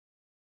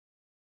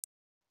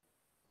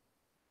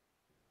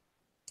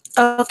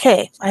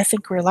Okay, I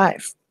think we're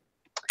live.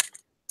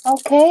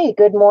 Okay,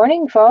 good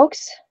morning,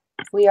 folks.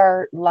 We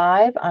are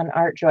live on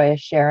Art Joy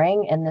is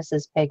Sharing, and this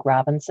is Peg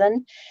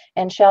Robinson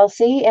and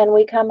Chelsea, and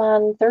we come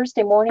on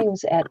Thursday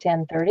mornings at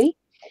 10:30,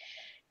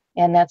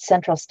 and that's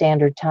Central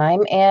Standard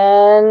Time.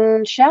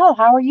 And Shell,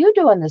 how are you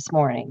doing this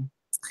morning?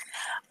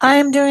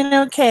 I'm doing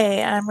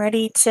okay. I'm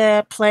ready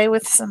to play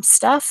with some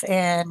stuff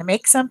and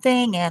make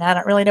something, and I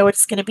don't really know what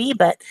it's going to be,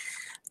 but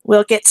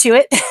we'll get to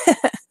it.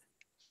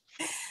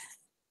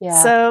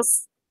 Yeah, So,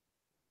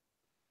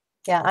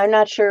 yeah, I'm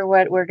not sure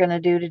what we're going to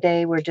do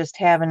today. We're just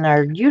having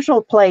our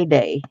usual play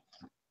day.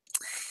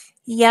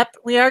 yep,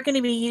 we are going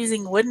to be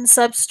using wooden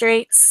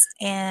substrates,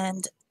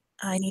 and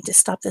I need to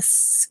stop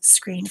this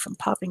screen from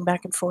popping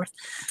back and forth.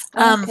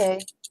 Um, Okay.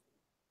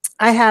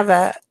 I have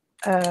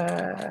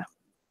a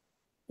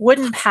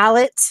wooden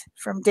pallet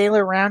from De La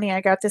Rowney. I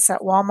got this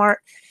at Walmart,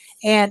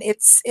 and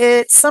it's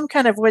some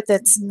kind of wood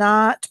that's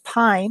not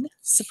pine,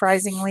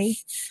 surprisingly.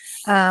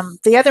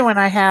 The other one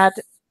I had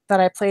that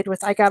I played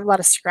with, I got a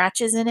lot of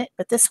scratches in it,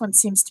 but this one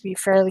seems to be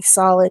fairly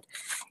solid.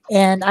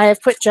 And I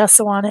have put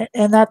gesso on it,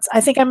 and I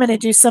think I'm going to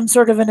do some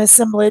sort of an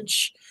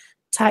assemblage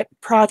type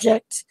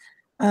project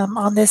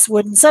on this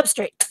wooden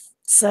substrate.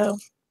 So,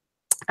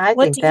 I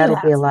what think do you that'll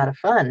be have? a lot of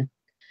fun.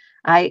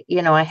 I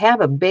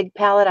have a big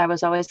palette I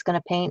was always going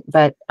to paint,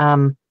 but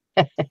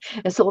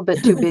it's a little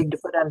bit too big to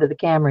put under the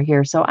camera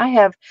here. So I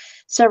have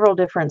several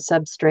different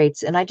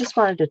substrates, and I just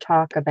wanted to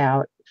talk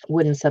about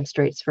wooden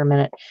substrates for a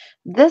minute.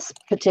 This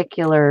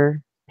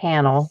particular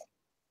panel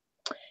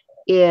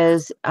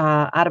is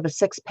out of a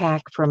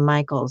 6-pack from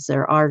Michaels.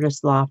 They're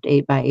Artist Loft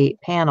 8x8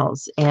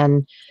 panels,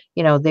 and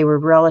they were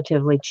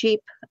relatively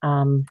cheap.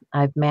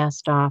 I've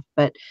masked off,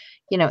 but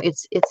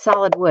it's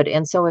solid wood,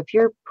 and so if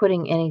you're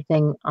putting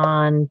anything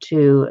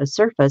onto a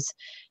surface,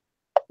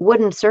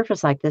 wooden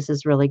surface like this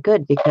is really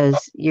good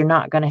because you're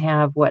not going to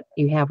have what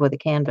you have with a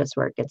canvas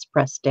where it gets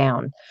pressed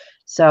down.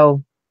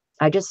 So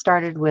I just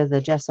started with a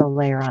gesso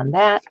layer on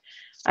that.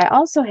 I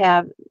also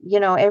have,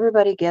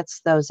 everybody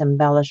gets those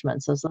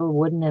embellishments, those little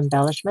wooden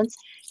embellishments,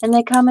 and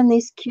they come in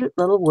these cute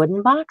little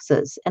wooden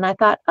boxes. And I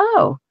thought,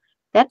 oh,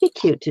 that'd be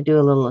cute to do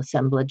a little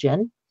assemblage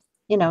in,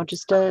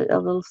 just a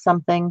little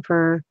something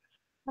for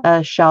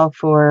a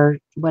shelf or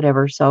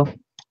whatever. So,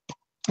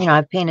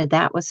 I've painted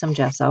that with some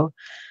gesso.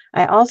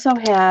 I also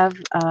have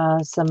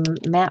some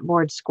mat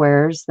board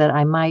squares that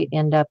I might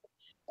end up,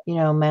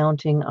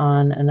 mounting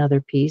on another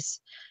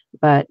piece,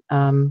 but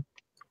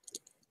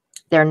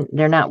they're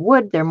not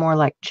wood. They're more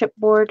like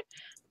chipboard,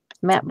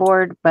 mat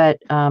board. But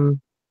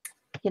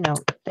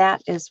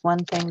that is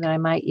one thing that I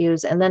might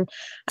use. And then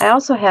I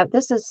also have,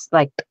 this is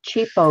like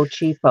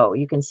cheapo.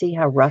 You can see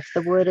how rough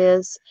the wood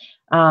is.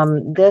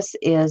 This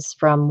is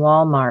from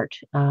Walmart,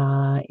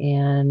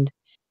 and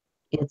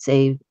it's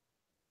a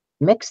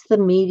mix the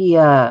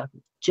media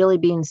jelly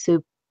bean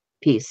soup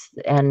piece,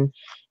 and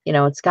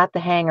it's got the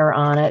hanger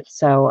on it,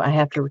 so I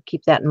have to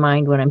keep that in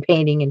mind when I'm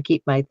painting and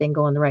keep my thing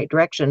going the right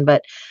direction.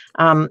 But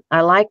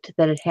I liked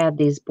that it had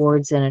these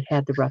boards and it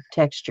had the rough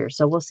texture,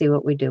 so we'll see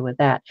what we do with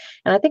that.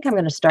 And I think I'm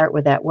going to start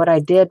with that. What I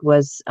did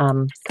was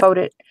coat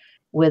it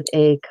with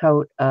a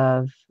coat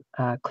of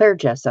clear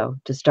gesso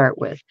to start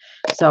with.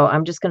 So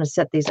I'm just going to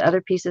set these other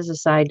pieces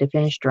aside to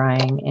finish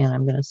drying, and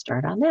I'm going to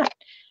start on that.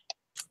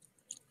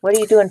 What are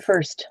you doing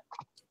first?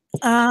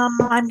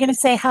 I'm going to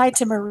say hi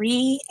to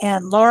Marie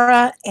and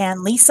Laura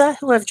and Lisa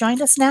who have joined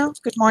us now.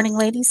 Good morning,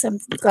 ladies. I'm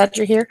glad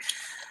you're here.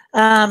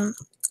 Um,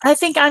 I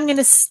think I'm going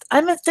to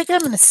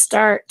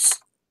start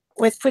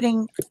with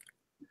putting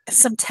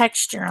some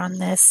texture on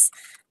this.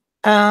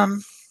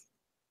 Um,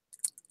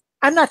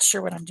 I'm not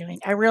sure what I'm doing.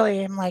 I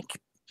really am like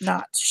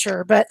not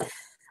sure, but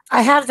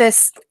I have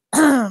this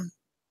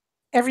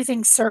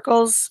everything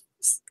circles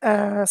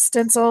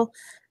stencil.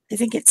 I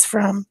think it's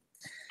from.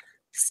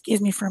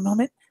 Excuse me for a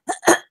moment.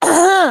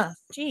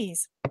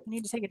 Jeez, I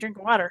need to take a drink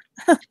of water.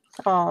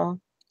 Oh,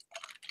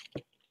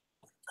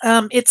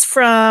 It's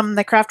from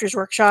the Crafters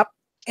Workshop,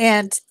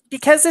 and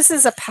because this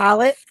is a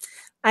palette,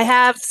 I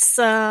have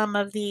some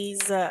of these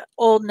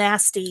old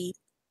nasty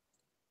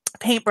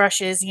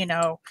paintbrushes.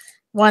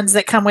 Ones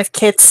that come with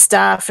kids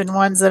stuff, and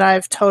ones that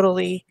I've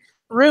totally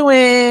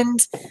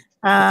ruined.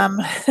 Um,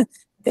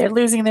 they're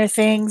losing their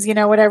things,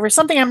 whatever.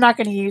 Something I'm not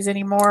going to use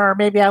anymore, or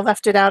maybe I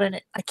left it out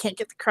and I can't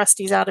get the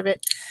crusties out of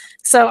it.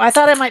 So I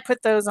thought I might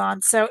put those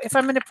on. So if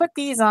I'm going to put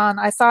these on,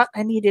 I thought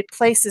I needed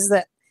places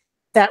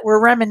that were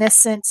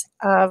reminiscent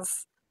of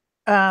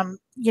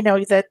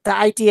the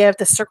idea of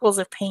the circles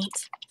of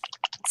paint.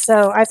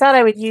 So I thought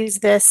I would use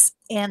this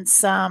and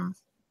some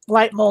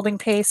light molding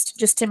paste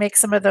just to make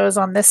some of those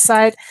on this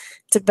side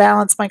to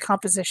balance my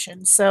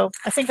composition. So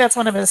I think that's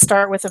what I'm going to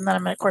start with, and then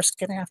I'm of course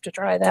going to have to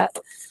dry that.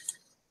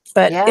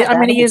 But yeah, I'm going to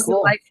that'll be use the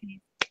cool. light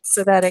paint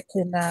so that it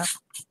can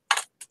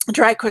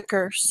dry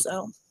quicker.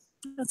 So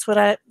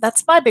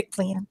that's my big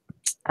plan.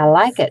 I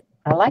like it.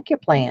 I like your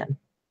plan.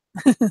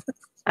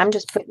 I'm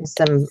just putting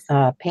some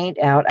paint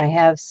out. I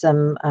have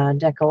some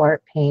Deco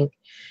Art paint,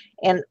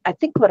 And I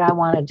think what I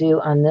want to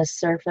do on this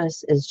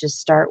surface is just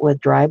start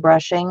with dry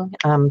brushing,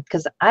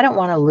 because I don't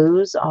want to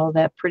lose all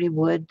that pretty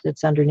wood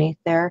that's underneath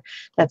there.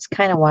 That's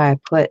kind of why I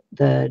put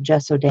the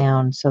gesso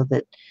down, so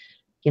that,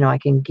 you know, I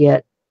can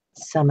get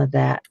some of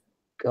that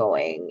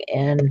going.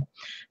 And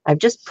I've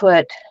just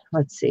put,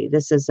 let's see,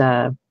 this is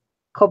a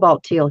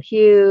cobalt teal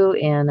hue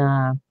and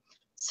a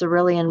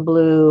cerulean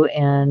blue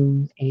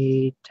and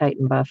a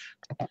Titan buff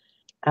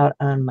out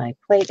on my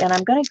plate. And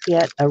I'm going to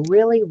get a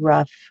really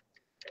rough,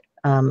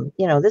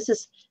 you know,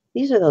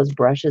 these are those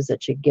brushes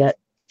that you get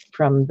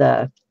from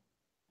the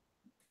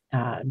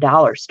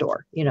dollar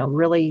store, you know,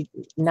 really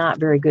not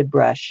very good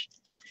brush,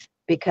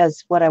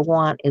 because what I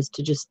want is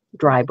to just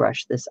dry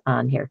brush this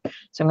on here.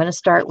 So I'm going to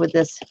start with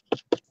this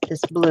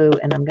blue,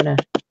 and I'm going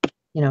to,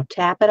 you know,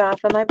 tap it off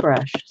of my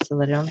brush so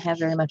that I don't have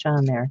very much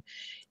on there.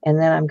 And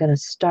then I'm going to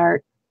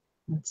start,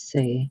 let's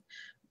see,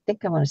 I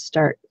think I want to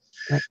start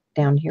like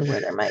down here where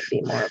there might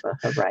be more of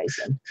a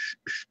horizon,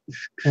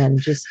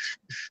 and just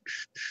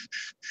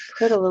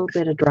put a little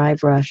bit of dry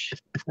brush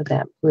with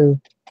that blue.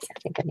 I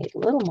think I need a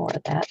little more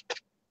of that.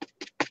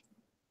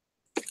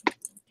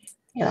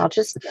 And I'll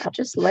just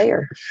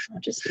layer.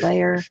 I'll just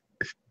layer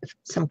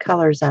some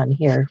colors on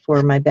here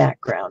for my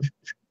background,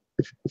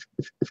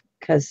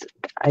 because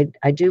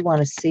I do want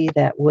to see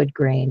that wood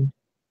grain.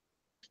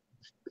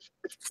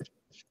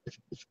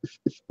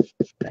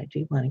 But I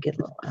do want to get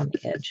a little on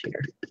the edge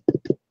here.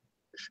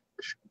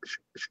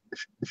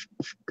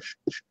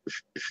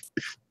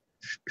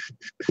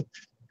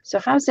 So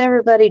how's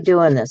everybody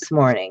doing this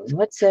morning?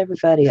 What's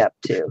everybody up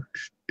to?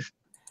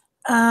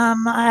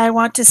 I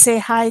want to say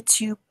hi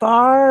to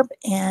Barb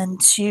and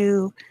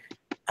to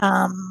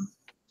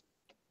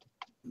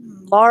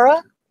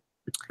Laura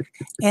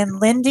and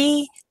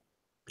Lindy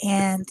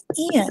and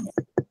Ian.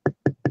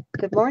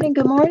 Good morning,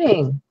 good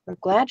morning. We're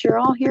glad you're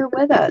all here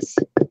with us.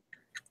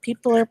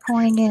 People are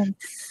pouring in.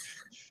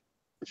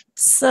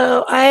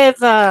 So I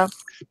have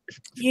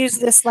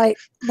used this light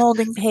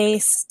molding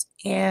paste,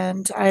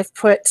 and I've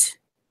put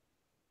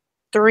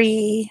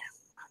 3.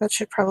 That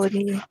should probably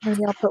be,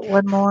 maybe I'll put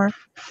 1 more.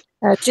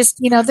 Just,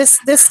 you know, this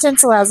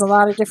stencil has a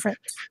lot of different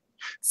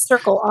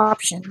circle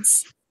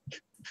options.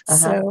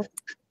 So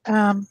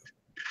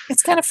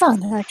it's kind of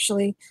fun,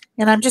 actually.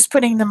 And I'm just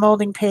putting the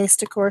molding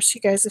paste, of course,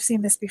 you guys have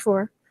seen this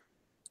before,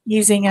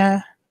 using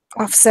a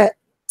offset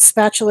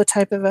spatula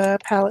type of a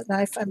palette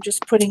knife. I'm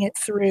just putting it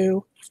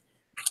through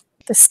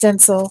the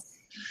stencil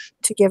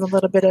to give a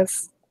little bit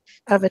of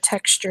a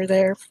texture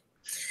there.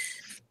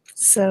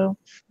 So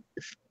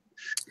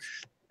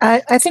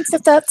I think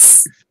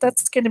that's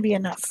going to be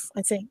enough,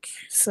 I think.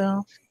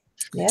 So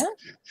yeah,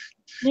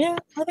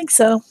 I think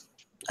so.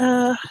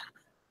 I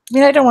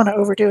mean, I don't want to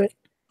overdo it,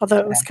 although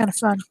it was kind of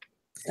fun.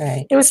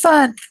 Right. It was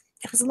fun.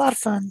 It was a lot of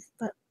fun,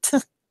 but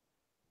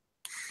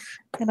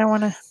and I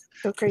want to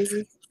go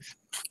crazy.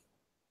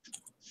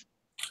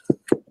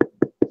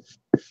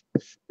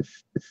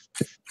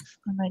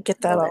 And I get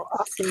that all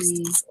off.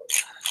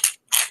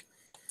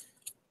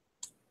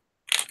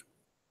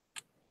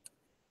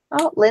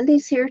 Oh,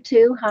 Lindy's here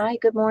too. Hi,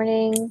 good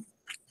morning.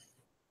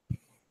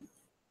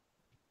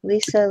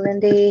 Lisa,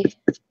 Lindy,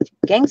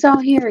 gang's all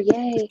here.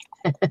 Yay.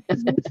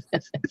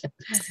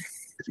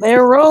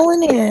 They're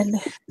rolling in.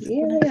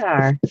 Yeah, they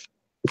are.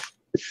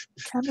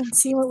 Come and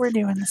see what we're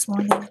doing this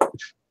morning.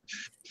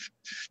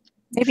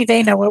 Maybe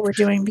they know what we're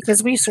doing,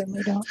 because we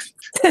certainly don't.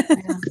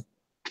 Yeah.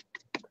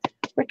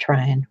 We're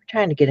trying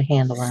to get a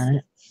handle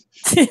on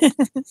it.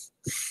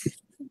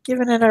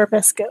 Giving it our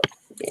best go.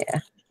 Yeah,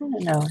 I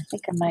don't know. I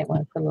think I might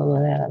want to put a little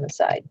of that on the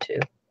side too.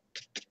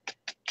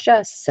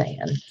 Just saying.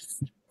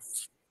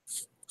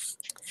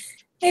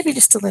 Maybe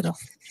just a little.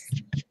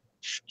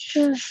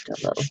 Just a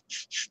little.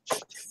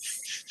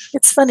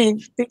 It's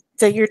funny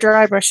that you're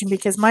dry brushing,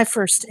 because my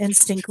first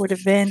instinct would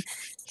have been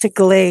to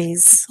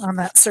glaze on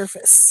that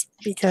surface,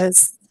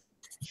 because,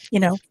 you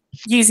know,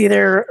 use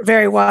either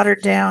very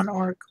watered down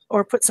or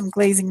put some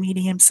glazing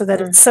medium so that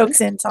it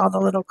soaks into all the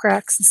little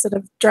cracks instead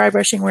of dry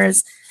brushing,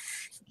 whereas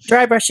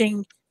dry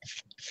brushing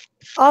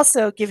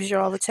also gives you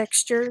all the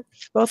texture.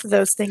 Both of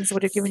those things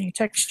would have given you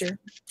texture.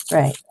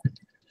 Right.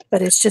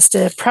 But it's just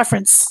a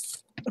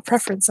preference,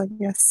 I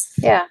guess.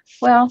 Yeah,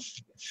 well,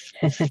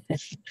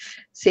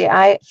 see,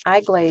 I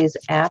glaze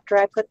after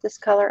I put this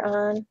color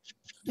on.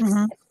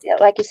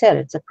 Like you said,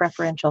 it's a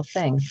preferential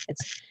thing.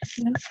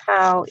 It's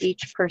how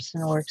each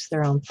person works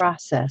their own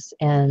process,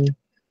 and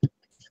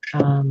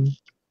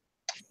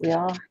we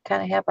all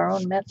kind of have our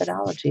own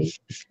methodology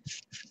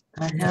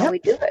on how we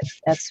do it.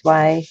 That's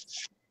why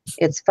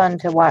it's fun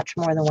to watch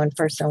more than one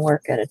person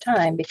work at a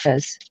time,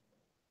 because,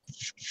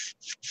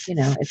 you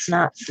know, it's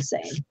not the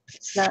same.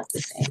 It's not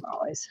the same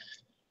always.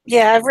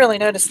 Yeah, I've really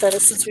noticed that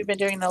since we've been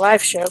doing the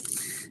live show,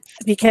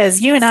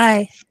 because you and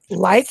I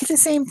like the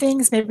same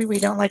things. Maybe we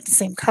don't like the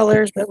same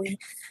colors, but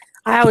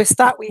I always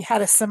thought we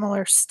had a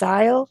similar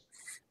style,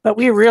 but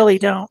we really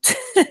don't.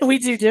 We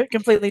do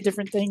completely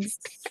different things.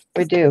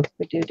 We do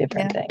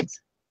different things.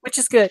 Which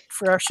is good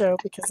for our show,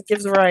 because it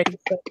gives variety.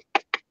 But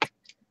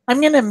I'm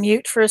going to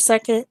mute for a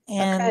second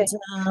and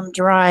Okay.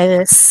 dry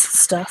this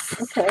stuff.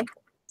 Okay.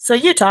 So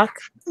you talk.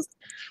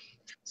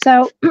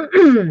 So,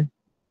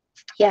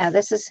 yeah,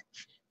 this is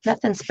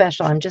nothing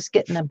special. I'm just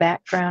getting the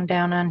background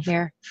down on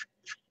here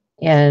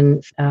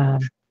and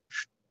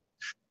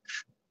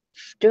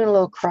doing a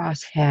little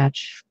cross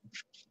hatch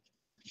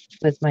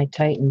with my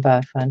Titan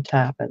buff on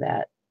top of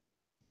that.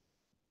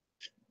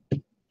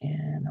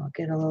 And I'll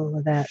get a little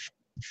of that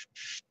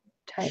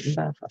Titan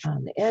buff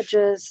on the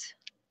edges.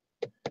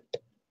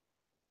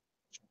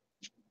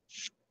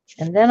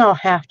 And then I'll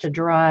have to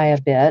dry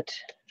a bit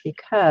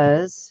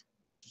because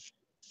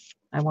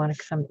I want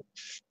to come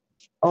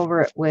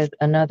over it with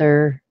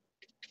another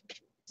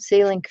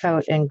sealing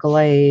coat and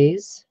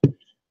glaze.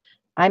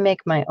 I make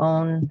my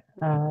own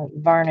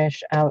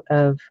varnish out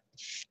of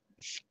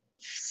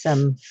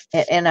some,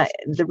 and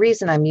the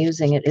reason I'm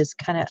using it is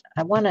kind of,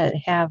 I want to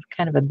have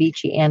kind of a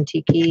beachy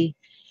antique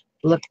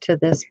look to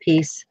this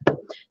piece.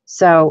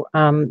 So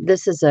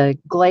this is a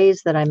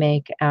glaze that I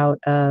make out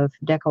of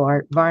Deco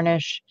Art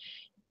varnish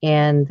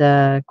and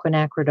the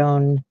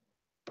quinacridone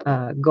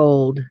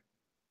gold.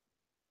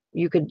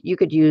 You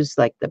could use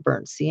like the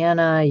burnt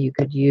sienna, you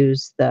could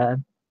use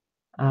the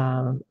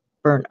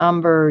burnt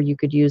umber, you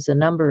could use a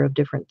number of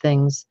different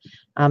things.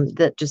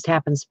 That just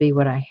happens to be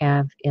what I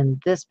have in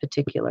this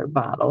particular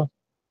bottle.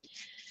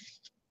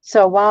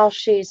 So while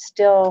she's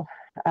still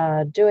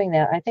doing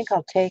that, I think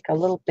I'll take a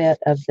little bit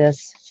of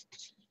this.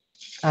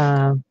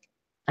 I'm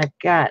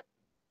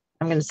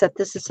going to set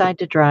this aside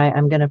to dry.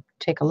 I'm going to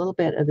take a little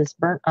bit of this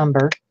burnt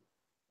umber.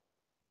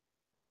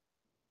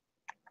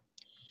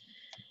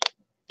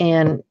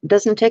 And it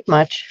doesn't take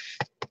much.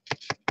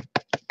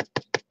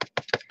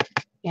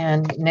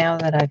 And now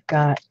that I've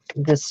got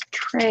this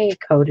tray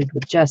coated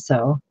with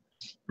gesso,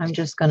 I'm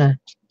just going to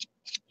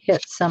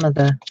hit some of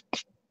the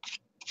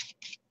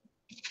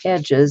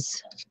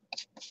edges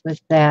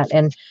with that.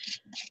 And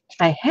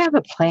I have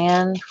a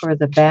plan for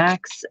the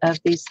backs of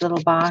these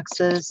little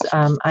boxes.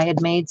 I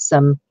had made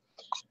some,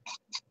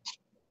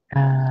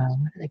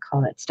 what do they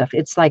call that stuff?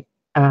 It's like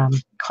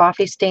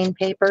coffee stain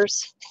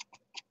papers.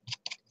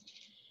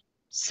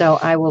 So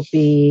I will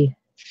be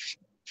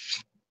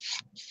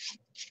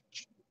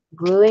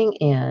gluing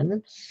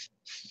in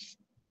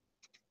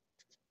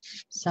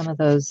some of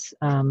those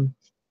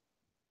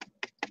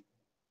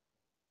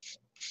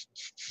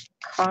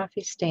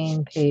coffee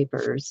stain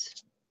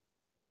papers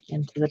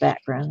into the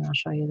background. I'll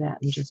show you that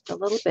in just a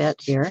little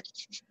bit here.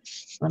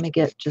 Let me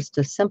get just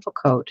a simple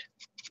coat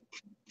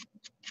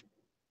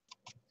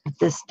of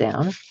this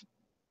down.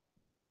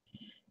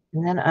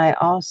 And then I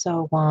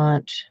also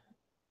want,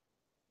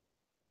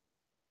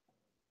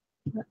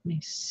 let me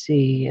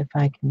see if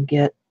I can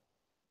get,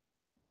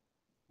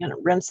 I'm going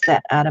to rinse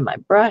that out of my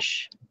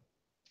brush.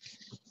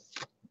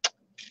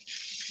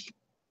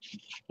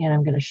 And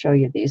I'm going to show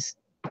you these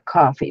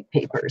coffee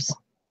papers.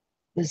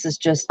 This is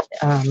just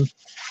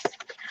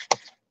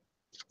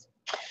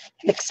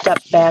mixed up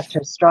batch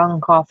of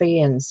strong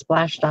coffee and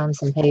splashed on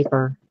some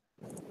paper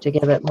to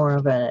give it more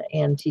of an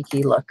antique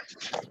look.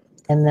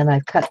 And then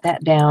I've cut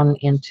that down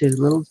into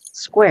little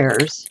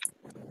squares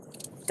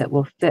that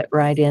will fit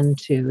right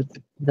into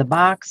the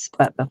box.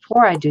 But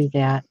before I do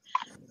that,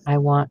 I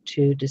want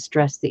to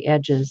distress the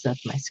edges of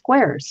my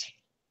squares.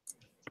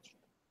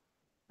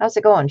 How's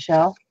it going,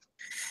 Shell?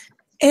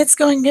 It's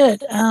going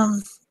good.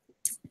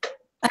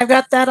 I've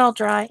got that all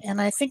dry, and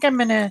I think I'm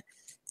gonna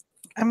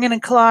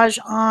collage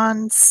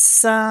on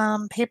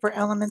some paper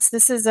elements.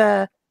 This is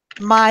a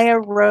Maya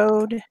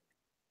Road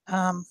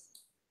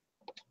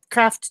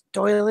craft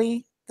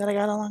doily that I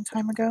got a long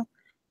time ago.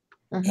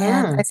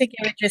 And I think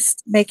it would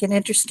just make an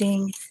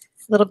interesting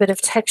little bit of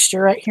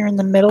texture right here in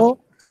the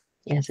middle.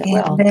 Yes, it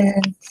will. And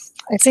then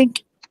I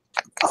think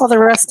all the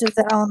rest of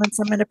the elements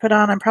I'm going to put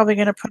on, I'm probably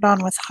going to put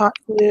on with hot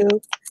glue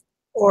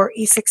or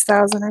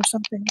E6000 or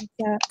something like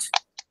that.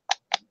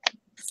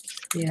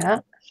 Yeah.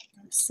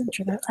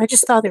 Center that. I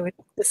just thought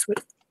this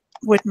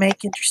would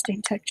make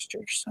interesting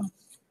texture. So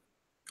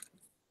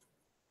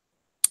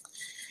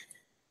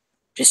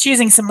just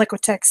using some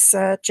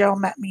Liquitex gel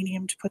matte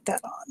medium to put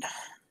that on.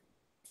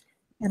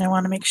 And I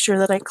want to make sure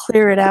that I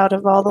clear it out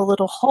of all the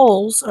little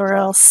holes, or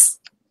else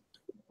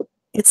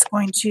it's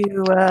going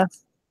to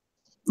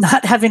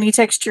not have any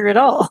texture at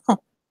all.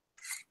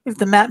 If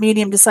the matte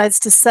medium decides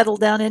to settle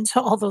down into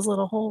all those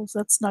little holes,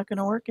 that's not going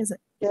to work, is it?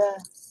 Yeah.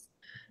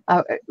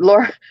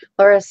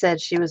 Laura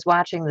said she was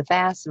watching the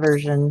fast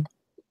version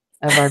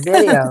of our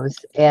videos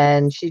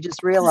and she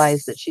just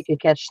realized that she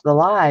could catch the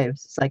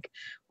lives. It's like,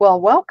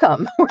 well,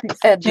 welcome. We're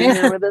glad you're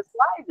here with us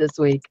live this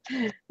week.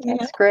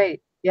 That's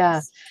great.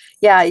 Yeah.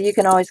 Yeah, you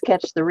can always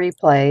catch the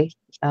replay,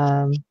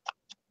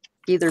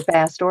 either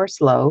fast or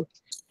slow.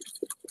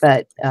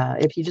 But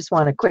if you just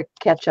want a quick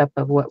catch up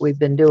of what we've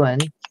been doing,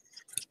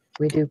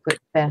 we do put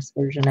fast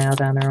version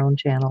out on our own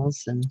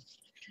channels and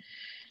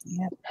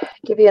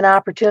give you an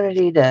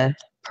opportunity to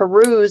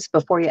peruse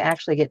before you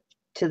actually get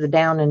to the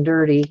down and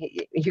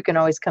dirty. You can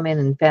always come in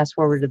and fast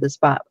forward to the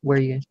spot where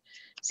you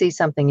see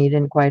something you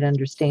didn't quite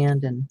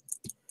understand and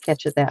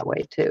catch it that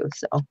way too.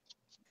 So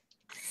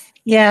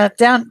Yeah,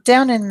 down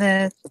in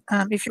the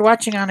if you're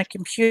watching on a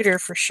computer,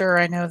 for sure,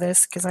 I know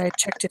this because I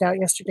checked it out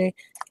yesterday.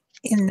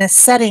 In the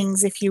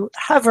settings, if you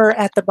hover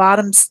at the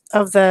bottoms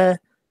of the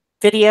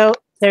video,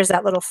 there's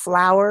that little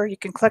flower. You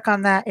can click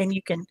on that and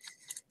you can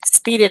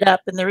speed it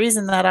up. And the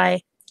reason that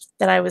I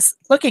was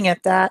looking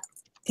at that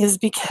is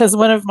because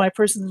one of my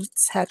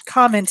persons had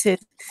commented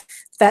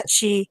that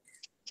she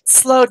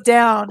slowed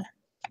down.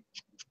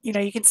 You know,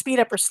 you can speed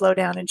up or slow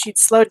down, and she'd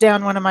slowed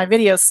down one of my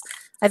videos.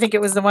 I think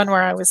it was the one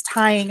where I was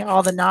tying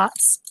all the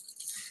knots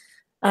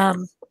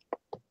um,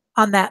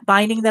 on that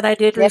binding that I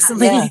did Yeah, yeah,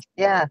 recently.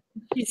 yeah.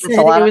 She It's a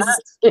said lot it of was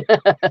knots.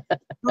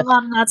 a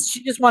lot of knots.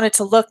 She just wanted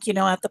to look, at the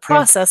Yeah,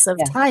 process of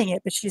yeah, tying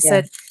it, but she yeah.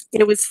 said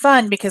it was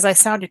fun because I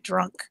sounded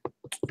drunk.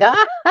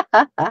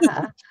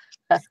 Because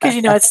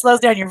it slows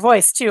down your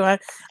voice too. I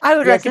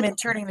would Yes, it recommend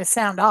turning the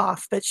sound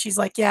off, but she's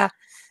like, yeah,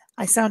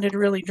 I sounded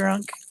really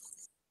drunk.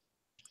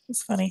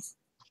 It's funny.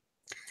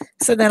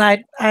 So then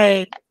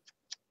I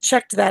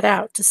checked that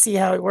out to see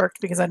how it worked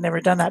because I'd never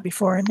done that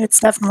before, and it's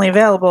definitely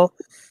available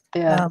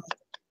yeah. um,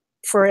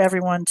 for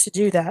everyone to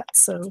do that.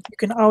 So you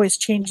can always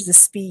change the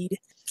speed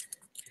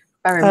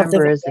I of the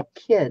remember as a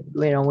kid,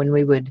 when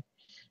we would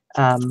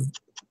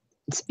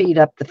speed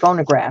up the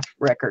phonograph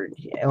record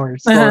or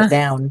slow video. it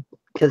down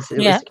because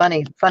it Yeah.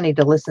 was funny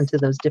to listen to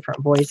those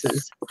different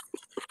voices.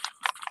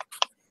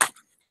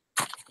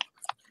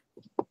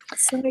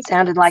 So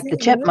Sounded like the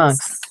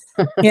Chipmunks.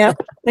 Yeah,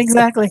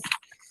 exactly.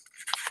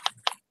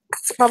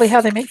 It's probably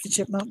how they make the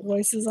chipmunk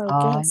voices, I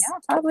would guess. Yeah,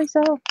 probably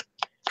so.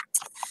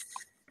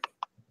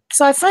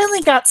 So I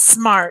finally got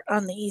smart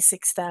on the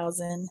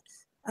E6000.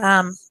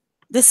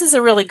 This is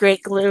a really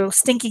great glue,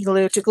 stinky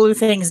glue, to glue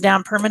things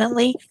down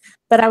permanently.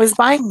 But I was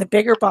buying the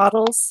bigger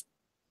bottles.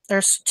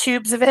 There's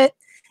tubes of it,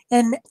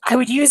 and I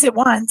would use it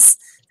once,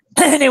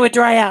 and it would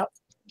dry out.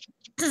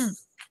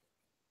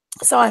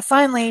 So I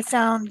finally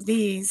found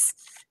these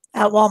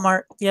at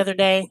Walmart the other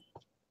day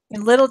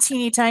in little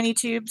teeny tiny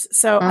tubes.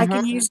 So I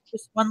can use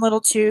just one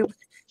little tube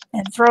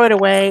and throw it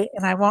away,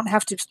 and I won't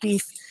have to be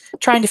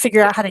trying to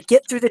figure out how to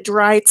get through the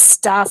dried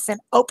stuff and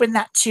open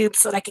that tube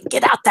so that I can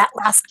get out that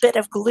last bit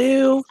of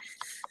glue.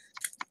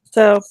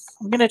 So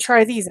I'm going to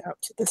try these out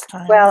this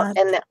time. Well,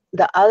 and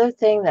the other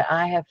thing that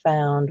I have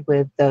found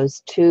with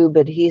those tube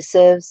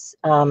adhesives,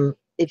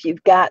 if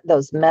you've got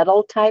those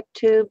metal type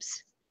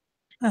tubes,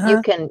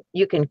 you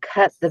can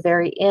cut the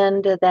very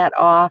end of that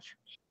off,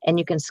 and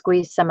you can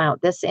squeeze some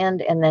out this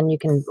end, and then you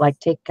can like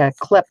take a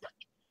clip,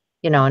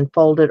 and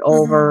fold it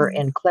over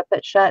and clip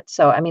it shut.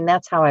 So I mean,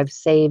 that's how I've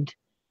saved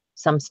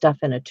some stuff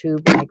in a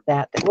tube like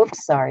that.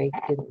 Whoops, sorry,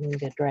 didn't mean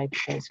to drive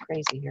you guys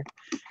crazy here.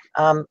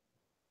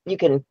 You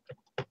can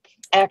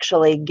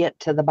actually get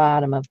to the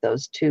bottom of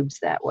those tubes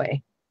that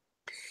way.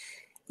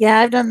 Yeah,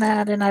 I've done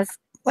that, and I've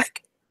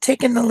like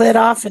taken the lid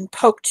off and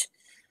poked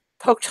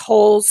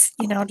holes,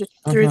 just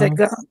through the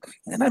gunk.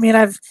 And I mean,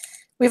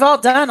 we've all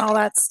done all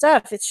that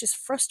stuff. It's just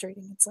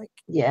frustrating. It's like,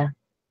 yeah,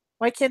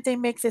 why can't they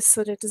make this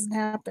so that it doesn't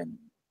happen?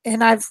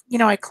 And I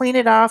clean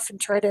it off and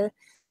try to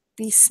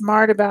be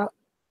smart about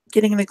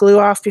getting the glue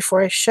off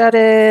before I shut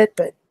it.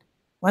 But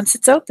once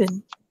it's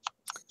open,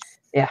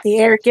 yeah, the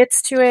air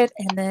gets to it,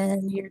 and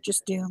then you're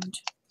just doomed.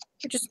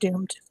 You're just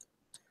doomed.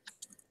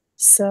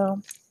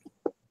 So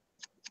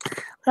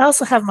I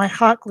also have my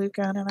hot glue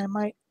gun, and I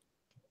might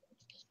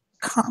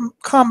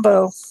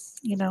combo,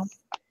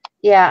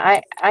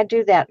 Yeah, I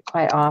do that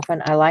quite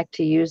often. I like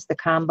to use the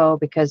combo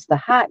because the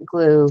hot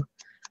glue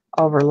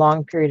over a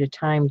long period of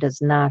time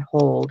does not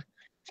hold.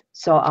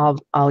 So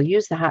I'll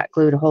use the hot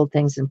glue to hold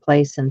things in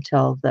place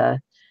until the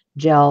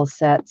gel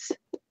sets.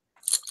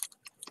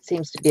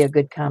 Seems to be a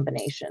good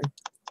combination.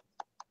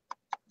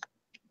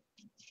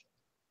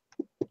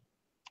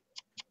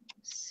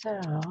 So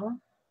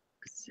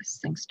this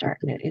thing's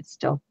starting it. It's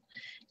still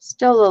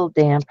a little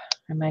damp.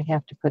 I might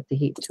have to put the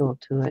heat tool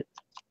to it.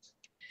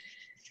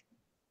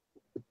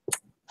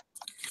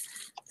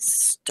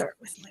 Start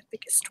with my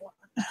biggest one.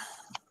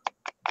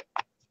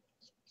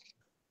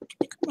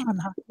 Come on,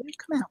 hot glue,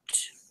 come out.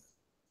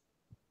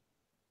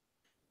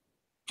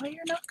 Why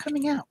you're not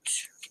coming out?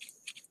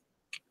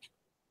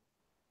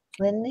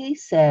 Lindy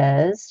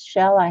says,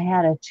 Shell, I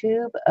had a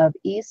tube of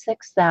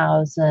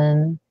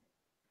E6000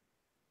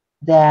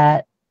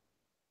 that,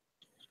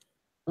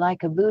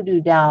 like a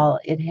voodoo doll,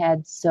 it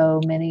had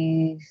so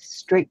many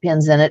straight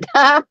pins in it.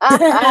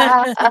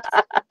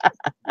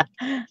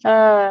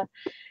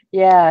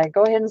 Yeah,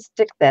 go ahead and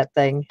stick that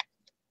thing.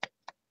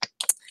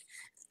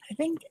 I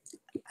think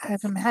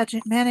I've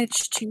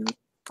managed to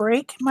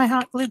break my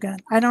hot glue gun.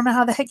 I don't know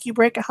how the heck you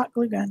break a hot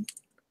glue gun.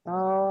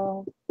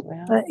 Oh,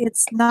 well. But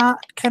it's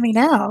not coming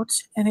out,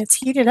 and it's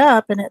heated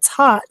up, and it's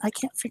hot. I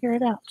can't figure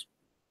it out.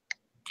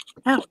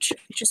 Ouch.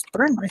 I just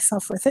burned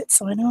myself with it,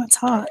 so I know it's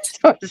hot.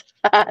 It's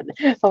hot.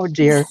 Oh,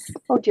 dear.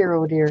 Oh, dear.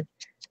 Oh, dear.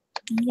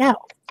 Yeah,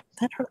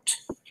 that hurt.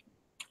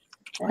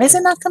 Why is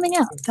it not coming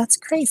out? That's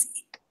crazy.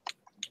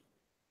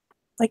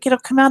 Like, it'll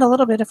come out a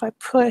little bit if I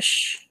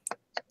push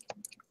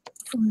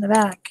from the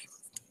back.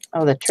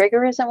 Oh, the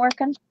trigger isn't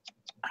working?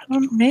 I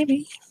don't know,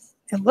 maybe.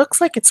 It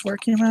looks like it's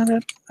working.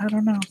 I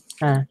don't know.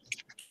 Huh.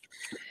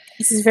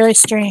 This is very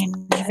strange,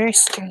 very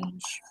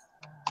strange.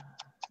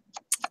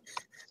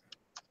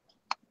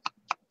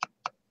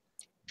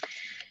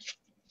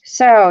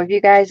 So, have you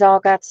guys all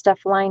got stuff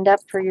lined up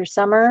for your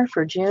summer?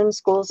 For June,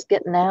 school's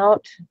getting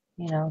out.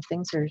 You know,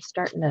 things are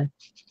starting to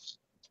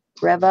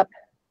rev up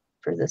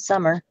for the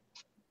summer.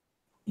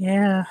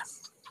 Yeah.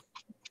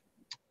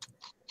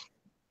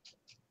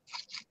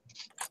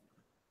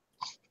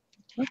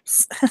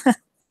 Oops. I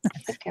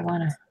think I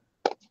want to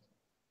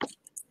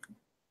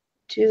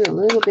do a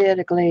little bit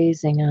of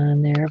glazing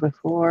on there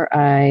before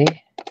I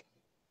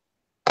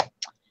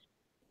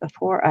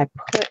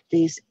put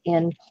these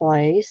in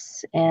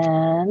place,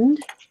 and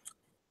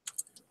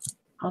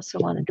also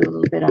want to do a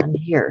little bit on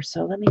here.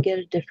 So let me get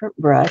a different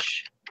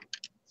brush,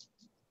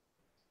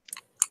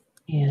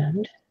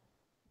 and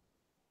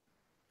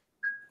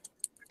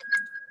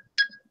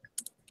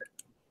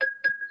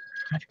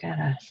I've got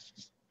to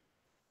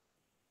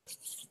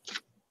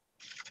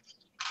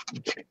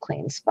get a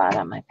clean spot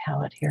on my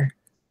palette here.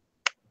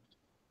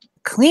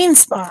 Clean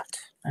spot.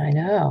 I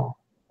know.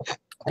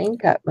 Clean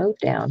cut, move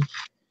down.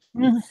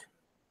 Mm. Of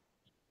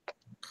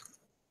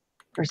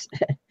course,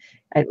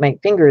 my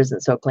finger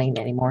isn't so clean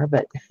anymore,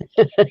 but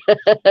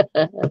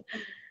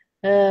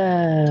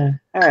all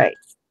right,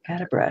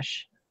 got a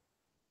brush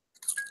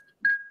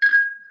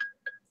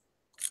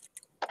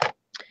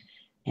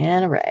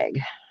and a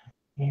rag,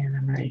 and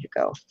I'm ready to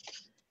go.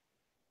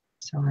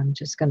 So I'm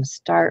just going to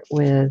start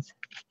with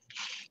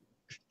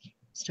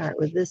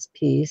this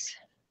piece.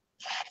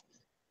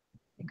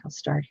 I think I'll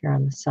start here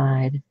on the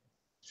side.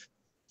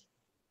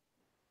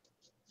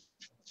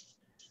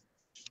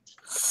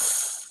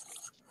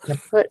 I'm going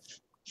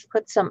to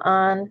put some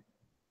on,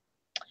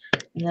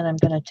 and then I'm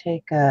going to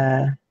take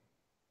a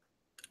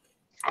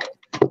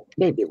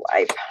baby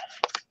wipe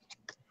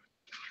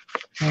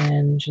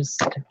and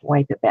just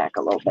wipe it back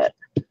a little bit.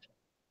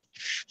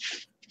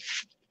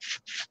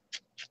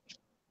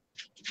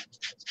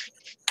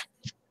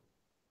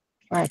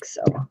 Like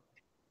so.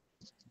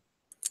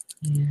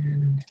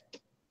 And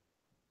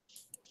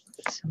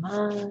put some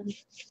on.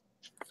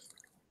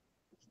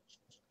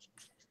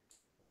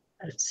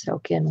 Let it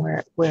soak in where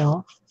it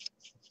will.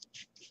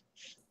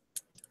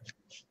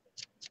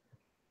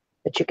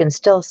 But you can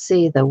still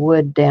see the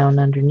wood down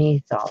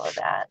underneath all of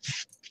that,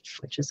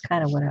 which is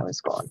kind of what I was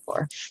going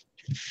for.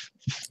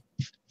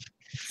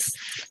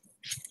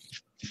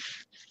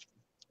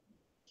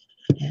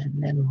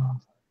 And then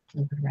we'll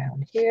move it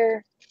around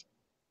here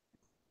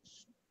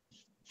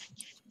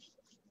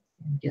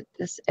and get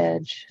this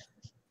edge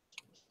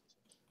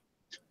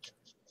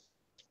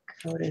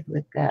coated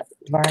with that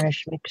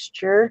varnish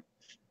mixture.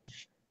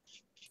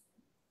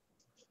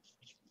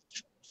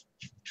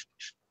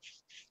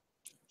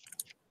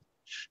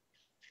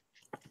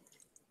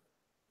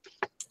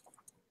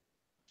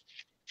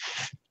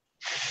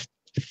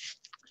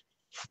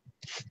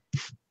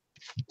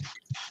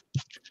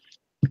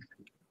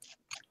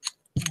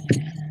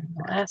 And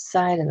the last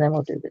side, and then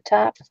we'll do the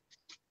top.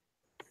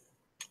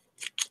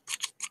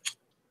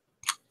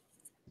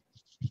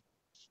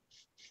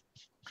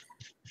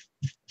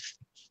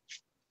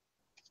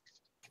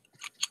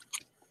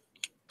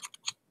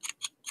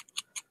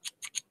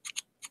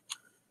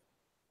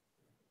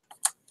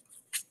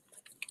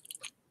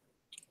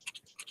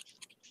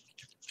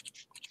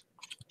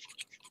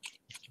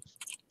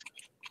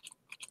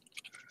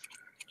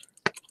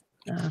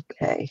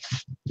 Okay.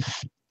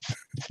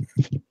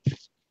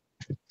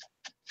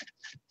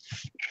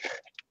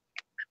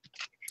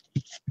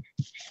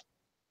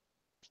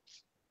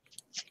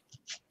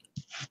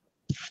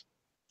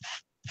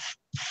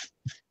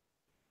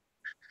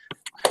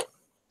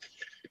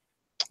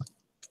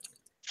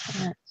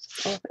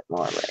 That's a little bit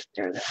more right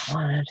there than I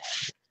wanted.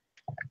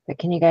 But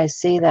can you guys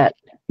see that?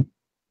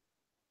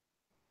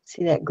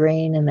 See that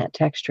grain and that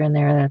texture in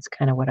there? That's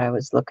kind of what I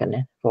was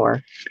looking for.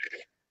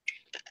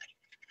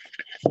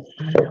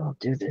 And then we'll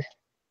do the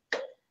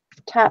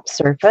top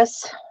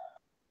surface.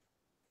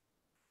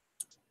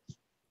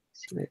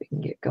 See what we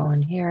can get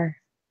going here.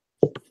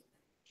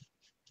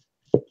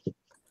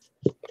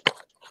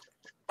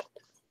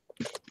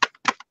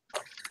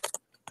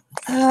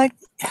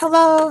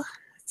 Hello,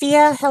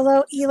 Thea.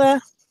 Hello, Ela.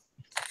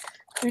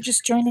 You're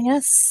just joining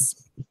us.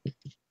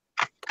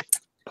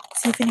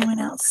 See if anyone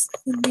else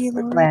would be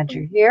able to. Glad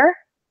you're here.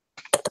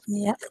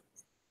 Yep.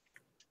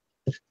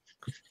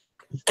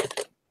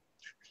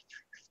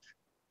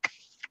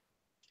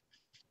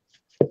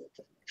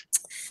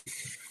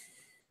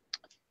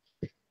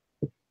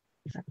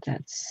 Let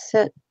that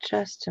sit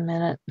just a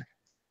minute.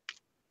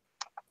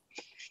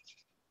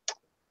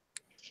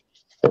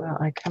 Well,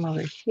 I come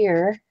over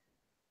here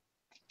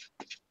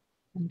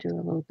and do a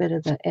little bit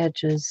of the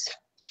edges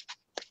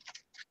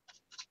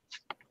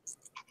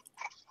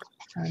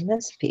on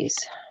this piece.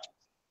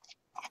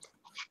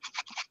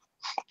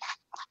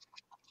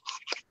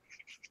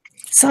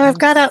 So I've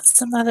got out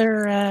some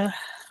other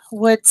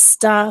wood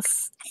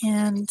stuff,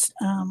 and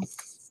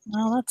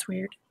well, that's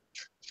weird.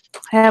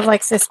 I have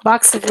like this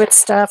box of wood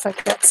stuff.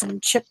 I've got some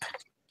chip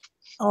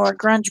or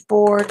grunge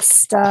board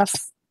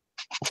stuff.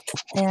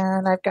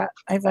 And I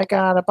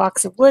got a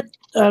box of wood,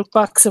 a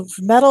box of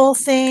metal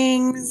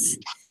things,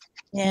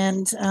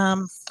 and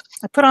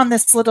I put on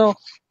this little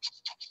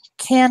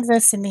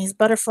canvas and these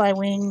butterfly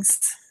wings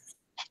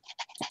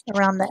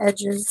around the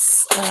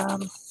edges.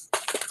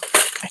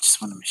 I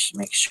just want to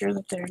make sure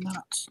that they're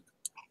not,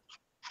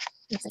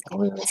 that the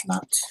glue is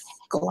not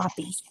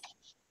gloppy.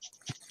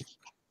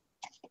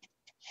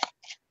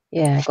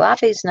 Yeah,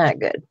 gloppy's not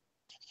good.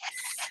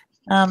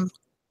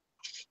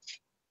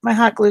 My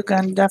hot glue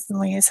gun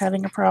definitely is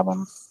having a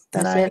problem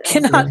that Is I it? Oh,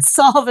 cannot dear.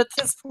 solve at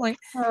this point.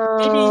 Maybe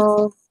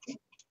Oh,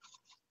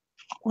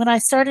 when I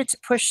started to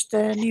push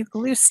the new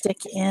glue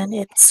stick in,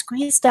 it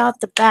squeezed out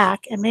the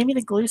back, and maybe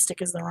the glue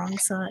stick is the wrong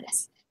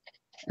size.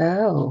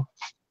 oh.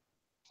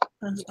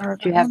 Or,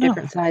 Do you I have don't know.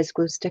 different size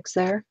glue sticks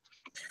there?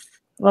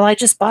 Well, I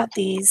just bought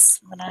these.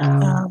 When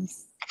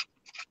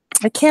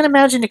I can't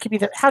imagine it could be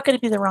how could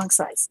it be the wrong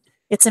size?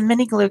 It's a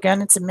mini glue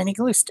gun. It's a mini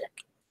glue stick.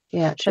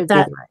 Yeah, it But should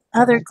that be right.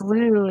 other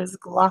glue is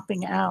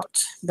glopping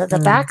out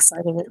the back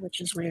side of it, which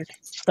is weird.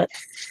 But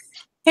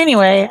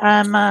anyway,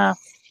 I'm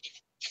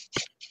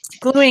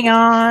gluing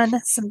on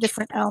some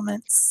different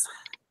elements.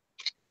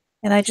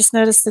 And I just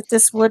noticed that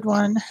this wood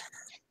one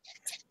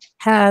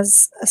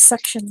has a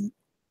section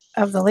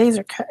of the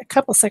laser cut, a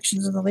couple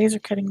sections of the laser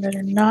cutting that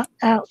are not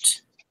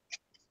out.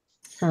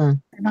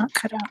 They're not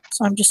cut out.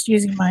 So I'm just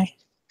using my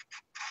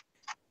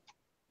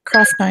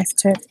craft knife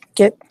to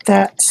get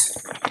that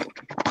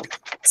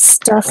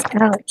stuff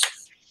out.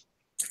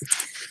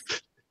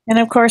 And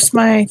of course,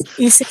 my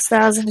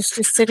E6000 is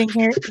just sitting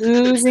here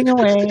oozing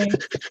away.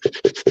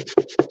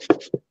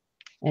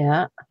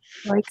 Yeah.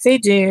 Like they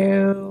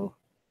do.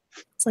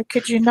 It's like,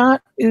 could you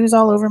not ooze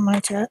all over my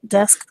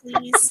desk,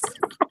 please?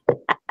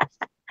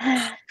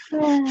 I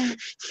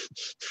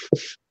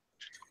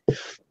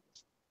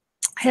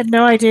had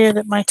no idea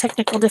that my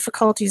technical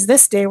difficulties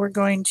this day were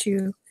going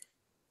to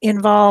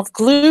involve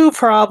glue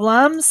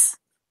problems.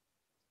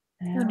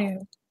 Well, Who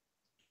knew?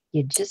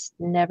 you just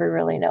never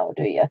really know,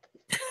 do you?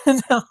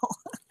 No.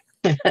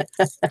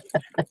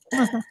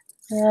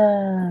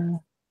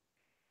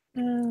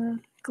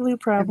 Glue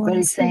problems.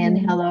 Everybody's saying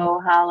hello,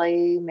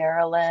 Holly,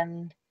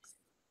 Marilyn.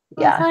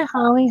 Yeah. Hi,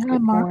 Holly. Hi,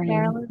 Good Mark, morning.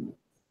 Marilyn.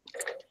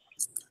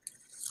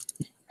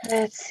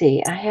 Let's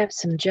see. I have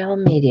some gel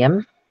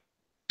medium.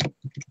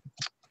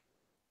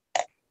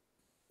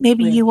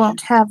 Maybe you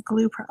won't have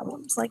glue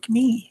problems like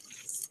me.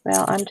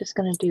 Well, I'm just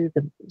going to do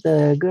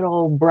the good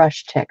old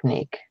brush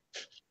technique.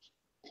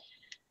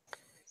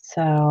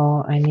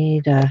 So I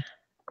need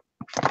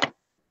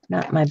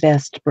not my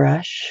best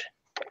brush.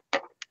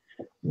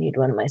 Need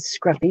one of my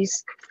scrubbies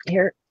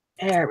here.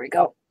 There we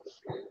go.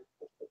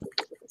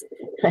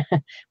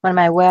 One of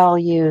my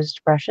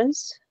well-used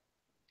brushes.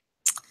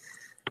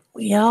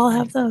 We all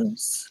have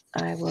those.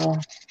 I will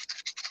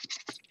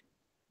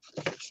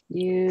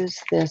use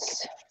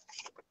this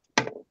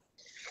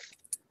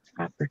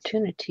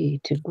opportunity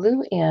to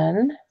glue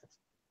in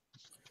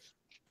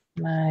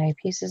my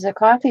pieces of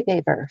coffee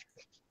paper.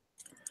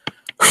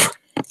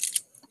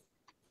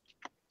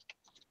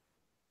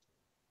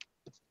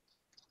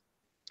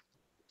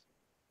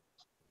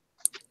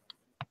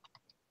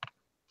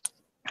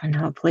 And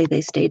hopefully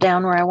they stay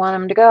down where I want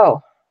them to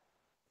go.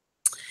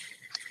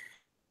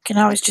 Can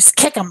always just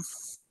kick them.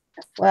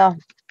 Well,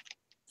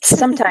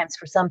 sometimes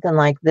for something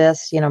like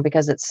this, you know,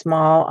 because it's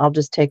small, I'll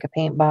just take a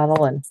paint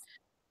bottle and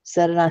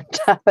set it on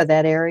top of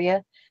that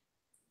area.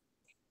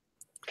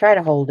 Try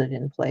to hold it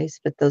in place,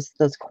 but those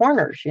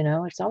corners, you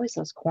know, it's always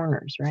those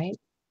corners, right?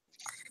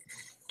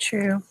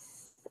 True.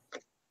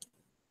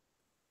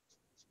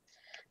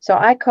 So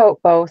I coat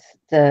both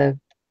the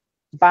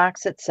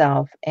box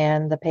itself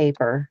and the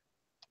paper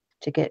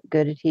to get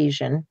good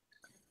adhesion.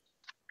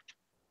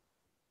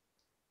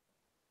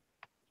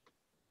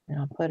 And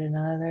I'll put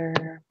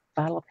another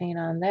bottle of paint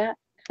on that.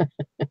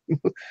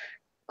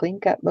 Clean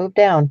cut, move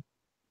down.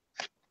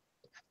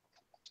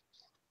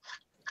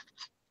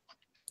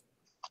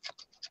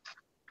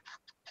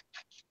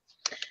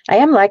 I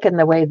am liking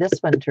the way this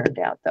one turned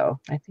out, though.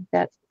 I think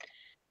that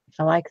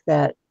I like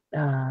that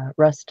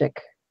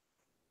rustic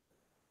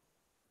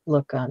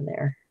look on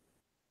there.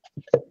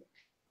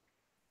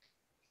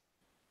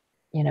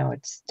 You know,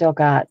 it's still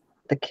got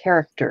the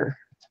character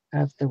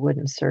of the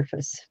wooden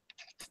surface,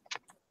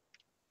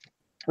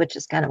 which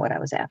is kind of what I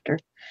was after.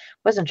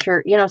 Wasn't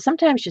sure, you know,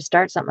 sometimes you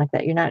start something like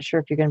that, you're not sure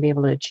if you're going to be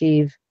able to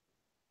achieve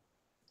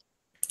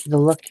the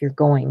look you're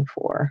going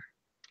for.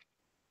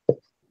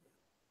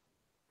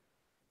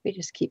 We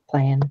just keep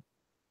playing,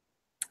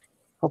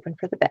 hoping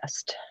for the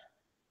best.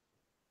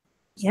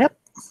 Yep.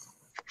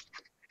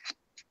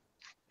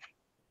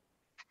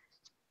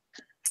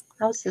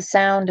 How's the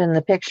sound and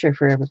the picture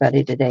for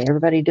everybody today?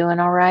 Everybody doing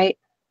all right?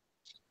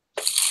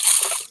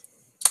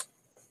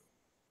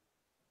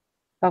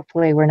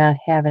 Hopefully we're not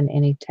having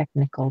any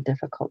technical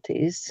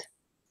difficulties.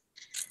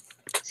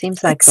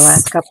 Seems like the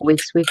last couple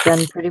weeks we've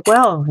done pretty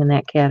well in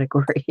that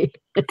category.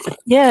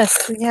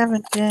 Yes, we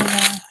haven't been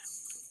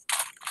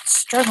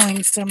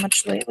struggling so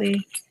much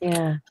lately.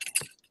 Yeah.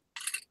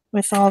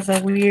 With all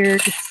the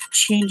weird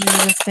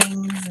changes of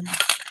things, and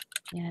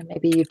Yeah,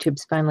 maybe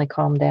YouTube's finally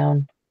calmed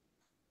down.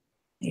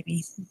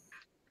 maybe.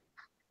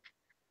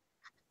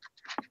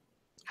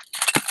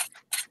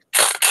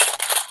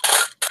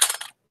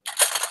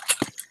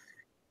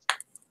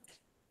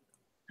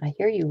 I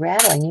hear you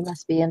rattling. You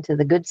must be into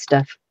the good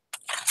stuff.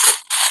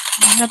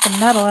 I got the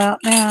metal out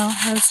now.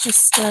 I was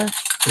just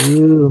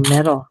Ooh,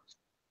 metal.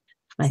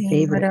 My seeing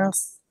favorite. what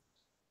else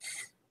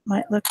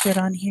might look good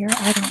on here.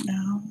 I don't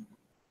know.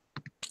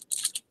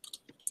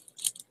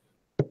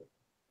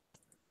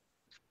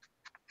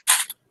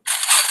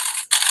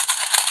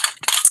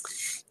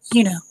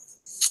 You know,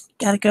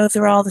 got to go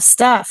through all the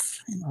stuff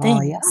and Oh,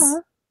 things yeah.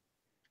 to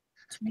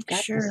make Got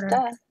the sure.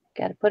 stuff.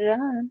 Got to put it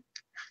on.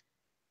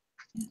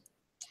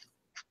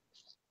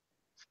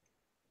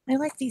 I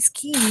like these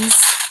keys.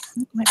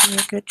 That might be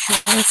a good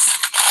choice.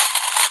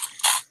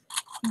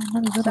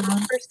 Another So good the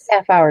one. first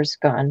half hour's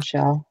gone,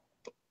 Shell.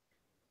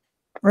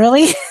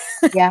 Really?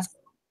 Yeah.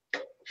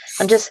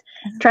 I'm just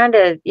trying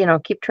to,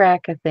 keep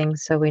track of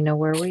things so we know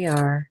where we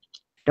are.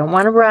 Don't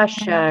want to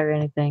rush or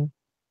anything.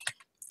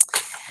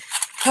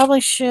 Probably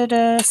should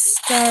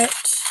start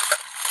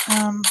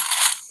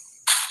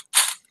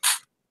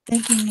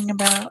thinking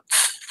about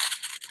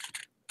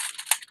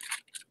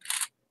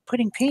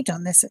putting paint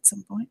on this at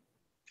some point.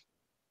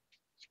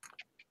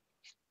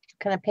 What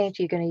kind of paint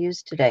are you going to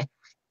use today?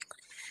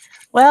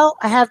 Well,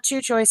 I have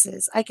two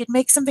choices. I could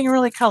make something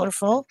really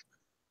colorful,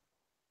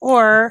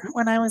 or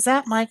when I was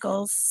at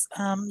Michael's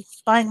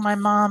buying my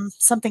mom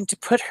something to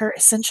put her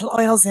essential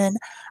oils in,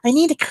 I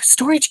need a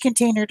storage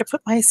container to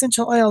put my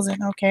essential oils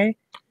in, okay?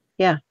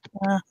 Yeah.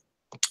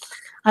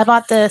 I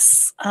bought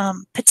this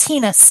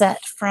patina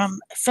set from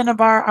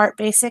Finnabar Art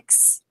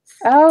Basics.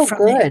 Oh,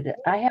 good.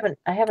 I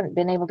haven't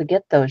been able to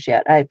get those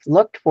yet. I've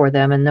looked for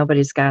them and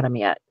nobody's got them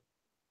yet.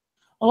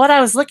 Well, what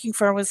I was looking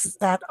for was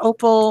that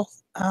opal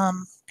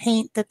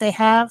paint that they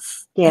have,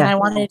 and I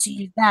wanted to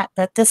use that,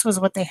 but this was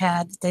what they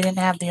had. They didn't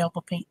have the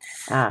opal paint.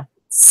 Ah.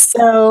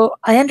 So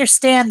I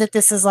understand that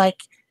this is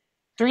like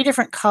 3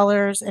 different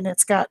colors, and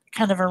it's got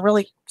kind of a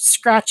really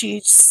scratchy,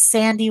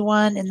 sandy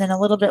one, and then a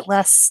little bit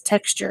less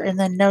texture, and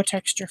then no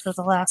texture for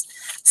the last.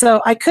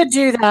 So I could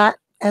do that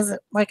as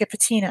like a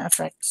patina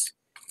effect,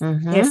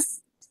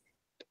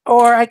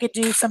 or I could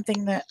do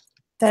something that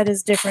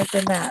is different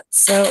than that.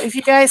 So if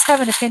you guys have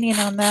an opinion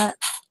on that,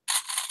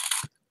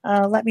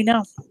 let me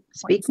know.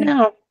 Speak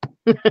now.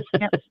 Yep.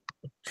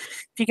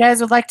 If you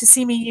guys would like to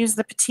see me use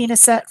the patina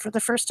set for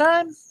the first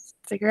time,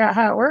 figure out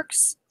how it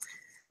works,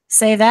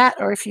 say that,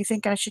 or if you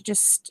think I should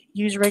just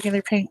use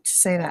regular paint,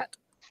 say that.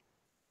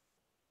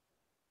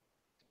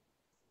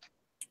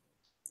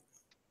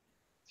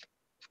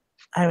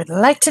 I would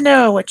like to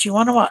know what you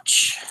want to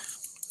watch.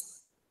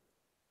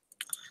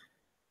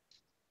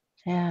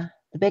 Yeah,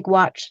 the big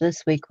watch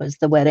this week was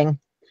the wedding.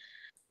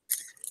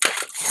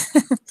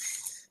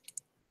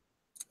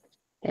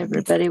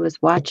 Everybody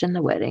was watching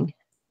the wedding.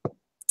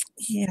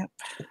 Yep.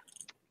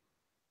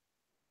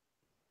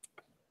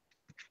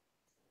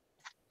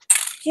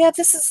 Yeah,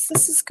 this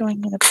is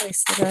going in a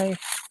place that I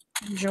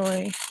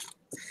enjoy.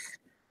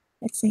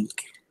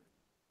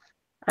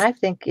 I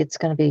think it's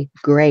going to be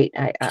great.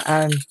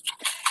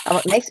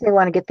 It makes me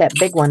want to get that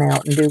big one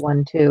out and do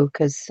one too,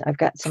 because I've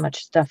got so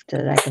much stuff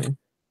that I can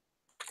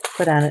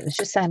put on it. It's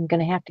just I'm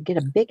going to have to get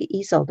a big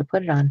easel to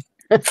put it on.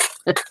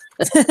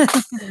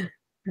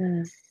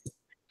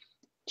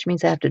 Which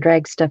means I have to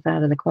drag stuff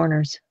out of the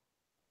corners.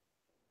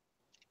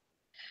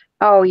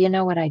 Oh, you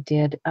know what I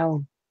did?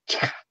 Oh,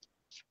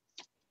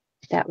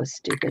 that was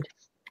stupid.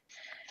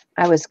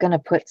 I was going to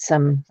put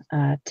some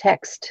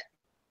text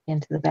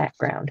into the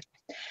background.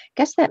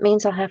 Guess that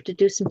means I'll have to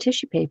do some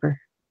tissue paper.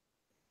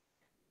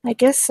 I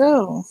guess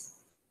so.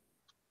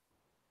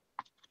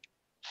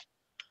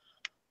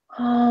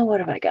 Oh, what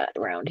have I got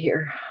around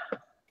here?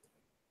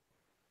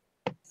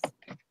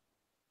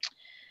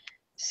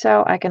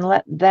 So I can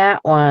let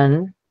that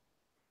one.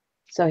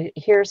 So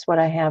here's what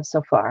I have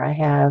so far. I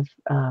have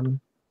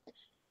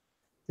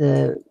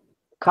the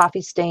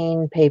coffee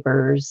stain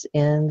papers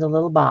in the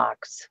little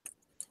box.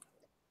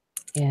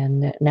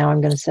 And now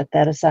I'm going to set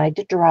that aside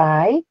to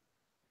dry.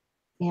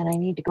 And I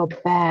need to go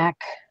back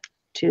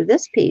to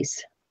this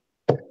piece.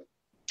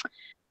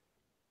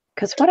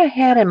 Because what I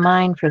had in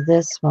mind for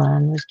this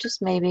one was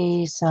just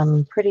maybe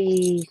some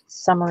pretty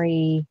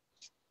summery,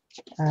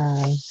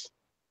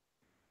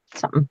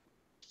 something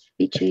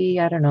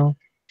beachy, I don't know.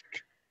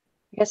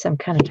 I guess I'm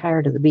kind of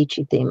tired of the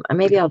beachy theme.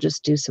 Maybe I'll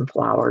just do some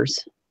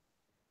flowers.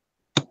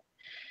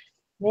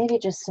 Maybe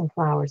just some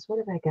flowers. What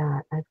have I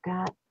got? I've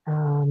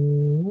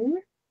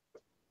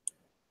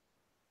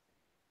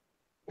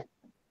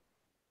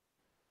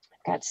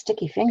got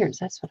sticky fingers.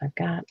 That's what I've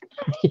got.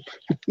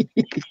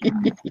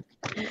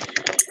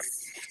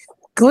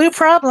 Glue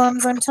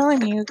problems, I'm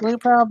telling you, glue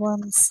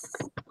problems.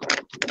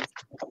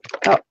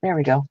 Oh, there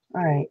we go.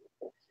 All right.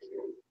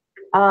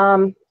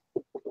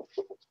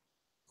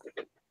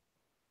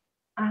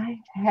 I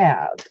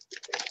have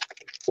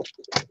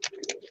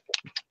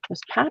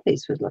those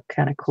poppies would look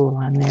kind of cool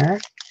on there.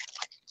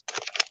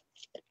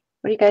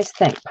 What do you guys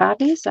think?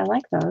 Poppies? I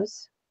like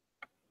those.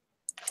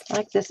 I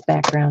like this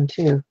background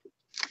too.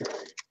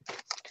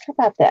 How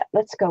about that?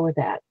 Let's go with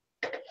that.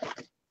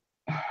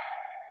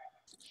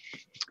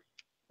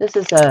 This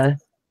is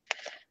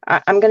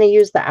I'm going to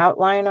use the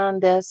outline on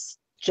this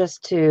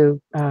just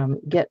to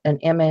get an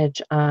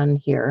image on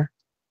here.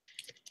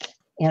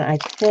 And I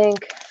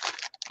think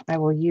I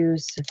will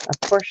use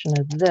a portion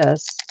of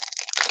this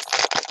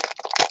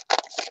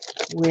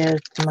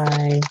with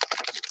my,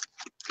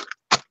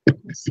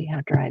 let's see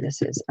how dry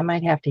this is. I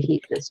might have to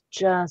heat this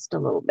just a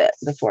little bit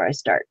before I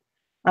start.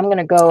 I'm going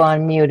to go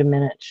on mute a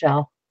minute,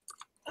 Shell.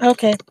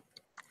 Okay.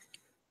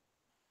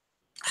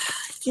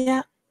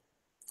 Yeah.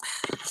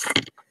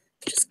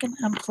 Just going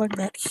to unplug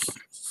that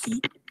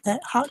heat,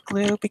 that hot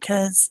glue,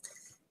 because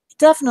it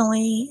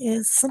definitely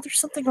is, there's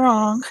something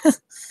wrong.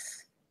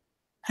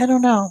 I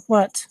don't know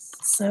what.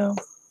 So,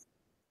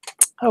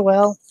 oh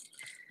well.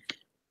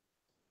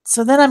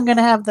 So then I'm going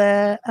to have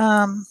the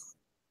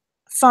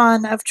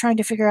fun of trying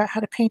to figure out how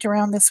to paint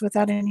around this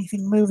without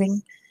anything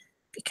moving,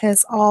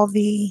 because all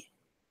the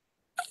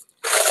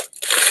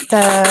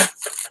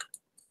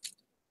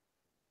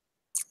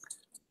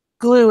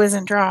glue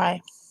isn't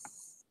dry.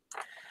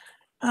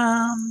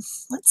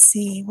 Let's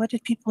see, what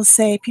did people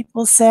say?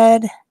 People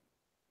said,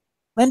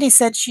 Lindy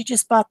said she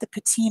just bought the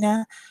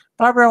patina.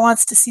 Barbara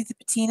wants to see the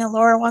patina.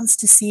 Laura wants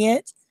to see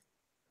it.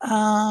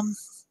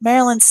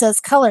 Marilyn says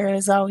color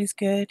is always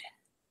good.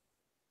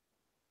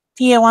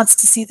 Thea wants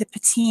to see the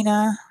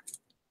patina.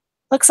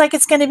 Looks like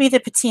it's going to be the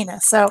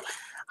patina. So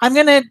I'm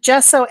going to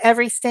gesso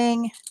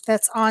everything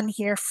that's on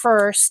here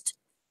first,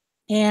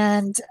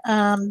 and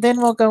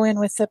then we'll go in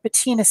with the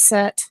patina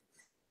set.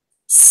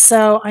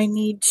 So I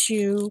need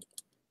to,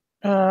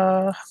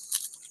 how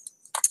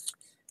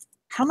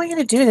am I going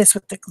to do this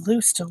with the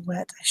glue still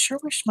wet? I sure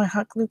wish my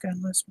hot glue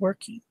gun was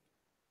working.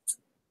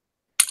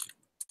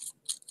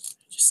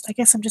 I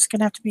guess I'm just going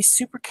to have to be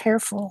super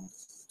careful.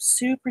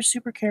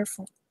 Super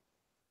careful.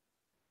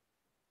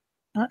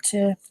 Not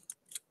to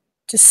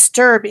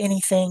disturb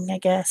anything, I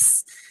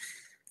guess.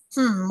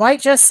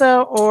 White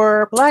gesso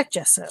or black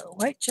gesso?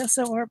 White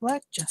gesso or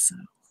black gesso?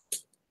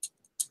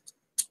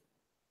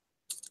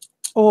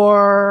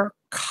 Or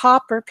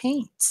copper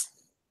paint?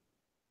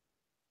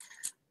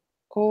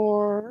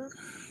 Or,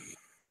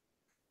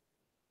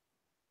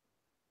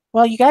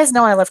 well, you guys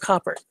know I love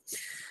copper.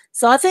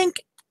 So I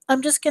think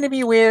I'm just going to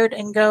be weird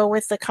and go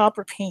with the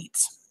copper paint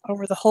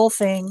over the whole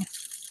thing.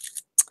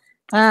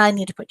 I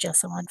need to put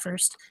gesso on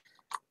first.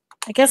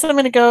 I guess I'm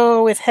going to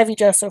go with heavy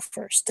gesso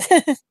first.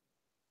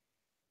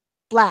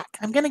 Black.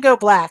 I'm going to go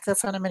black.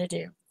 That's what I'm going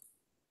to do.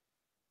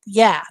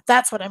 Yeah,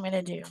 that's what I'm going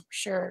to do.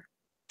 Sure.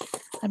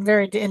 I'm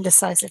very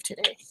indecisive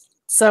today.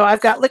 So I've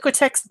got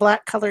Liquitex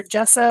black colored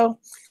gesso,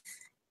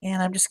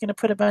 and I'm just going to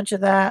put a bunch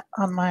of that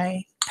on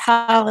my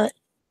palette,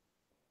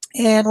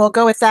 and we'll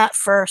go with that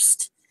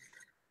first.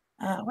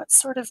 What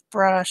sort of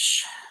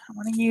brush? I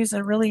want to use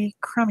a really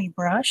crummy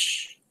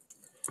brush,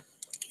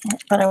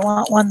 but I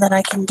want one that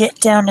I can get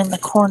down in the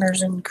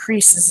corners and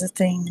creases of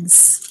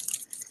things.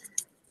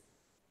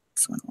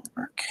 This one will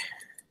work.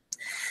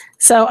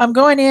 So I'm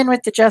going in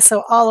with the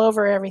gesso all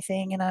over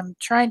everything, and I'm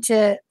trying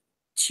to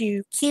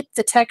keep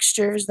the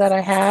textures that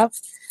I have,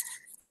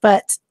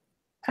 but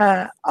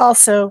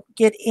also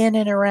get in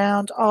and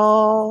around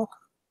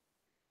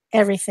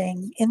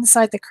everything,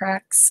 inside the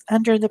cracks,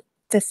 under the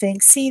thing.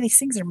 See, these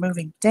things are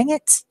moving. Dang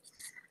it.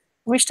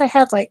 I wished I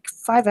had like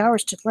 5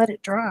 hours to let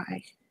it dry.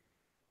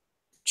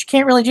 But you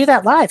can't really do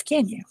that live,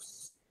 can you?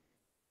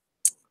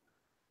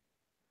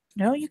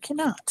 No, you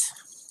cannot.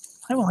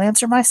 I will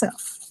answer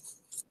myself.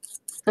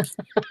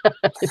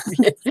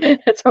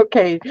 It's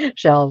okay,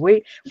 Shell.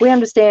 We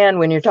understand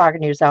when you're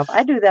talking to yourself.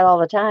 I do that all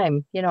the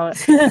time. You know,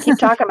 I keep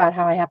talking about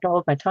how I have to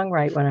hold my tongue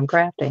right when I'm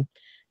crafting.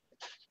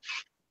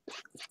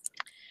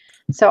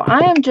 So I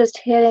am just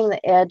hitting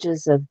the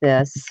edges of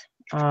this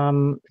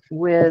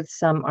with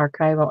some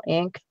archival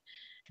ink.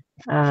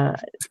 I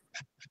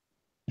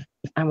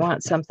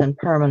want something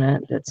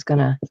permanent that's going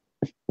to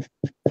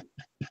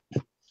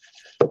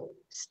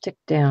stick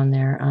down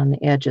there on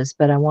the edges,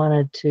 but I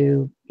wanted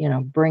to, you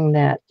know, bring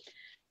that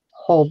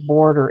whole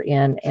border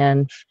in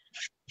and,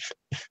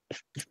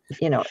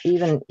 you know,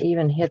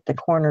 even hit the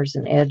corners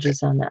and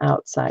edges on the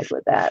outside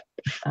with that.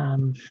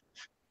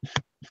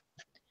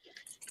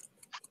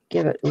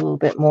 Give it a little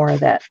bit more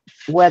of that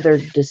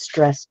weathered,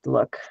 distressed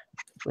look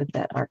with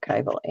that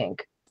archival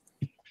ink.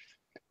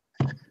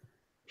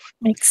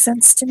 Makes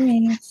sense to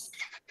me.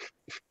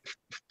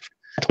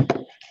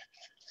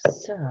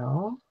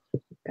 So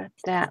got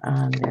that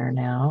on there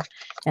now,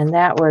 and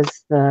that was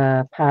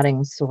the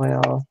potting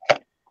soil.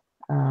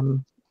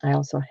 I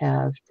also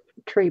have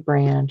tree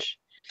branch,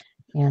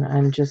 and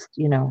I'm just,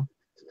 you know,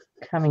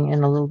 coming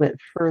in a little bit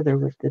further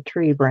with the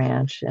tree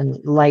branch and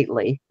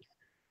lightly,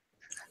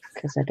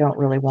 because I don't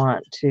really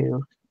want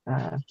to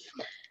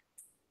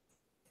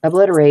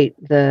obliterate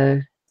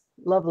the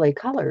lovely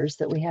colors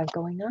that we have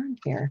going on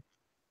here.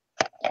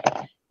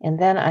 And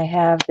then I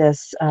have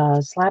this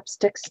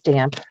slapstick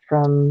stamp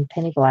from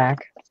Penny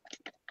Black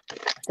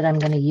that I'm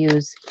going to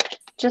use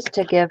just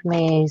to give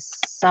me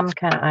some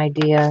kind of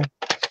idea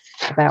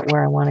about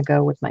where I want to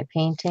go with my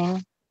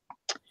painting.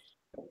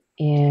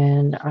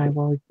 And I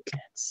will,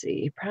 let's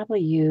see, probably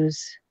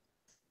use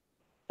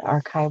the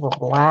archival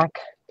black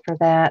for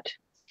that.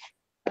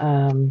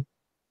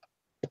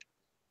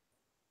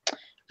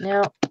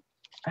 Now,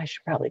 I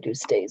should probably do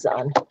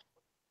StazOn.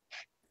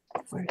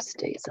 Where's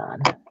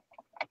StazOn?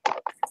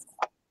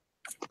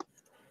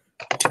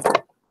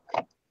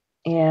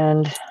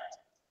 And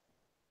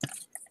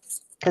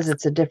because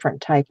it's a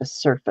different type of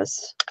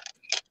surface,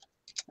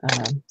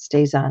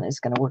 StazOn is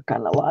going to work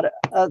on a lot of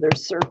other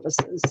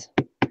surfaces.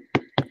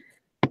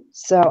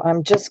 So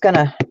I'm just going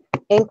to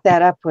ink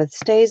that up with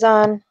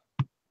StazOn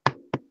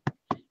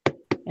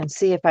and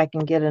see if I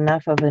can get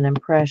enough of an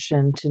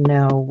impression to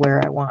know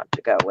where I want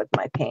to go with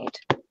my paint.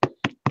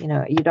 You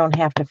know, you don't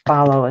have to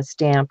follow a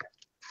stamp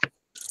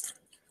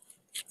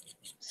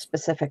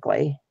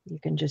specifically. You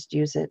can just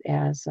use it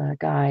as a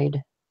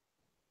guide.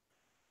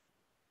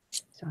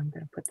 So I'm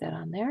going to put that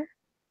on there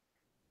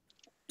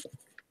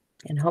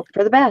and hope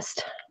for the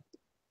best.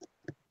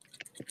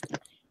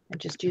 I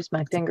just use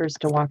my fingers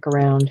to walk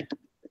around.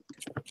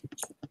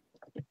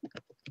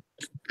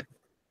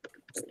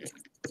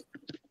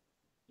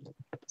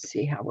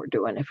 See how we're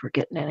doing, if we're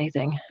getting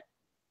anything.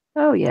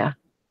 Oh yeah,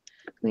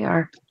 we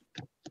are.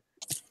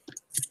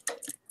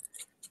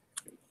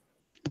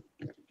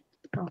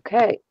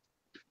 Okay,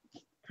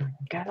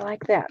 gotta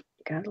like that.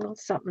 Got a little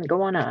something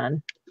going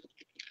on.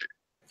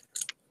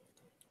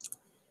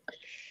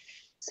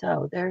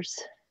 So there's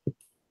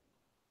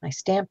my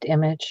stamped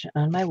image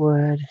on my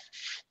wood.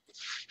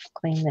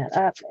 Clean that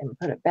up and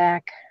put it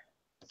back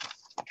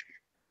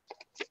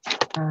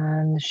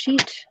on the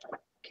sheet,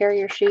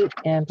 carrier sheet,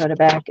 and put it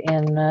back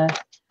in.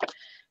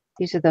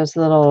 These are those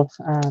little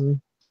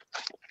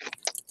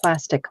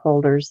plastic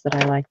holders that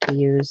I like to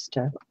use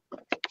to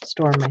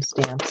store my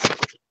stamps.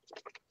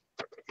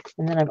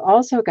 And then I've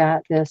also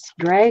got this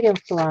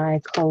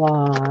dragonfly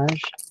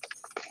collage.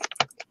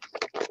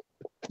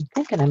 I'm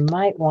thinking I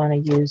might want to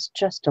use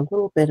just a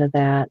little bit of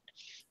that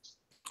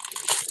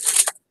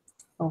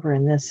over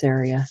in this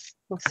area.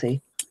 We'll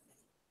see.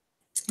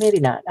 Maybe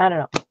not. I don't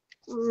know.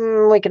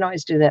 We can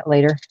always do that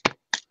later.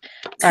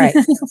 All right.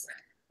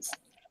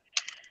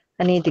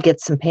 I need to get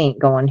some paint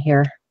going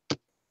here.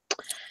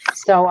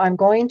 So I'm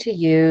going to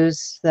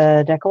use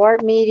the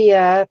DecoArt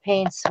Media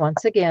paints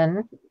once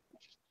again.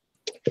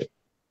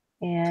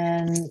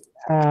 And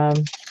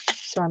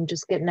so I'm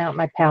just getting out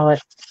my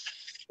palette.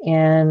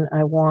 And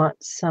I want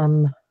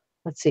some,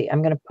 let's see,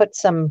 I'm going to put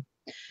some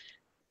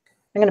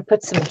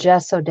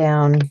gesso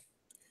down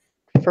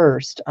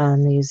first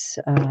on these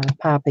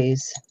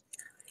poppies,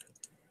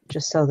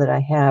 just so that I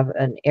have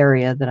an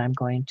area that I'm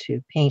going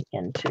to paint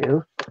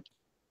into.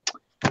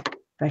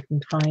 If I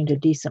can find a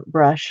decent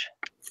brush.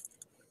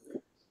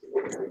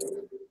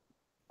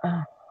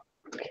 Oh,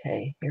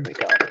 okay, here we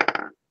go.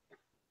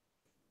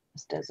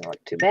 This doesn't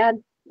look too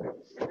bad.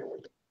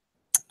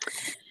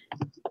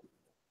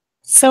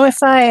 So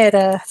if I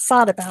had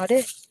thought about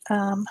it,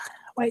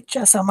 white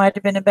gesso might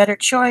have been a better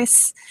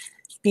choice,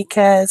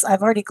 because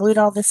I've already glued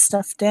all this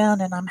stuff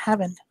down and I'm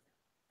having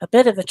a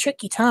bit of a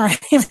tricky time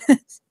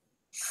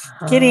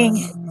getting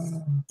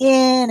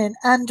in and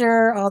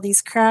under all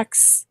these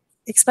cracks,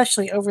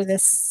 especially over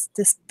this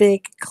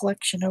big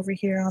collection over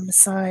here on the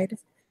side.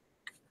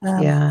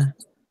 Yeah.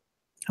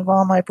 Of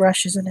all my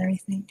brushes and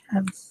everything.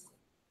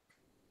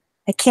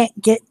 I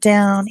can't get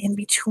down in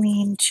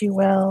between too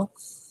well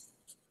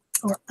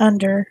or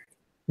under.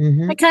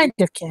 I kind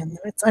of can.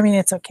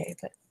 It's okay,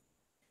 but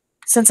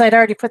since I'd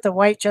already put the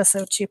white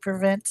gesso to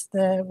prevent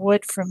the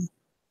wood from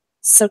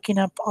soaking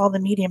up all the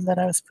medium that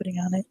I was putting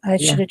on it, I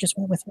should have just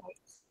went with white.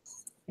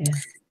 Yeah.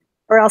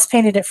 Or else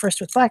painted it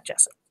first with black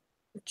gesso,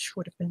 which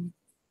would have been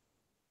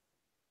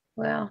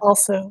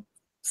also,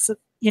 so,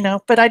 you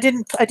know, but I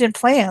didn't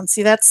plan.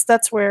 See,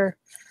 that's where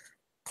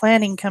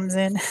planning comes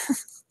in.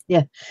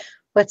 Yeah.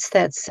 What's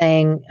that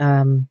saying?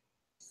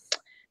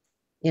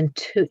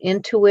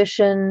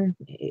 Intuition,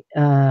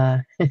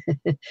 the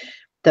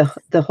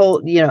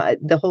whole, you know,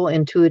 the whole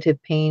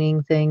intuitive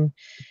painting thing.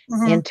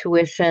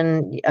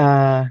 Intuition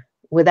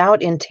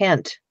without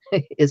intent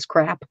is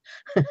crap.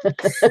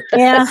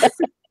 Yeah.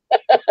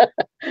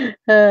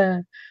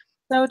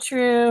 So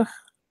true.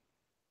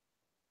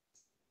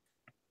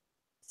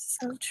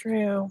 So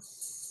true.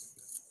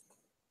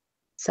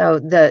 So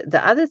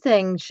the other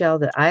thing, Shell,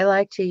 that I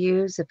like to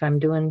use if I'm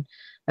doing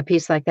a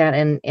piece like that,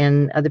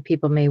 and other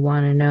people may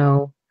want to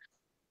know,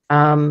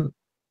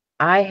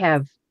 I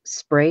have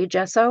spray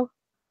gesso.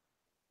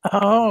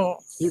 Oh,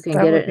 you can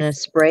get it in a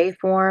spray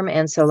form.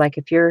 And so like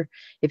if you're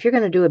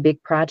going to do a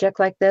big project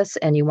like this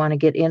and you want to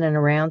get in and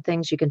around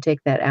things, you can take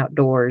that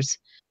outdoors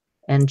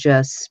and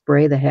just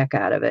spray the heck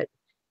out of it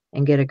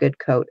and get a good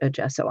coat of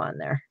gesso on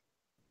there.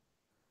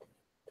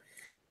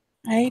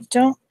 I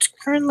don't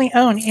currently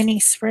own any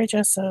spray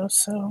gesso,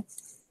 so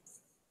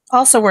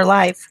also we're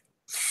live.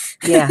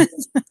 Yeah,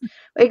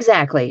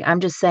 exactly. I'm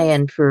just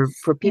saying for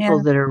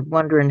people that are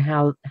wondering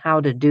how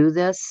to do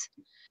this,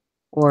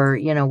 or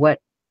you know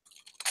what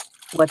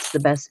what's the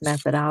best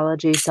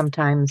methodology.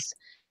 Sometimes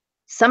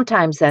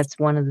that's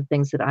one of the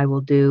things that I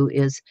will do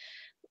is,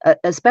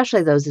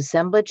 especially those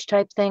assemblage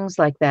type things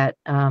like that.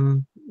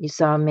 You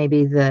saw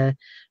maybe the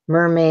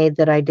mermaid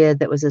that I did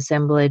that was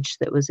assemblage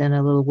that was in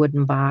a little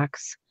wooden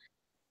box.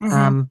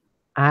 Hmm.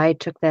 I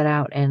took that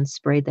out and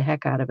sprayed the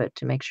heck out of it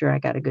to make sure I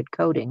got a good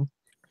coating.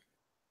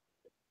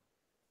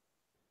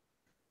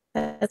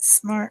 That's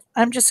smart.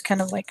 I'm just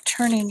kind of like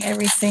turning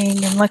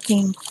everything and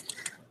looking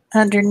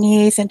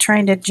underneath and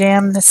trying to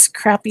jam this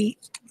crappy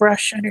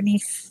brush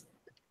underneath,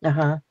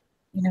 Uh-huh.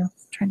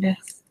 trying to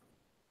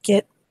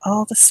get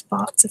all the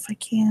spots if I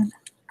can.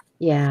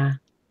 Yeah.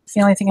 It's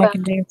the only thing I Well,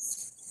 can do.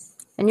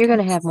 and you're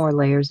gonna have more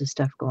layers of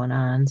stuff going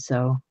on,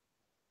 so,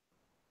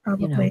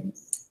 you know, Probably.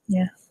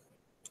 Yeah.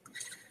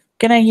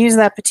 Gonna use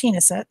that patina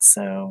set,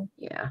 so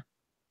yeah.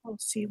 we'll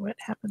see what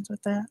happens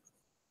with that.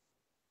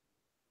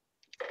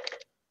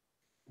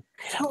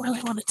 I don't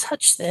really want to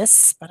touch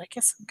this, but I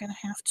guess I'm gonna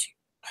have to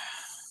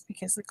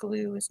because the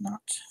glue is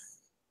not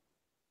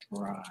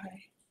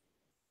dry.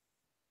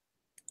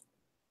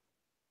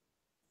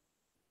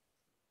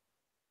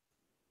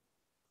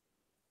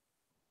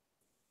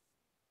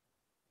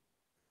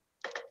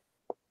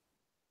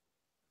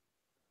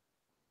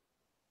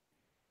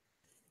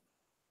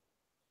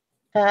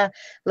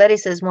 Letty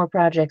says more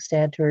projects to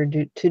add to her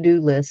to-do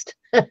list.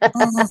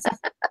 Mhm.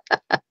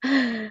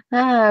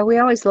 We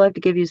always love to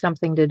give you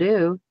something to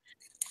do.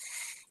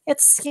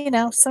 It's,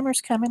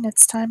 summer's coming.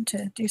 It's time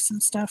to do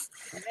some stuff.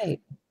 Right.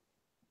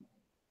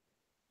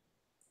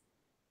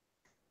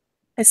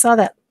 I saw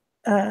that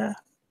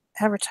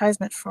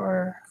advertisement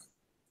for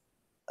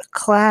a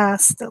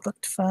class that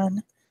looked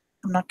fun.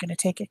 I'm not going to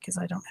take it because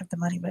I don't have the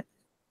money, but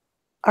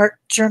art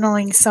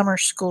journaling summer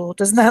school.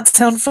 Doesn't that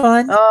sound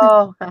fun?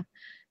 Oh,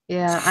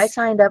 yeah. I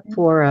signed up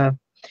for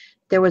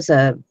there was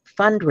a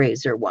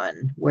fundraiser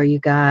one where you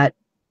got,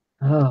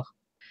 oh,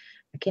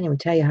 I can't even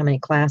tell you how many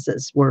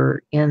classes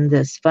were in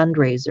this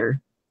fundraiser.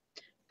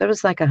 It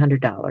was like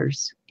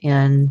 $100.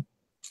 And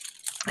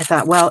I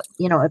thought, well,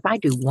 if I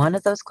do one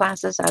of those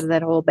classes out of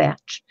that whole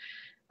batch,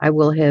 I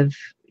will have,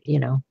 you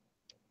know,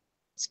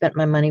 spent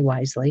my money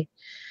wisely.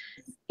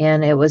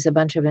 And it was a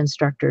bunch of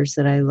instructors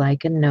that I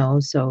like and know.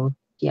 So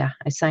yeah,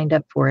 I signed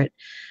up for it.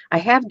 I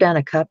have done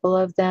a couple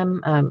of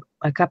them,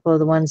 a couple of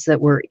the ones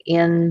that were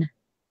in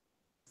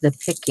the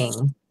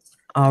picking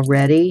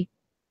already.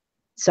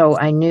 So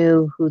I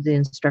knew who the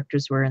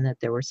instructors were and that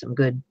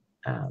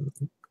um,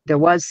 there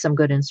was some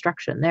good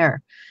instruction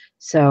there.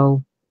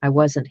 So I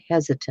wasn't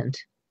hesitant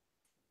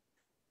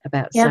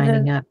about Yeah,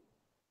 signing up.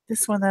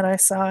 this one that I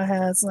saw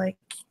has like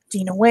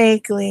Dina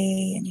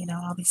Wakely and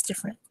all these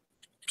different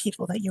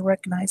people that you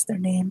recognize their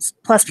names,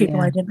 plus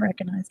people I Yeah, didn't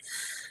recognize.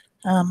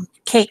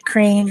 Kate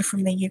Crane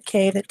from the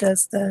UK that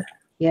does the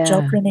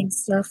gel yeah, printing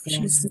stuff. yeah.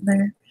 She's in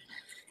there. I'm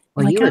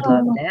Well, like, you would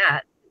love oh,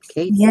 that.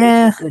 Kate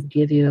yeah, would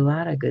give you a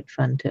lot of good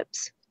fun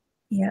tips.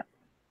 yeah.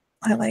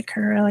 I like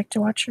her. I like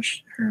to watch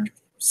her Yeah.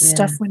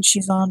 stuff when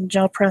she's on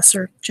Gel Press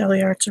or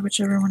Jelly Arts or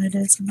whichever one it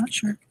is. I'm not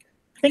sure.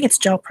 I think it's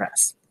Gel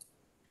Press.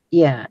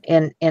 Yeah,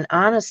 and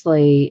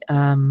honestly,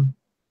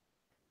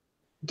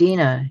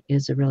 Dina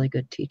is a really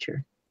good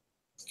teacher.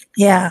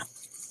 Yeah.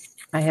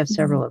 I have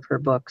several of her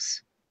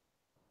books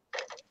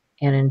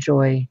and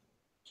enjoy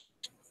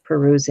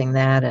perusing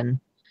that and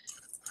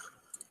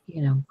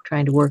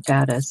trying to work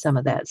out some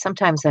of that.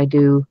 Sometimes I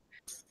do,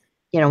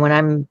 when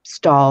I'm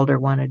stalled or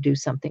want to do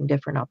something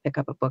different, I'll pick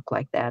up a book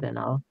like that and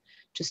I'll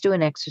just do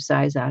an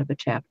exercise out of a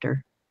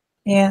chapter.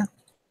 Yeah.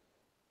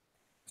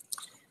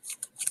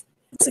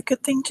 It's a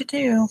good thing to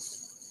do.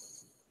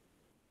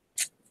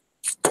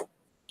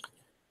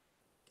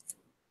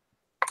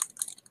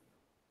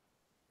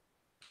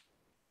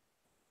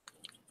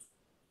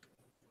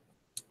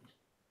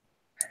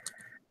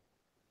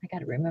 I got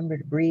to remember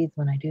to breathe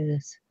when I do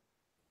this.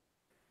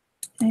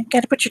 You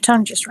got to put your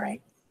tongue just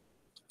right.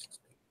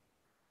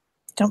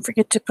 Don't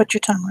forget to put your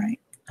tongue right.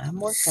 I'm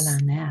working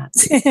on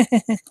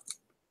that.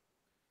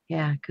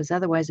 Yeah, because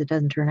otherwise it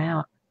doesn't turn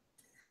out.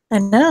 I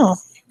know.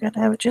 You got to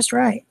have it just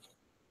right.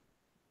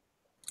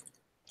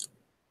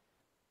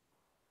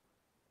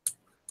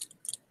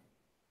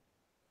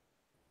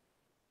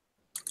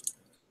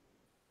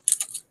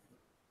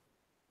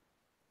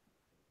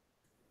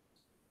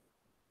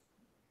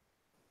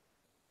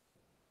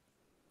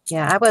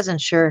 Yeah, I wasn't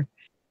sure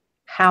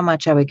how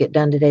much I would get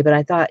done today, but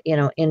I thought,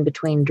 in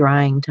between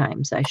drying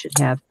times, I should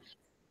have.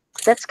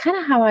 That's kind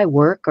of how I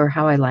work or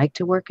how I like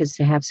to work is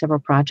to have several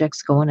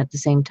projects going at the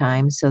same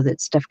time so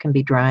that stuff can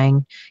be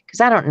drying. Because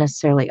I don't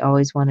necessarily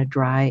always want to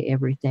dry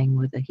everything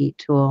with a heat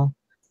tool.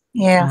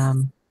 Yeah.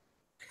 Um, I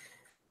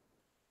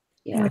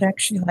yeah, would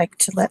actually like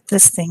to let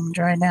this thing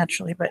dry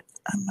naturally, but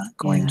I'm not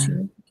going yeah,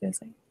 to because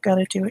I got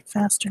to do it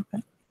faster.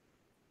 But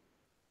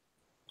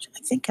I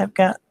think I've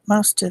got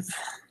most of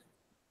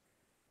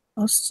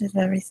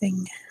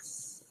everything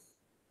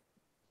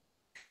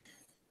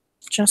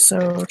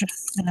gessoed.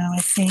 I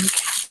think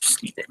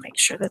just need to make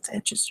sure that the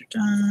edges are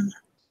done.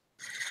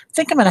 I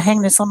think I'm going to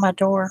hang this on my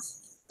door,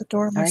 the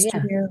door of my oh yeah,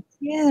 studio.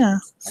 Yeah,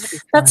 that'll be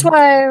that's fun.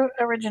 why I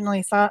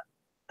originally thought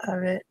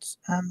of it.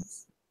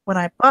 When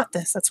I bought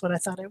this, that's what I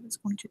thought I was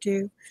going to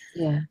do,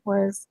 Yeah.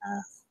 was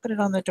put it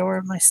on the door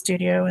of my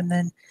studio, and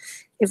then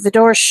if the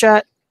door's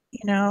shut,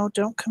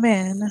 don't come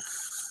in. Of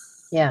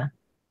Yeah.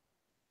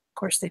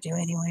 course they do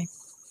anyway.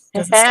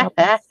 Doesn't stop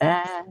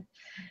them.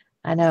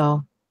 I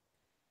know.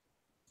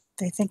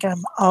 They think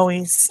I'm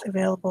always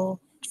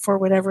available for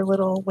whatever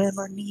little whim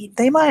or need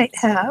they might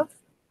have.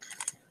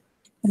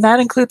 And that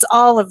includes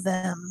all of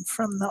them,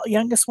 from the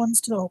youngest ones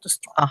to the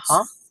oldest Uh-huh.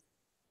 ones.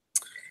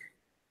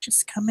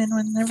 Just come in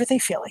whenever they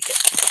feel like it.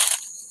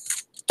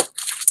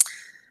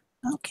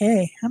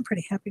 Okay, I'm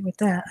pretty happy with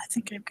that. I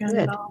think I've got it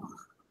Good. all.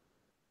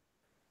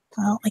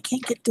 Well, I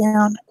can't get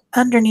down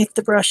underneath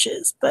the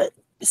brushes, but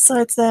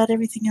besides that,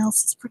 everything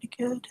else is pretty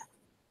good.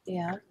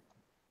 Yeah.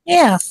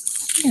 Yeah.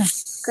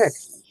 Good.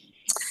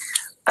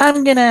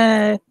 I'm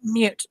gonna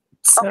mute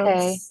so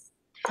Okay.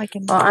 I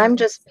can. Well, I'm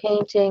just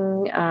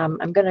painting.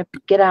 I'm going to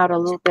get out a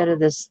little bit of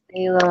this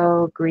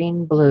phthalo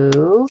green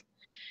blue,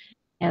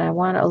 and I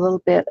want a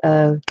little bit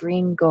of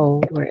green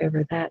gold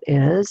wherever that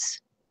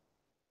is.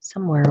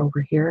 Somewhere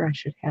over here, I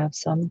should have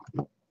some.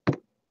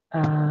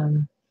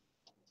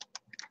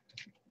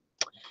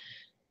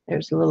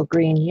 There's a little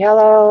green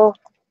yellow.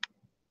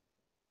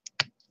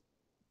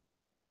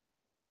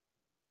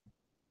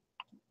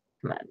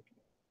 Come on,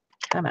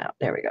 come out.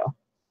 There we go.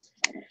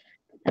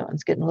 That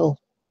one's getting a little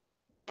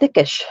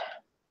thickish.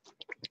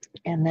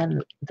 And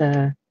then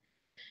the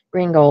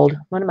green gold,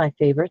 one of my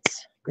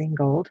favorites, green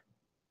gold.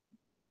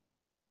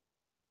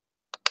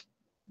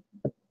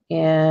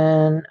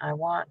 And I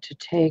want to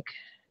take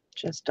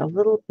just a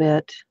little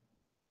bit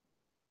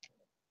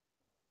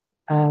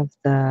of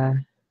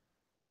the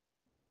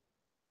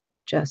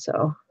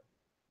gesso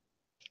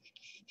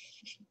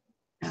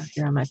out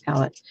here on my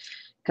palette,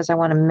 because I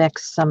want to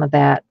mix some of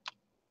that.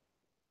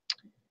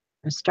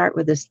 I'll start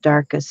with this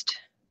darkest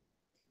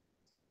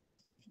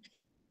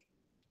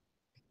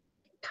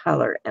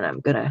color, and I'm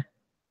going to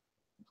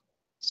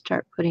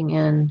start putting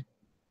in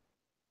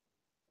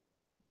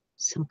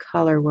some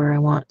color where I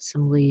want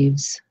some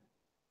leaves,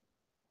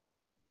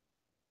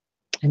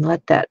 and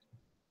let that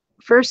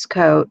first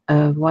coat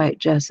of white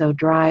gesso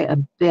dry a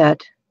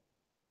bit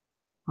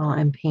while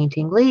I'm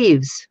painting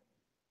leaves.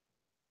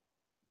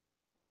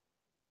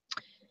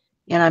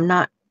 And I'm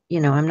not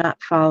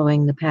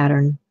following the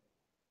pattern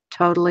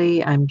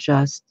totally. I'm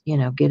just,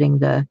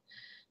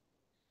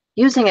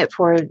 using it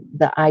for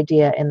the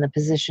idea and the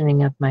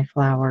positioning of my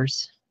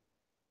flowers.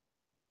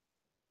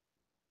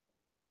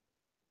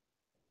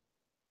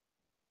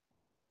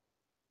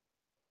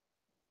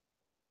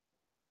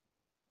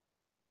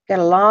 Got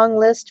a long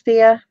list,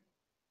 Fia?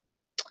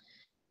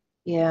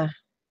 Yeah.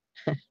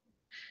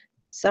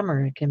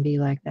 Summer, it can be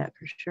like that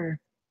for sure.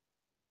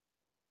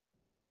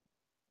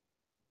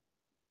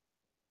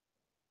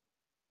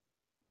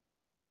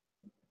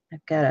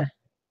 I've got to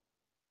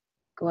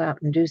go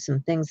out and do some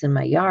things in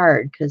my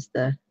yard because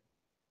the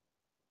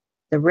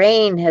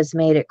rain has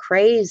made it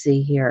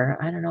crazy here.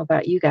 I don't know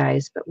about you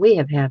guys, but we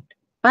have had a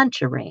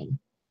bunch of rain,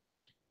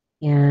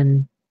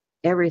 and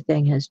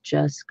everything has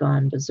just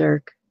gone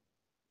berserk.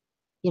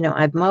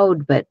 I've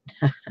mowed, but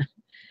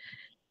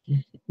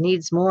it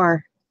needs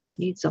more,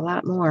 needs a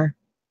lot more.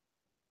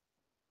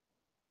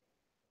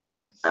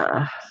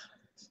 I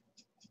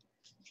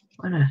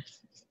want to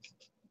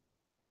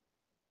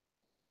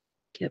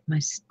get my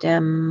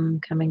stem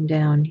coming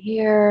down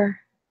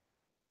here,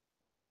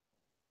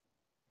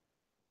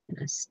 and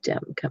a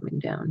stem coming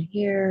down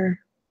here,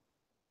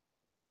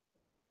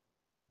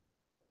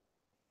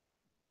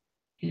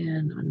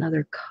 and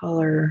another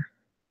color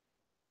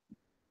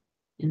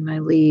in my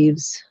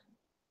leaves.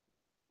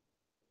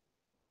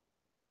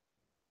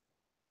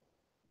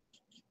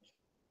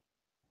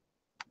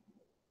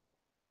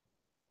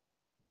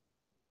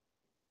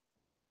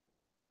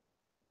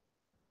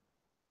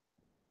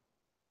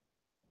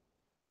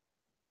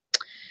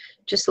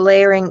 Just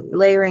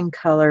layering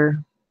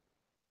color.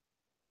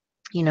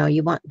 You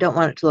don't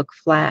want it to look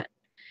flat.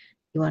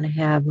 You want to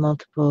have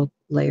multiple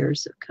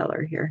layers of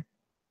color here.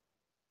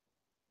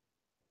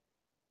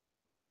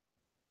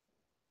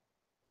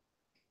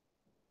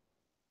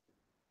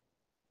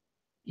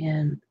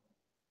 And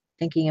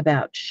thinking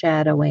about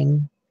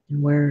shadowing,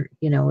 and where,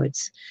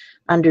 it's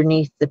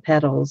underneath the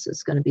petals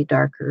is going to be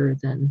darker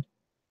than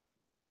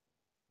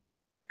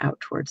out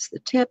towards the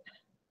tip.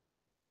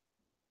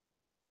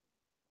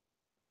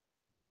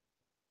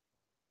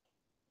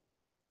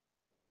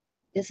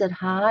 Is it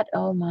hot?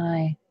 Oh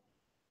my.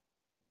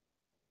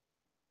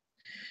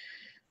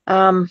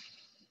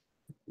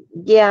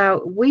 Yeah,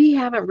 we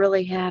haven't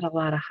really had a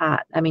lot of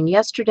hot. I mean,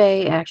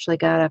 yesterday actually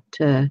got up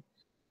to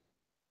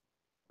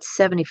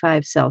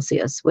 75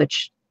 Celsius,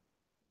 which,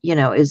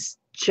 is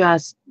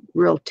just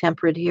real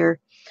temperate here.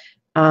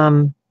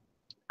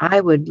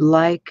 I would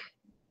like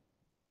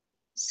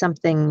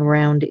something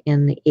around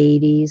in the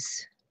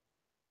 80s,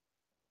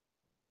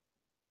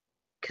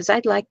 because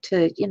I'd like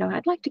to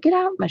get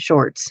out in my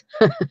shorts.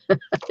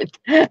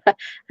 I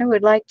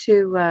would like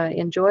to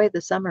enjoy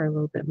the summer a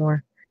little bit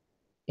more,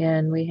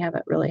 and we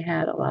haven't really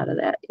had a lot of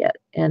that yet.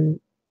 And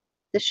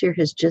This year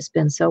has just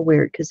been so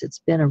weird because it's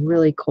been a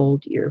really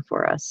cold year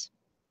for us.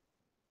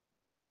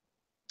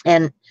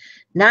 And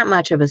not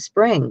much of a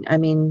spring. I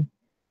mean,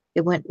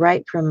 it went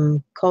right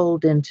from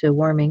cold into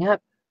warming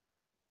up.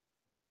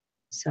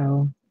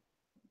 So,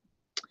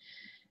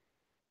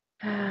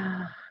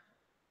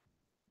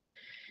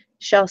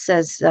 Shell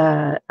says,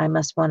 I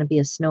must want to be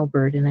a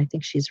snowbird, and I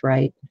think she's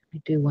right.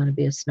 I do want to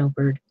be a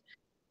snowbird.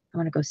 I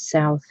want to go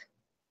south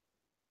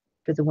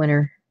for the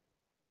winter.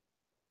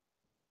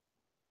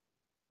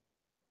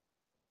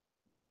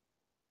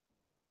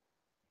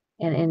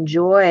 And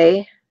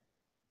enjoy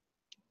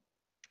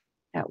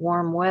that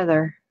warm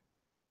weather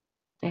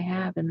they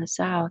have in the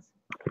south.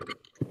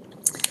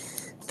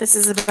 This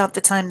is about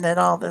the time that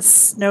all the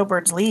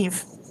snowbirds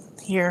leave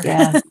here.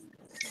 Yeah.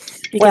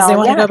 Because they Well,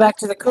 want to yeah. go back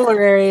to the cooler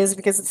areas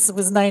because it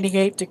was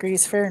 98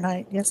 degrees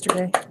Fahrenheit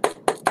yesterday.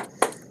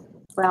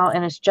 Well,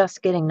 and it's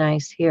just getting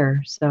nice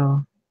here,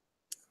 so.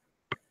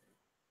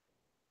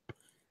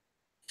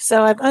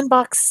 So I've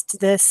unboxed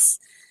this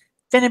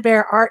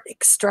Finnabair Art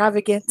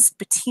Extravagance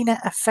Patina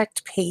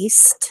Effect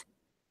Paste.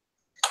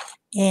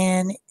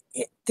 And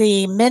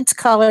the mint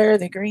color,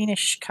 the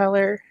greenish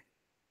color,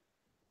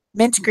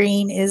 mint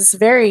green is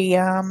very,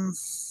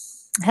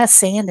 has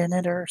sand in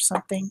it or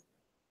something.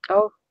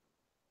 Oh,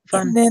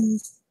 fun. And then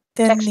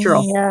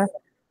Textural.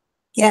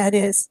 Yeah, it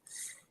is.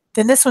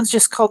 Then this one's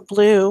just called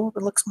blue.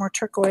 It looks more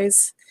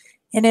turquoise.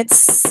 And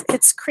it's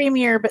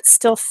creamier but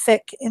still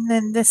thick. And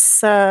then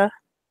this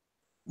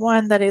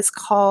one that is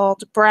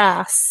called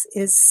brass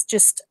is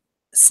just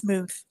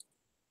smooth,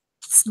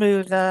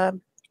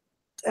 thick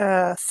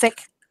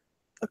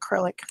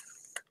acrylic.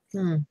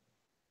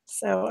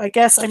 So I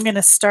guess I'm going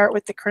to start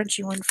with the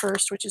crunchy one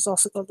first, which is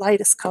also the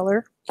lightest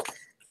color.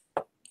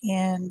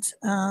 And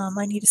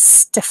I need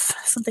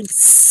something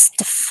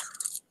stiff.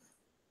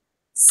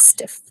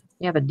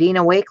 You have a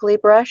Dina Wakley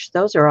brush?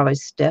 Those are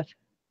always stiff.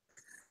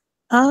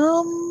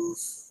 I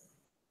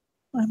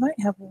might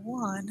have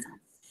one.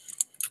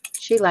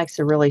 She likes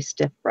a really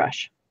stiff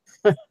brush.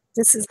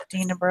 This is a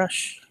Dina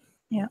brush.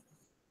 Yeah,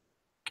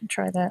 can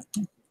try that.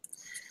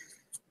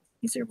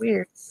 These are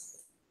weird.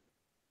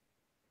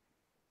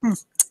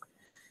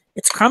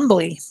 It's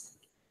crumbly.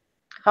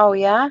 Oh,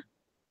 yeah?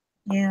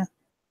 Yeah.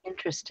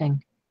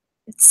 Interesting.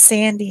 It's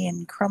sandy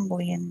and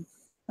crumbly and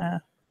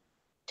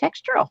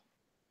textural.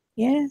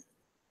 Yeah.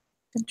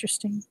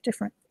 Interesting.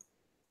 Different.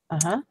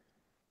 Uh-huh.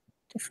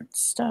 Different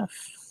stuff.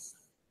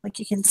 Like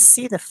you can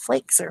see the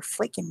flakes are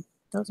flaking.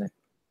 Those are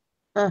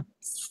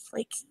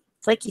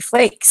flaky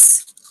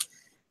flakes.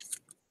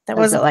 That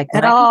wasn't like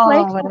at all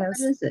flakes? what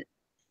is it?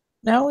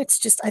 No, it's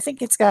just, I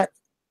think it's got,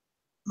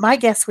 my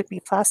guess would be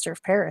plaster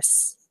of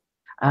Paris.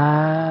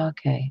 Ah,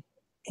 okay.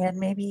 And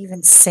maybe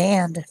even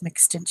sand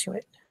mixed into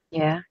it.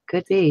 Yeah,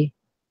 could be.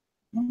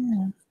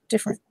 Yeah,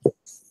 different.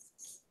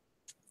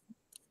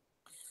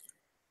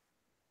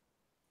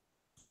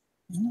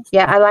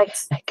 Yeah, I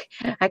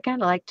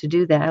kind of like to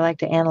do that. I like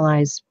to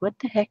analyze what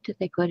the heck did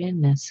they put in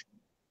this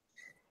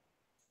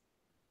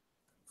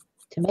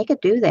to make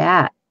it do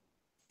that,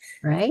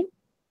 right?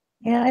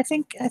 Yeah, I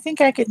think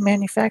I could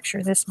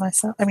manufacture this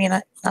myself. I mean,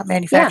 not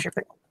manufacture,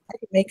 but I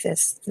could make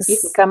this. You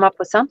can come up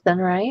with something,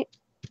 right?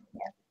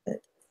 Yeah.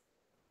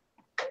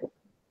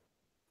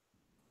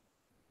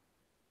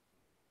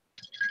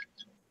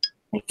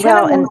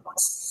 Well, and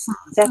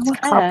that's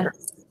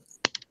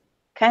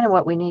kind of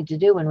what we need to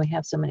do when we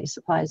have so many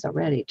supplies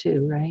already,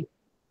 too, right?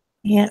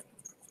 Yeah.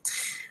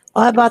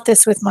 Well, I bought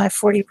this with my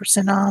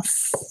 40%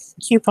 off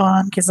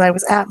coupon because I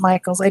was at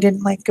Michael's. I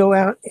didn't go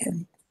out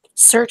and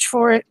search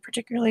for it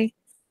particularly,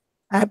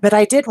 but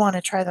I did want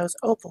to try those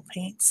opal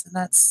paints, and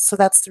that's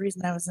the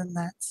reason I was in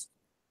that.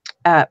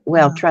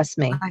 Well, trust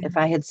me, if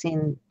I had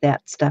seen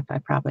that stuff, I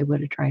probably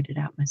would have tried it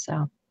out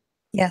myself.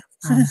 Yeah.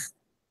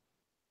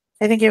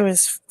 I think it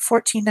was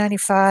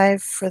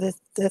 $14.95 for the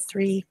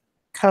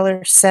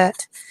 3-color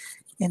set,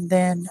 and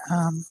then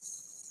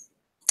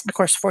of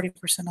course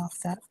 40% off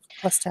that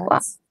plus tax.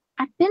 Well,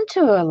 I've been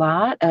to a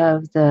lot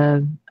of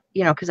the,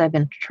 because I've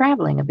been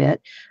traveling a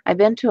bit. I've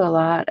been to a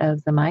lot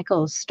of the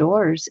Michaels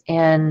stores,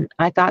 and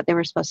I thought they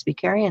were supposed to be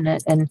carrying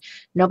it, and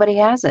nobody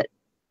has it.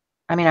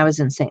 I mean, I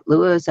was in St.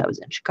 Louis, I was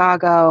in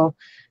Chicago.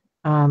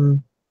 I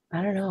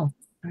don't know.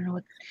 I don't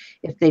know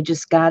if they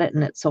just got it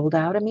and it sold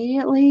out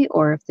immediately,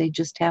 or if they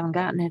just haven't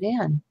gotten it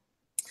in.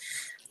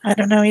 I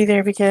don't know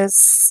either,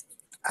 because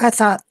I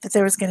thought that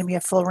there was going to be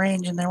a full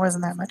range, and there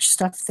wasn't that much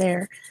stuff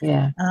there.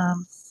 Yeah.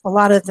 A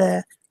lot of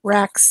the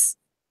racks,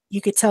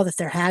 you could tell that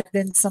there had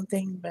been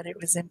something, but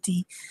it was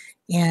empty.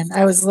 And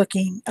I was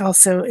looking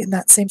also in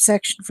that same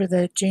section for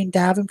the Jane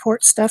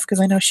Davenport stuff,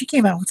 because I know she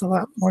came out with a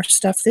lot more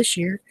stuff this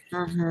year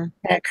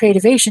at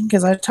Creativation,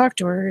 because I talked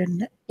to her,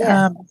 and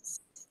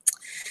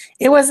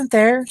it wasn't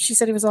there. She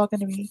said it was all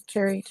going to be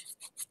carried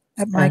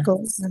at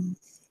Michael's, and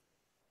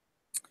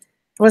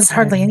it was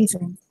hardly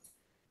anything.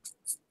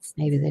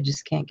 Maybe they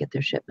just can't get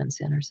their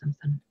shipments in or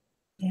something.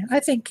 Yeah, I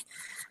think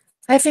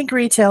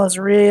retail is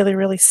really,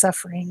 really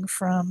suffering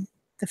from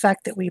the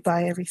fact that we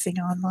buy everything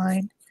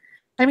online.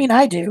 I mean,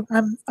 I do.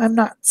 I'm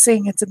not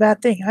saying it's a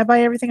bad thing. I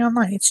buy everything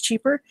online. It's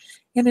cheaper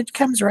and it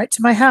comes right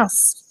to my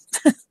house.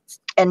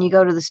 And you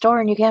go to the store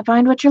and you can't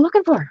find what you're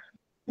looking for.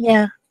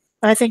 Yeah.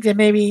 I think that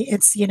maybe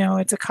it's,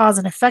 it's a cause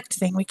and effect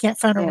thing. We can't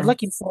find what we're Yeah.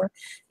 looking for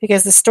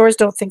because the stores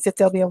don't think that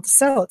they'll be able to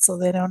sell it, so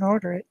they don't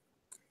order it.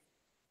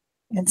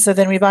 And so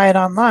then we buy it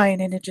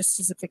online and it just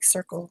is a big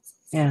circle.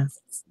 Yeah.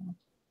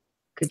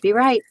 Could be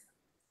right.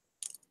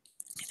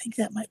 I think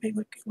that might be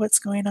what's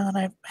going on.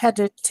 I had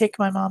to take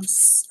my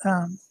mom's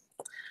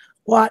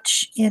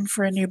watch in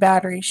for a new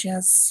battery. She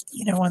has,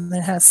 one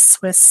that has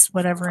Swiss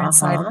whatever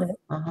inside of it.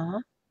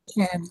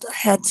 And I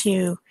had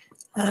to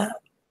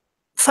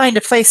find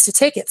a place to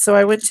take it. So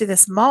I went to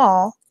this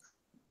mall,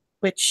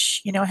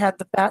 which, had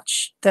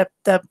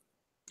the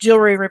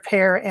jewelry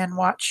repair and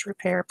watch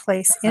repair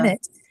place in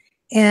it.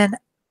 And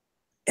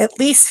at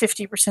least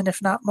 50%,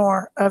 if not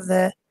more, of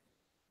the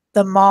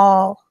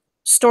mall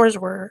stores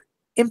were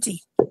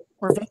empty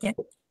or vacant.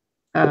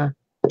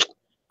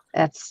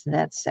 That's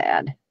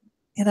sad.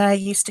 And I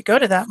used to go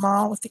to that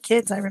mall with the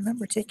kids. I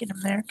remember taking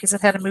them there because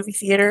it had a movie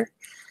theater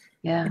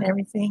and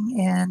everything.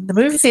 And the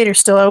movie theater's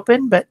still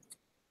open, but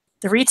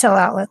the retail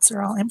outlets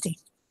are all empty.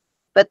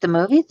 But the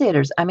movie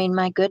theaters, I mean,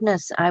 my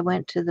goodness, I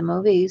went to the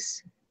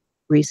movies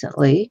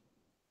recently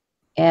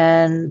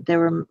and there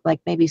were like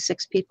maybe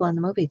 6 people in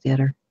the movie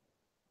theater.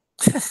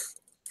 Well,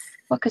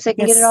 because they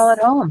can get it all at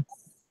home.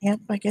 Yep,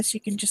 I guess you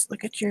can just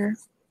look at your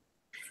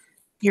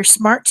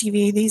smart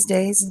TV these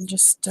days and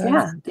just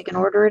they can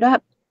order it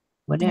up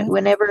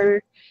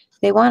whenever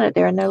they want it.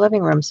 They're in their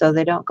living room, so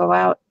they don't go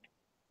out.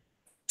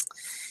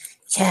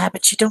 Yeah,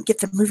 but you don't get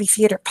the movie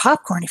theater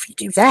popcorn if you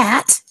do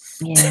that.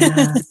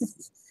 Yeah.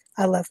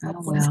 I love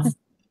popcorn.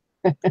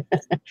 Oh,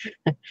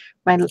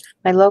 well.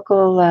 my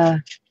local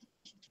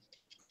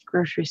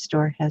grocery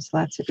store has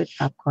lots of good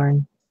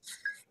popcorn.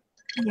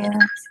 Yeah,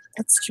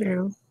 that's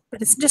true.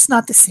 But it's just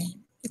not the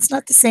same. It's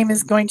not the same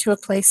as going to a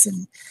place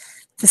and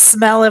the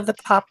smell of the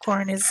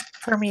popcorn is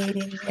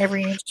permeating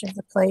every inch of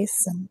the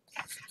place. And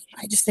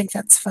I just think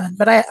that's fun.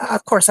 But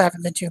of course, I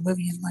haven't been to a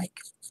movie in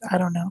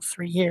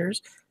 3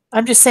 years.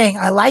 I'm just saying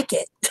I like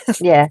it.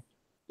 Yeah.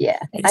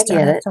 I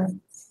get it.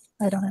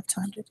 I don't have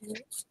time to do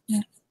it.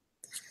 Yeah.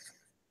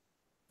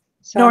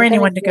 So nor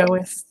anyone to go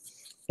with.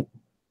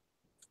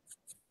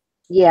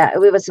 Yeah, it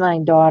was my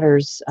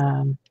daughter's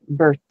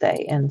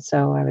birthday, and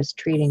so I was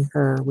treating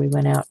her. We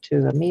went out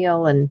to a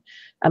meal and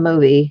a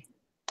movie,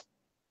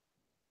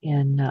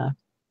 and of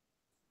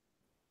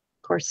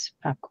course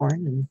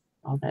popcorn and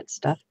all that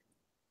stuff.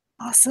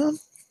 Awesome.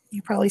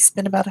 You probably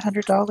spent about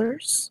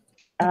 $100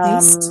 at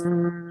least.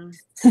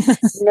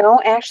 No,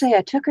 actually,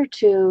 I took her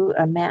to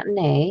a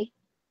matinee.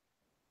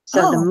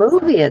 So the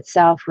movie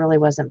itself really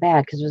wasn't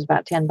bad because it was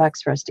about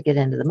 $10 for us to get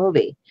into the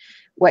movie.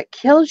 What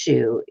kills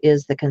you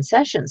is the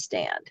concession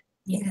stand.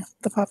 Yeah,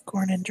 the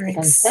popcorn and drinks.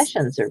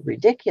 Concessions are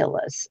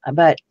ridiculous,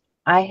 but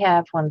I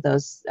have one of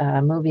those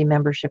movie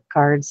membership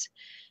cards,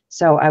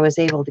 so I was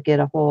able to get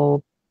a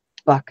whole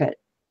bucket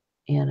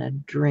and a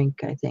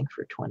drink, I think,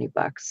 for $20.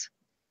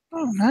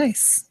 Oh,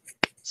 nice.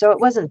 So it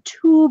wasn't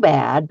too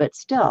bad, but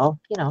still,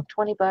 $20,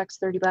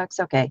 $30,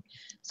 okay.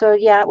 So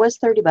yeah, it was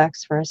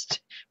 $30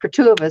 for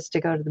 2 of us to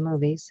go to the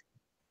movies.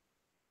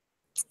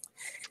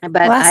 But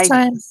last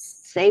time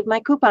saved my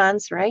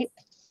coupons, right?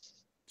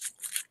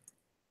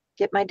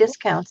 Get my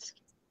discounts.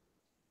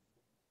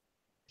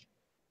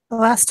 The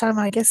last time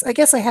I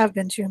guess I have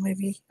been to a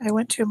movie. I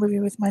went to a movie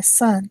with my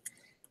son,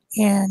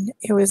 and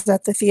it was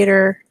at the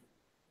theater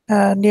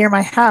near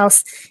my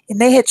house,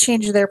 and they had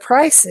changed their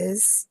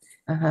prices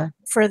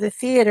for the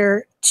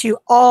theater to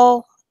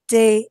all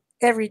day,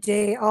 every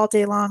day, all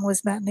day long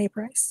was matinee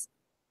price.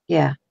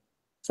 Yeah.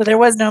 So there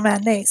was no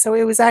matinee. So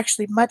it was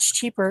actually much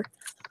cheaper.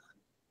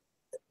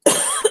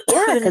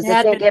 Yeah, because they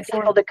can't get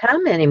people to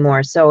come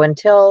anymore. So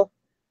until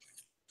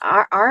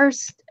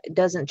ours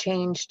doesn't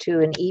change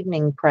to an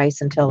evening price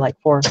until like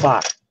 4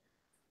 o'clock.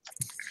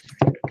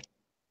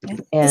 Yeah.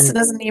 This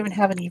doesn't even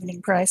have an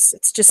evening price.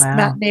 It's just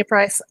matinee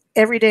price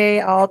every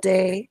day, all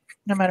day,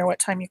 no matter what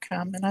time you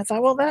come. And I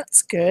thought, well,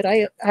 that's good.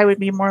 I would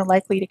be more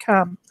likely to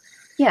come.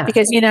 Yeah.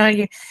 Because, you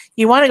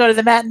want to go to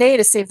the matinee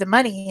to save the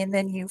money, and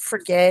then you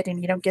forget and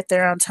you don't get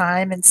there on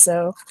time. And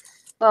so.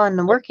 Well, and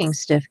the working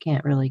stiff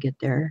can't really get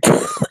there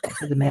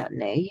for the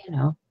matinee,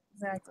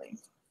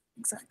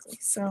 Exactly.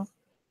 So.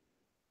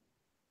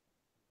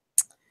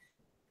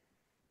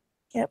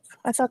 Yep.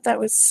 I thought that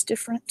was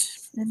different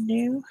and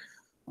new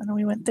when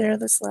we went there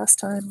this last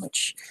time,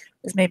 which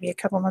was maybe a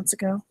couple months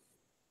ago.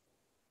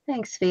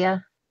 Thanks,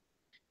 Fia.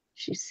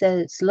 She said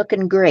it's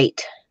looking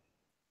great.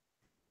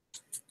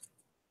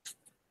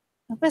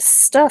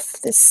 This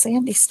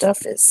sandy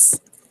stuff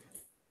is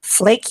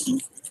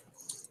flaky.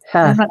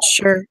 I'm not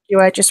sure. Do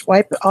I just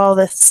wipe all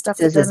the stuff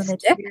that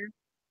doesn't adhere?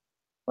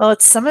 Well,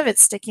 some of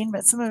it's sticking,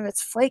 but some of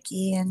it's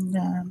flaky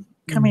and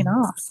coming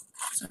off.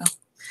 So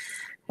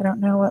I don't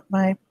know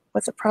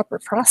what the proper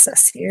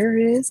process here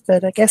is,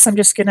 but I guess I'm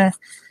just gonna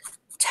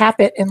tap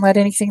it and let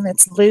anything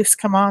that's loose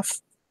come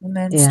off, and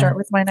then start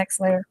with my next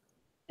layer.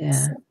 Yeah.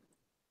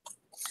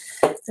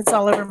 So, it's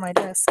all over my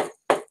desk.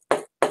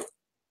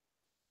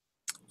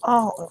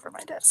 all over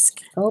my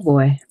desk. Oh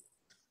boy.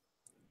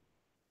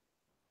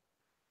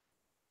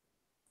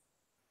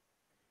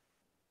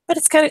 But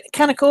it's kind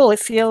of cool. It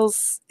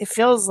feels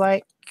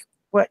like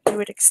what you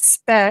would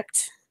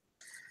expect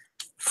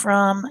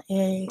from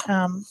a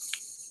an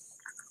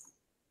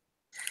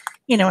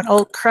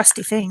old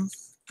crusty thing.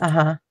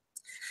 Uh-huh.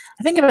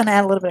 I think I'm going to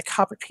add a little bit of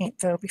copper paint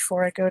though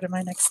before I go to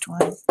my next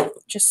one,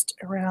 just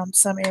around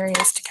some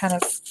areas to kind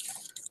of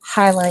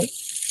highlight.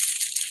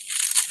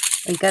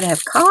 You gotta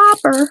have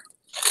copper.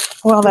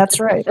 Well, that's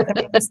right. I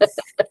mean,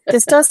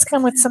 this does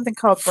come with something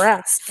called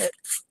brass, but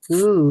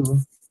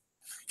Ooh.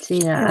 See,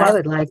 now well,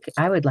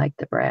 I would like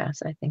the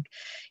brass, I think.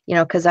 You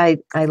know, because I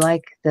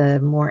like the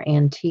more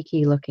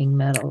antique-y looking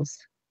metals.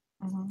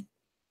 mhm.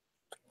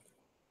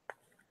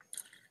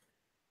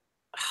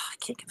 I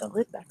can't get the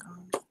lid back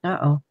on.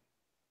 Uh-oh.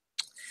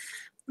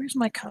 Where's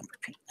my copper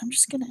paint? I'm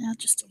just going to add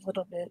just a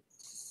little bit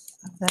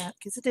of that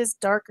because it is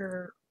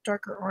darker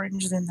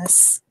orange than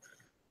this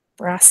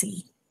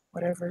brassy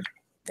whatever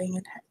thing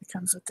it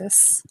comes with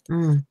this.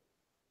 Mm.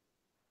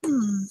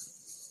 Hmm.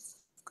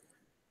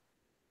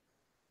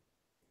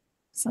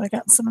 So I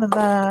got some of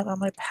that on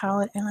my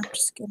palette, and I'm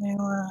just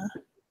gonna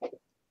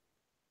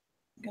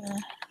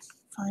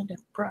find a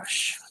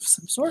brush of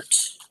some sort.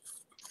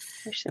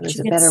 Wish there was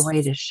a better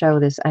way to show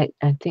this. I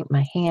think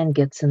my hand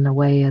gets in the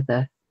way of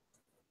the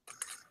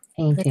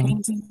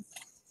painting.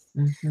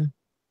 Mm-hmm.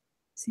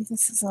 See,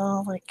 this is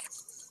all like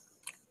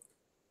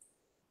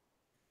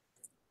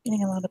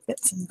getting a lot of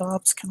bits and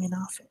bobs coming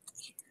off it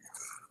here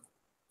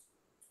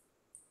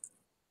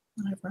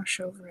when I brush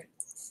over it.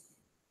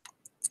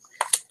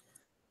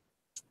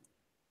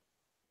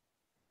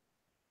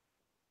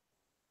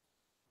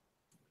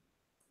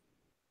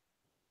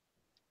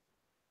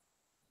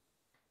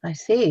 I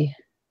see.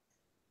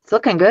 It's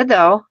looking good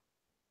though.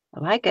 I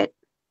like it.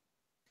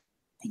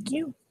 Thank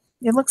you.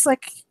 It looks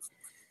like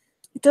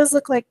it does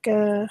look like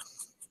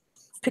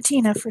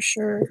patina for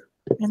sure.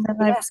 And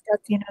then I've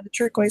got the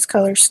turquoise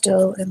color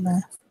still in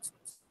the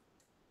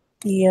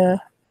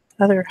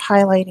other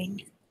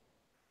highlighting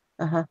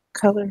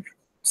color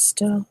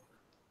still.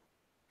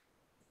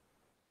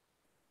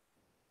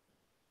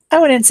 I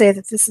wouldn't say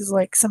that this is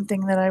like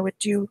something that I would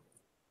do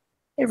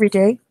every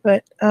day,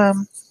 but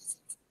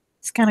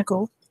it's kind of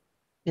cool.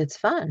 It's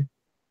fun.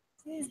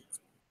 Yeah,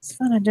 it's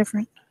fun and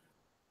different.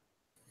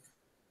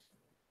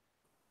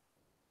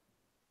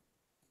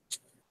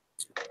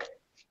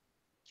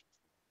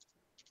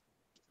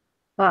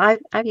 Well,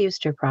 I've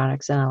used her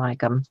products and I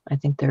like them. I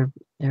think they're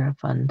a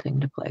fun thing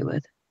to play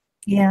with.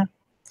 Yeah,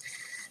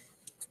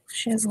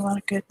 she has a lot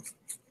of good,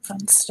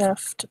 fun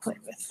stuff to play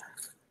with.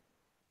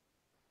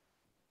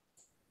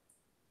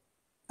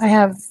 I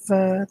haven't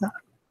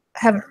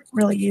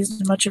really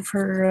used much of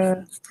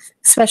her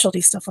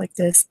specialty stuff like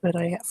this, but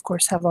I of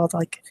course have all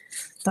the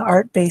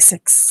art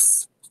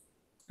basics,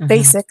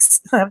 basics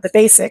of the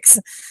basics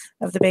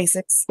of the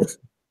basics.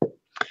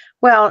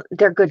 Well,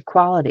 they're good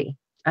quality.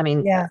 I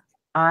mean, yeah,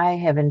 I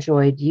have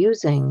enjoyed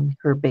using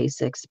her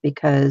basics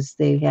because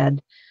they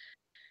had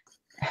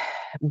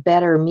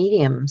better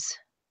mediums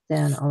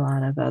than a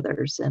lot of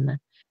others, and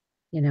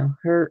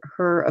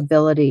her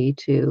ability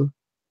to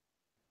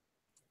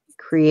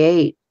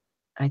create,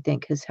 I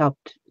think, has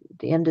helped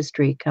the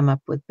industry come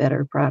up with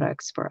better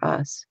products for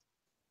us.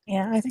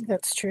 Yeah, I think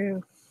that's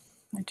true.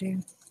 I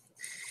do.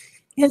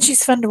 And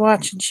she's fun to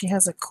watch, and she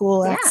has a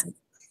cool accent.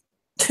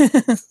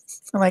 I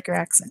like her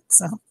accent,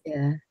 so.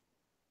 Yeah.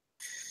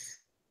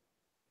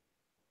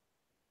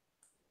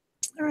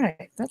 All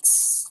right,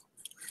 that's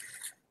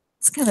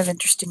kind of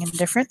interesting and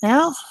different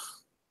now.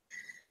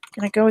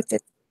 Gonna go with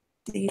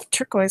the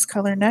turquoise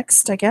color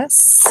next, I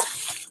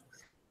guess.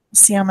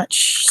 See how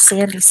much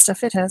sandy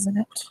stuff it has in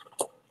it.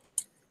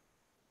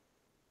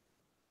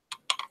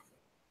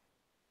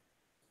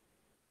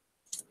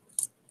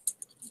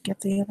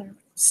 Get the other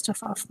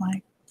stuff off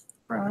my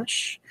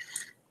brush.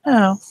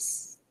 Oh,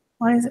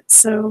 why is it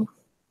so?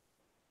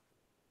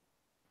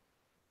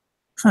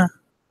 Huh.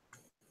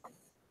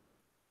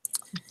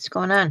 What's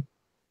going on?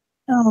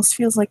 It almost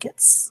feels like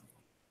it's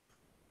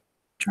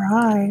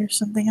dry or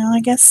something. Oh,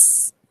 I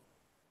guess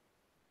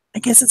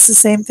it's the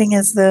same thing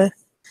as the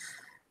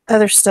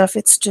other stuff.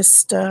 It's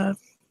just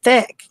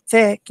thick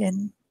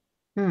and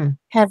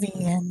heavy,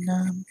 and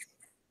I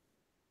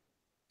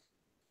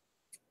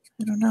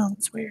don't know.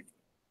 It's weird.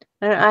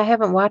 I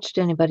haven't watched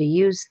anybody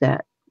use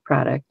that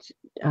product.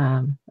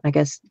 I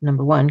guess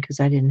number one, because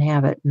I didn't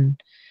have it,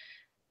 and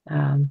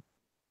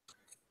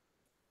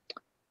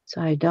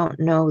so I don't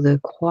know the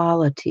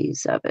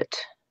qualities of it.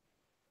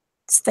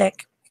 It's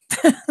thick.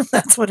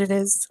 That's what it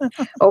is.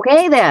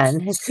 Okay,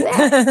 then. It's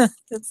thick.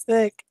 It's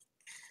thick.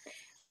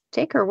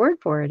 Take her word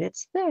for it.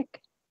 It's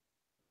thick.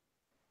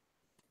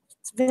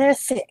 It's very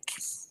thick.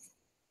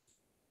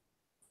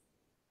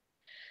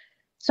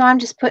 So I'm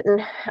just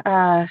putting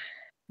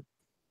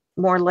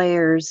more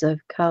layers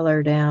of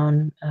color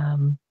down.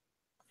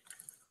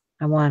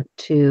 I want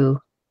to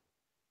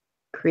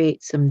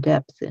create some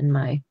depth in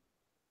my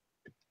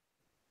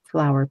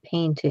flower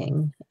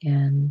painting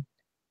and,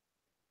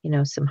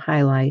 some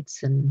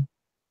highlights and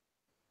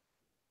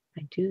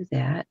I do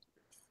that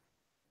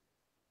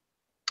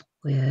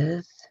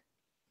with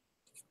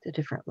the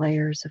different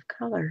layers of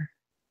color.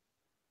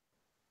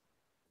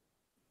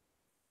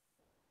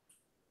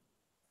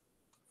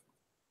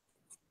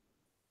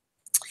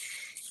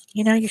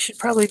 You know, you should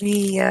probably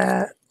be,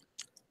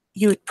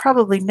 you would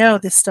probably know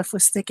this stuff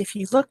was thick if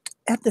you looked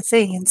at the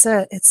thing and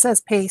said, it says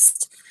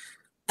paste.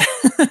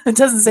 It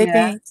doesn't say Yeah,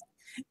 paint.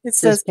 It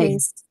says says paint.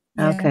 paste.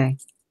 Yeah. Okay.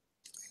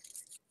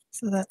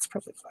 So that's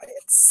probably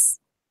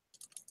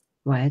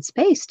Why it's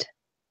paste.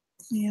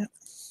 yeah.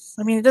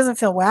 I mean, it doesn't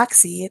feel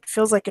waxy. It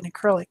feels like an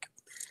acrylic,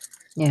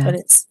 Yeah. but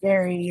it's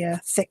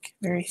thick,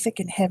 very thick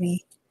and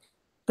heavy.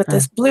 But Huh.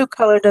 this blue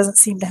color doesn't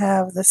seem to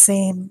have the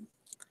same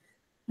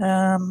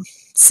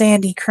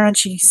sandy,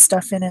 crunchy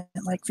stuff in it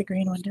like the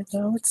green one did,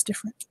 though. It's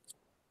different.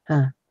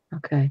 Huh.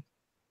 Okay.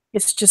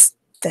 It's just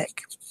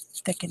thick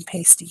and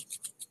pasty.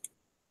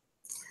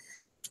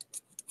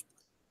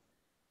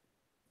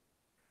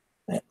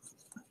 But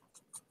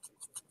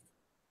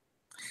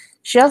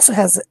she also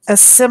has a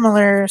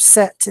similar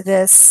set to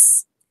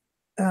this,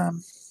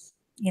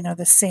 you know,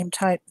 the same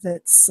type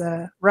that's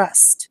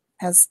rust.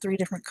 Has 3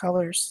 different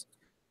colors.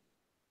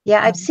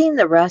 Yeah, I've seen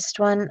the rust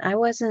one. I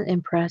wasn't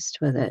impressed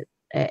with it.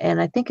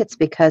 And I think it's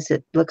because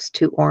it looks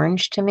too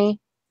orange to me.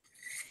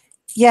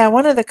 Yeah,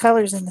 one of the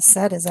colors in the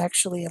set is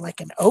actually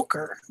like an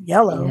ochre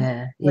yellow,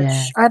 Yeah, yeah.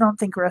 which I don't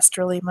think rust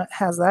really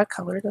has that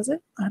color, does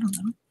it? I don't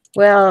know.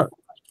 Well,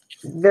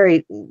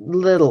 very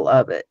little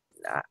of it.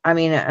 I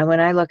mean,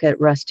 when I look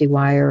at rusty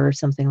wire or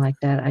something like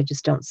that, I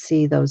just don't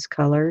see those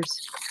colors.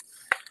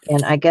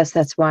 And I guess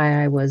that's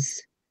why I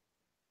was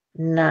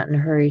not in a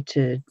hurry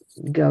to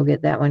go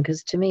get that one,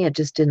 because to me it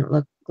just didn't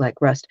look like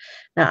rust.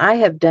 Now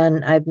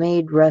I've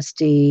made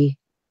rusty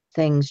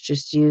things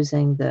just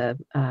using the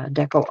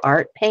Deco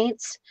Art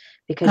paints,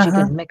 because you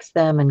Uh-huh. can mix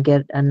them and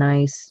get a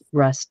nice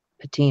rust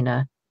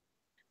patina.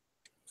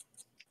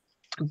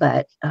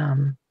 But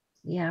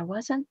yeah, I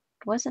wasn't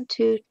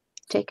too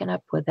taken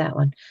up with that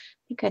one.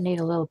 I think I need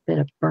a little bit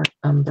of burnt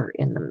umber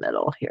in the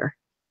middle here.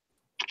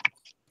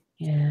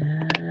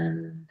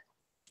 And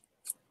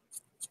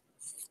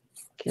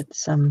get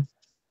some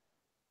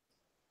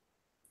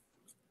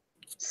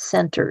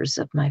centers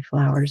of my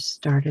flowers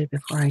started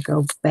before I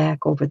go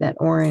back over that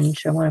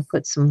orange. I want to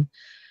put some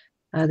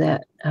of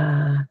that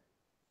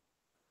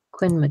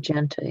Quin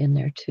Magenta in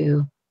there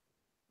too.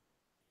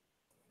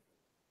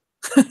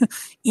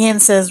 Ian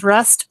says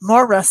rust,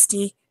 more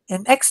rusty,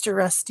 and extra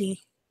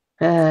rusty.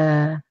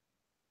 Hi,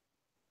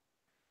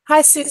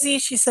 Hi, Susie.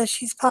 She says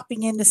she's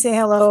popping in to say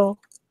hello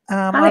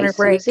on her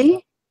break.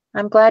 Susie.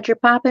 I'm glad you're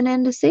popping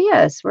in to see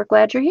us. We're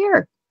glad you're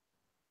here.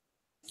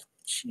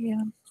 She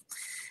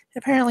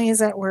apparently is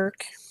at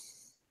work.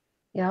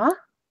 Yeah?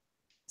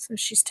 So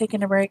she's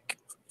taking a break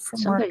from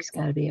Somebody's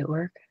work. got to be at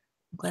work.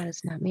 I'm glad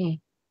it's not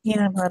me.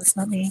 Yeah, I'm glad it's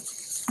not me.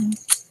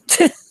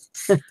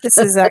 This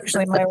is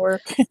actually my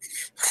work.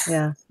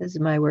 Yeah, this is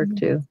my work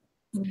too.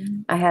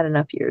 Mm-hmm. I had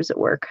enough years at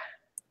work.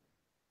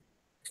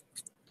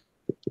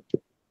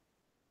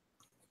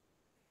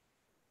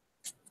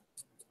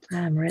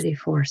 I'm ready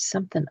for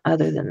something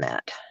other than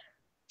that.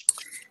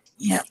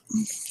 Yeah.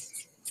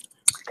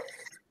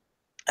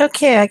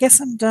 Okay, I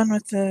guess I'm done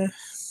with the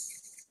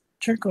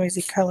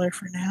turquoisey color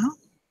for now.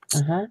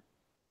 Uh-huh.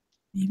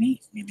 Maybe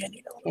I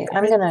need a little Okay, bit.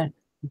 I'm going to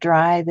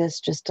dry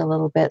this just a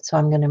little bit, so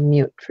I'm going to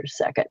mute for a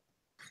second.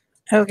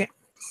 Okay.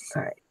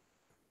 All right.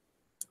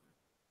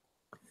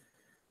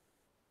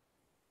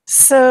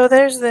 So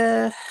there's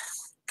the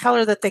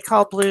color that they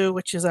call blue,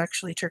 which is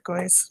actually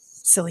turquoise.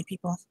 Silly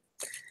people.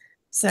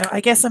 So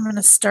I guess I'm going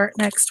to start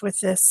next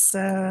with this.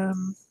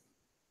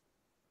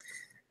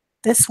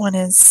 This one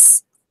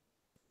is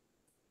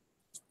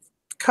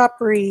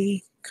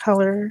coppery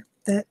color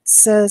that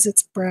says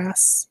it's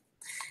brass.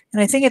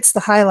 And I think it's the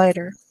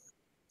highlighter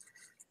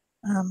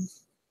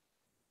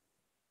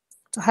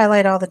to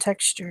highlight all the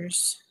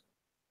textures.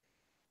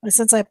 But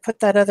since I put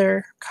that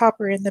other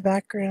copper in the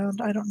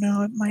background, I don't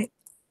know, it might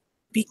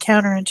be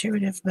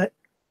counterintuitive, but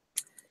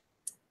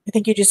I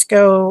think you just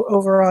go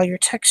over all your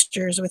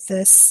textures with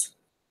this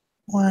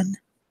one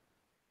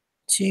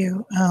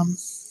to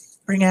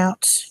bring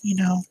out, you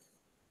know,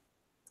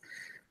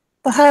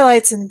 the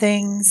highlights and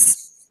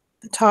things,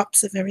 the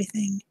tops of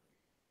everything.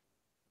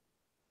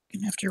 You're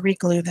gonna have to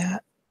reglue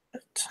that.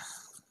 But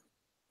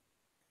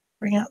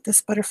bring out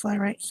this butterfly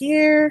right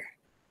here,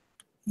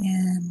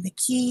 and the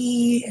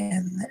key,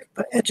 and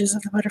the edges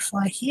of the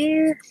butterfly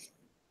here.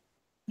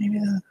 Maybe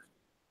the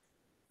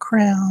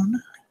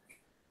crown,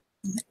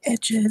 and the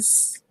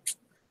edges.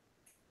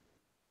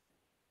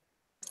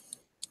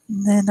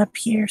 And then up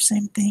here,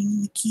 same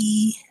thing, the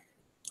key,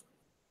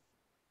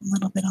 a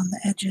little bit on the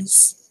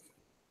edges.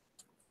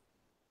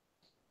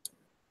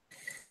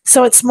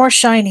 So it's more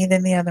shiny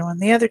than the other one.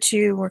 The other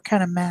two were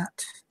kind of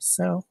matte.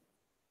 So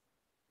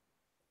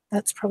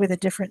that's probably the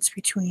difference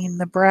between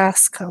the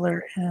brass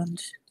color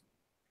and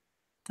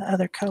the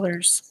other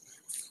colors.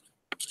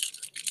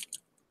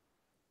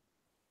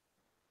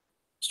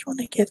 Just want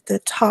to get the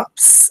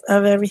tops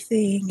of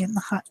everything and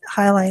the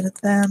highlight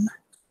of them.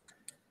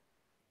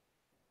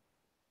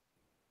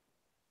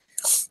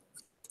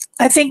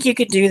 I think you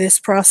could do this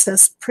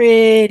process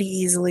pretty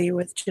easily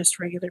with just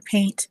regular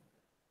paint.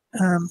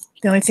 The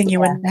only thing you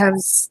wouldn't have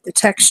is the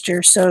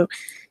texture, so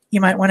you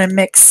might want to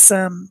mix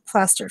some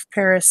plaster of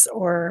Paris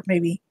or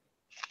maybe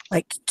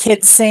like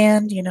kid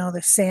sand, you know,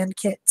 the sand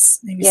kits,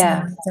 maybe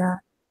something like that.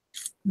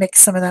 Mix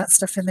some of that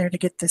stuff in there to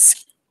get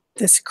this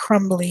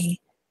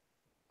crumbly,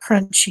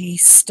 crunchy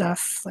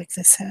stuff like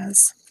this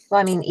has.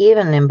 Well, I mean,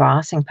 even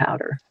embossing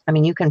powder. I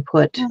mean, you can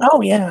put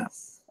Oh yeah,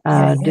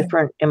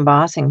 different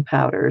embossing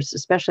powders,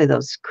 especially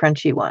those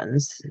crunchy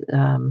ones.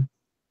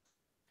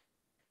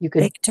 You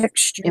could Make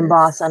texture.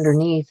 emboss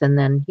underneath, and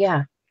then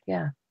yeah.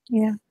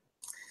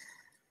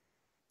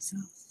 So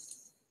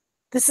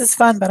this is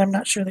fun, but I'm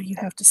not sure that you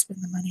have to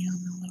spend the money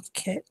on the little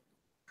kit.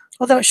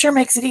 Although it sure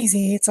makes it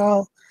easy. It's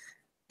all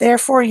there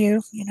for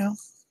you, you know.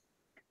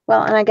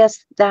 Well, and I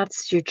guess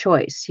that's your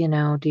choice, you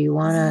know. Do you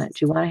wanna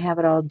have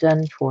it all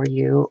done for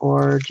you,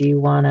 or do you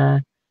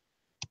wanna,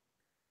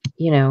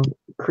 you know,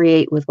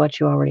 create with what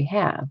you already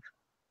have?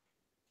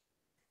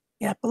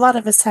 Yeah, a lot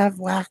of us have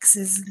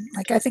waxes.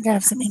 Like I think I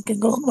have some ink and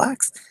gold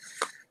wax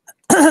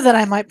that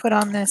I might put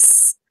on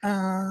this,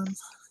 or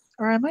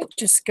I might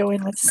just go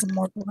in with some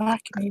more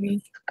black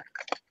maybe,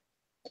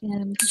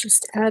 and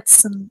just add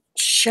some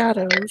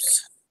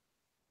shadows.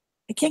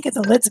 I can't get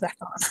the lids back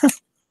on.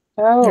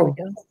 There we Oh,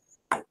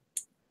 go.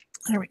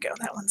 There we go.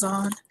 That one's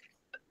on.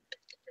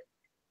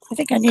 I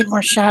think I need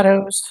more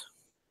shadows.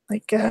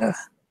 Like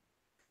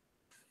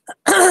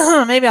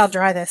maybe I'll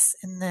dry this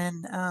and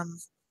then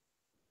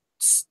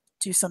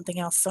do something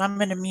else. So I'm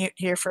going to mute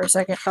here for a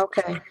second.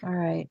 okay, all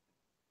right.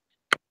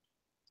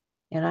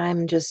 And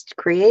I'm just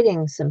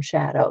creating some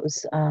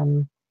shadows.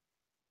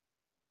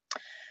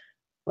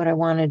 What I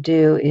want to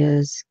do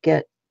is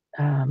get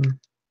the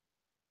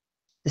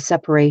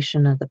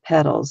separation of the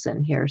petals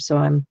in here. So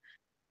I'm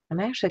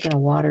actually going to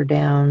water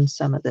down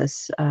some of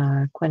this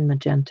Quin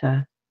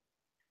Magenta,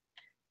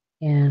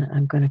 and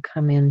I'm going to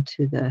come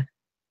into the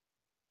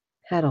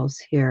petals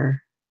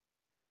here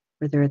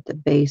where they're at the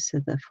base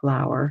of the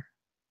flower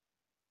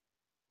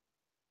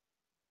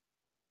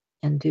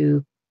and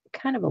do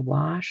kind of a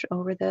wash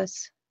over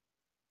this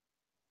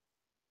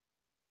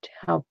to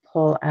help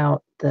pull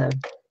out the,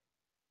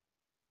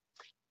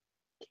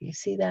 can you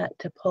see that?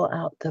 To pull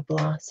out the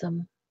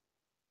blossom.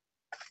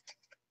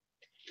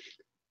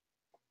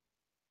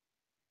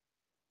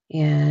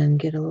 And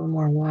get a little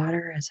more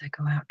water as I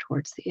go out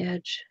towards the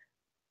edge.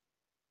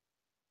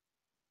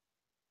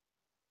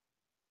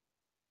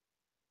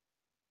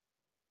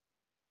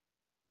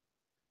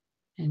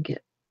 And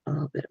get a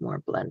little bit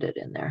more blended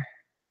in there.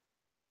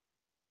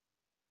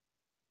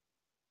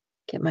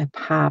 Get my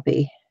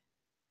poppy.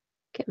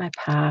 Get my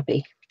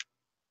poppy.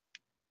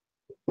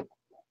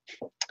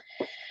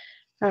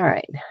 All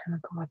right, I'm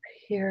gonna go up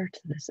here to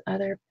this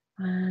other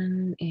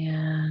one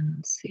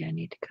and see, I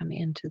need to come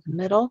into the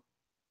middle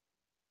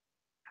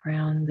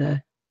around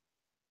the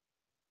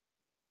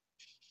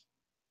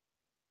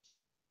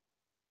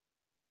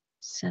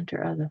center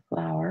of the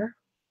flower.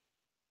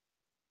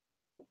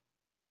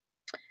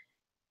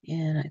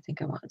 And I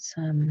think I want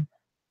some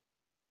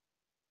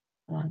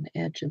along the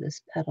edge of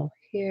this petal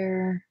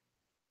here.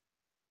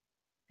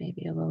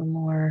 Maybe a little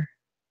more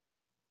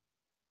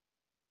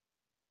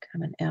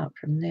coming out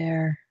from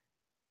there.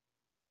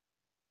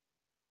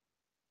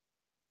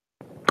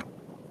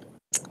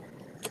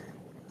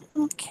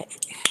 Okay.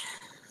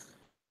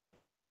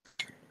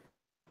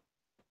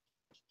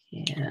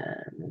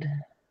 And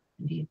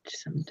need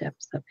some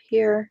depth up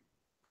here.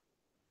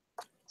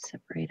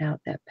 Separate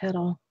out that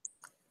petal.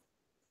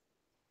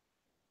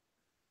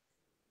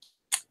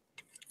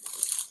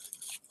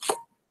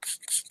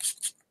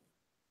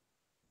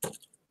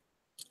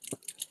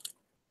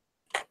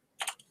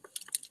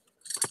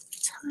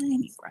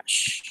 Tiny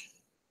brush.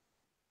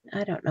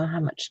 I don't know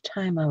how much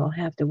time I will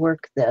have to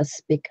work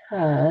this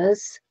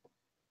because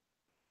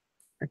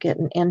we're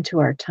getting into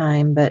our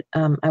time, but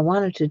I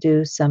wanted to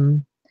do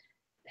some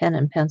pen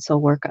and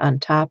pencil work on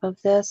top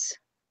of this.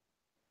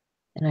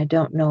 And I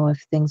don't know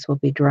if things will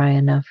be dry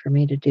enough for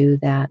me to do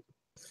that.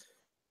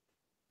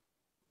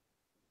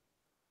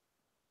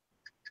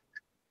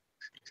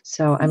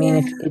 So, I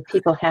mean, if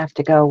people have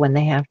to go when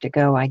they have to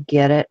go, I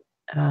get it.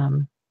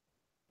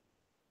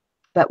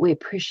 But we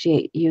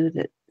appreciate you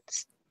that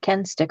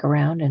can stick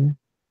around and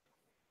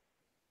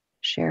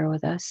share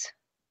with us.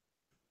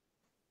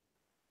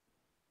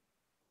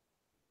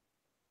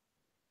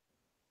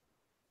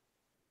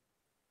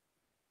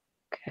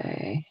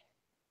 Okay.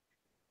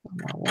 A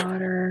little more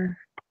water.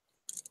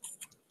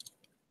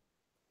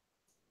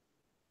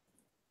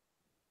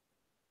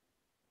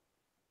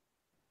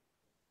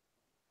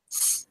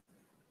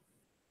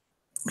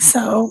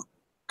 So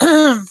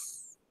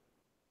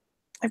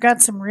I've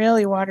got some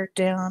really watered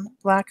down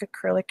black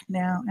acrylic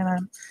now, and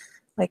I'm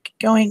like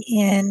going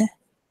in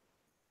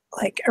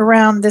like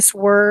around this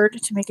word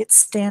to make it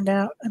stand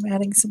out. I'm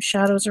adding some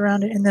shadows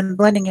around it and then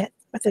blending it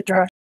with a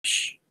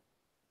brush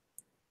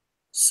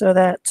so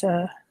that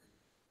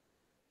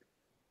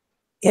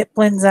it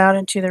blends out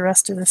into the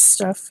rest of this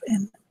stuff.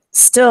 And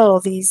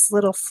still these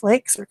little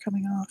flakes are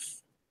coming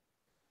off.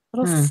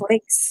 Little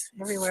flakes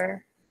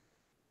everywhere.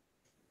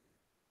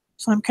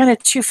 So I'm kind of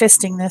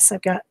two-fisting this.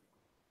 I've got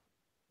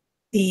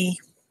the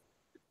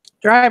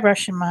dry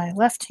brush in my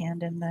left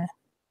hand and the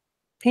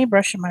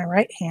paintbrush in my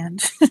right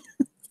hand.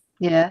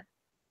 Yeah.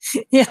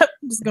 Yep.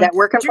 Is that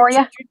working for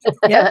you?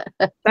 Yep.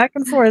 Back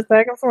and forth,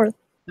 back and forth.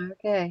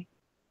 Okay.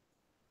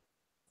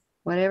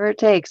 Whatever it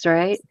takes,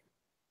 right?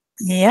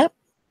 Yep.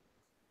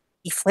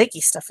 The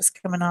flaky stuff is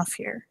coming off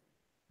here.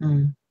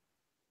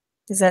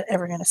 Is that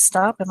ever going to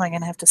stop? Am I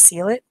going to have to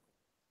seal it?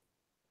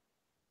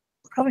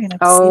 Probably going to have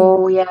to seal it.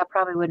 Oh, yeah,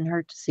 probably wouldn't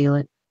hurt to seal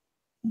it.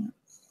 Let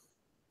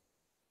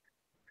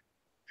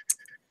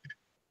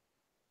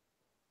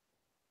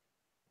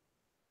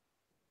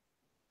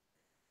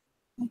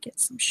me get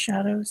some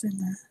shadows in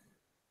the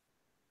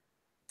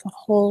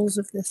holes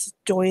of this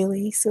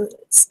doily so that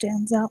it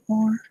stands out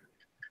more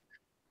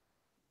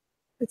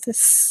with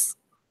this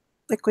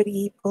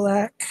liquidy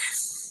black,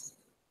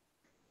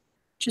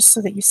 just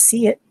so that you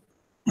see it.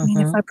 I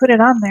mean, if I put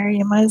it on there,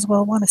 you might as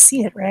well want to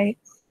see it, right?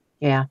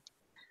 Yeah.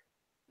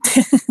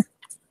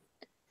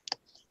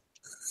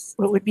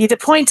 What would be the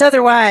point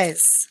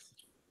otherwise?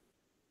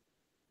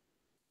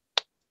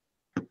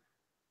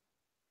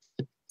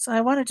 So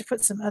I wanted to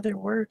put some other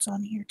words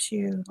on here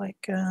too,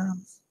 like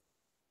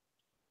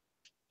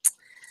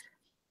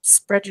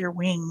spread your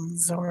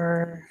wings,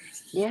 or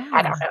yeah,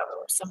 I don't know,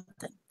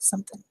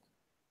 something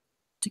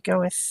to go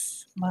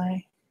with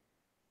my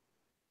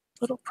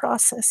little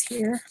process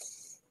here.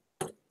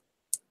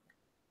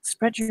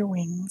 Spread your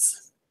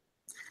wings.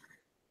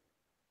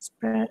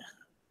 Spread,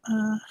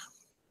 I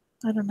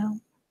don't know.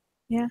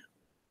 Yeah,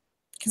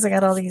 because I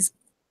got all these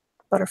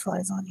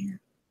butterflies on here.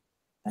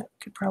 That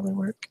could probably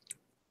work.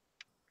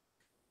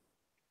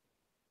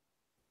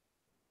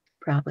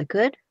 Probably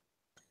could.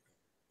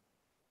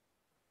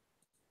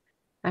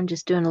 I'm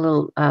just doing a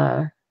little,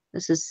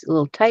 this is a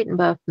little Titan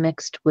Buff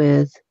mixed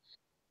with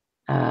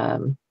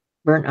burnt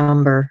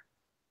umber,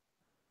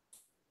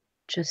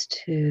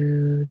 just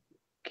to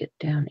get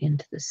down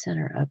into the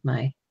center of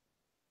my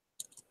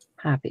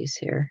poppies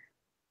here.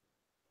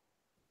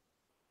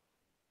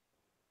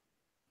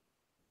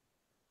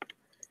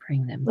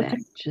 Bring them back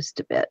just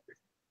a bit.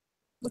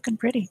 Looking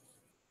pretty.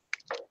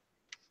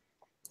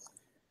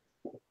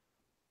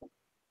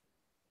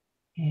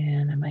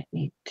 And I might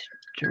need to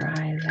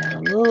dry that a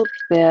little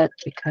bit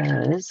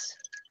because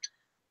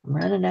I'm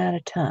running out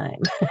of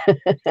time.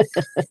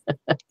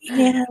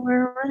 Yeah,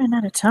 we're running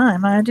out of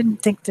time. I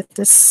didn't think that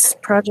this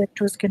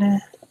project was going to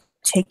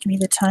take me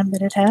the time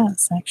that it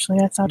has.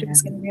 Actually, I thought it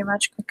was going to be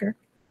much quicker.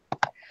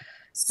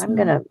 So. I'm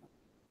going to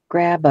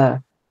grab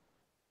a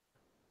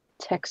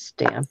text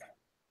stamp.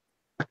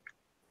 I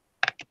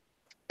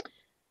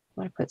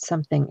want to put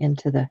something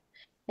into the,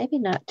 maybe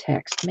not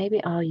text,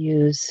 maybe I'll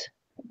use,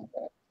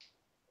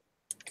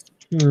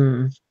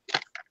 what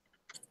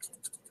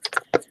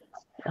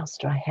else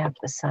do I have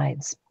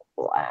besides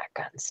black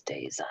on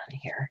stays on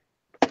here?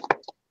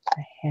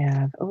 I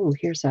have, oh,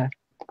 here's a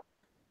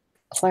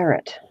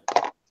claret.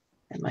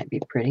 That might be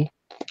pretty.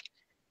 I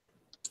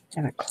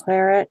have a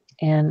claret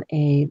and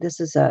this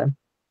is a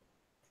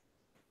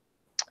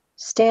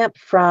stamp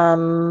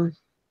from,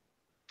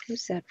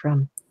 who's that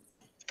from?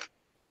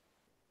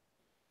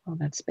 Oh,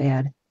 that's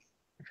bad.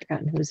 I've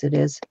forgotten whose it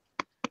is.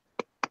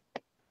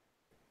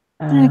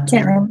 I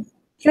can't remember.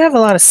 You have a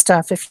lot of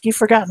stuff. If you've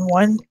forgotten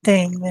one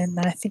thing, then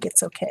I think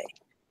it's okay.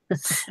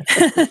 It's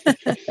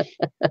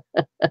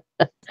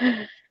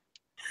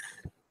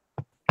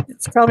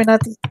probably not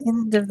the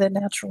end of the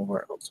natural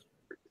world.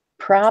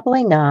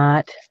 Probably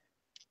not.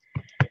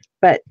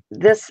 But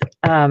this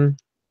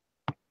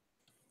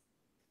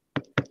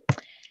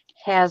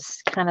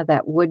has kind of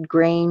that wood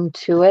grain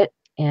to it,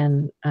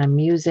 and I'm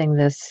using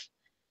this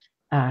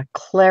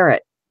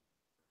claret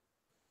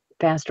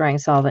fast drying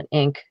solvent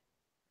ink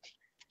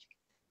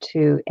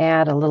to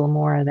add a little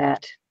more of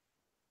that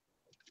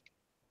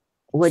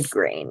wood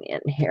grain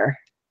in here.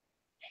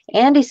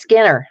 Andy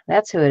Skinner,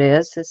 that's who it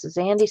is. This is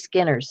Andy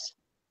Skinner's.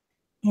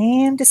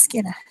 Andy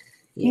Skinner.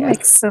 Yeah. He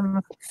makes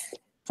some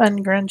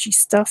fun grungy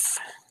stuff.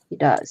 He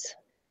does.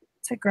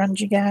 It's a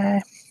grungy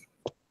guy.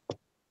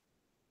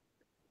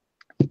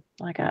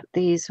 I got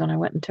these when I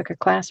went and took a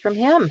class from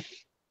him.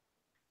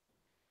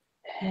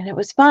 And it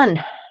was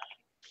fun.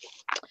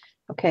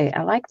 Okay,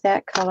 I like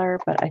that color,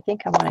 but I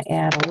think I want to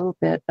add a little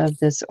bit of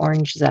this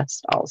orange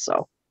zest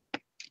also.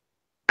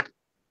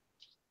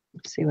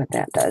 Let's see what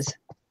that does.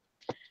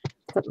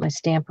 Put my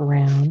stamp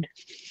around.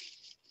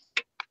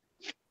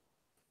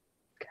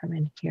 Come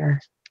in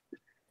here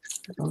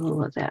with a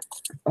little of that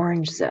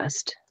orange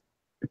zest.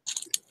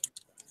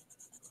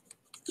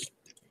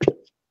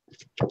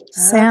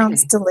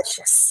 Sounds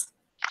delicious.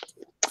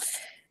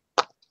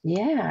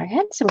 Yeah, I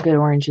had some good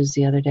oranges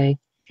the other day.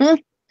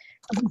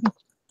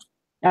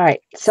 All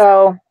right,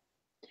 so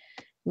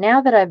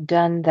now that I've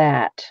done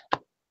that,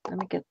 let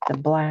me get the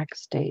black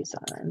stays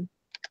on.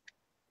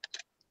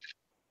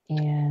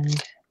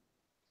 And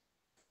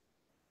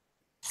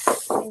I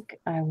think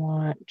I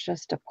want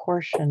just a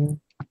portion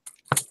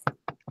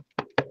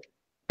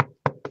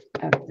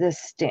of this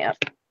stamp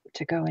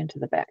to go into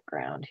the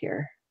background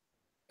here.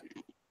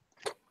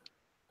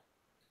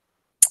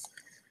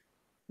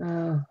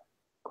 Oh, of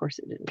course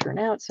it didn't turn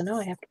out, so now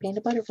I have to paint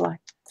a butterfly.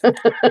 Yeah,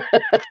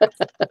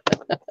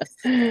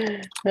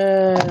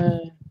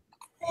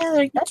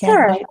 that's all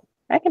right.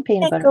 I can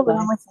paint a butterfly. Go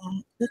along with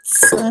that.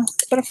 It's,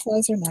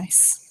 butterflies are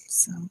nice.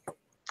 So.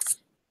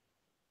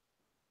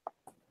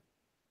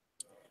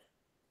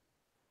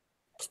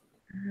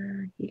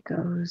 He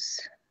goes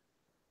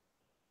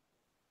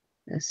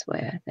this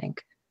way, I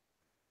think.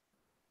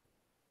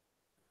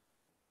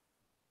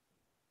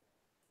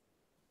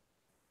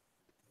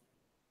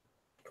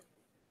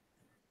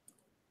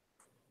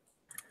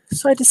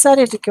 So I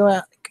decided to go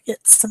out and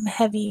get some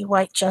heavy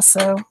white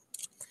gesso.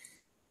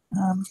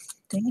 Dang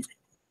it,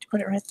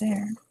 put it right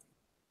there.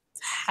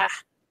 Ha.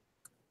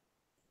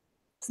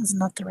 This is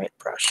not the right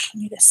brush. I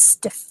need a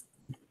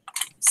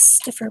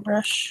stiffer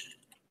brush.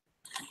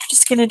 I'm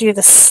just going to do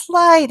the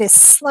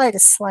slightest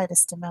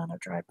amount of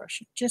dry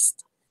brushing.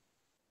 Just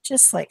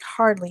like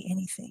hardly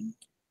anything.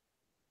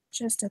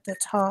 Just at the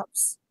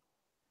tops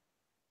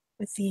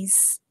with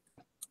these,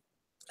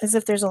 as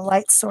if there's a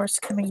light source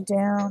coming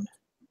down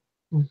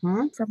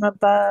from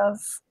above.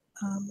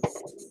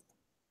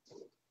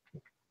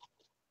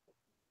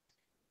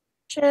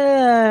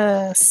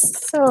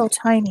 Just so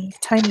tiny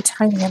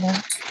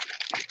amount.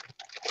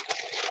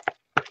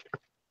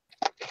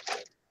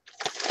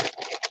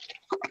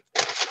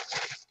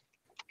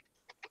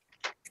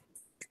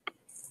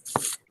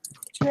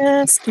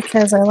 Just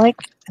because I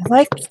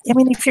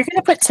mean, if you're going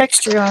to put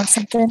texture on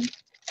something,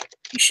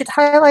 you should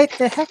highlight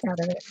the heck out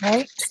of it,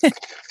 right?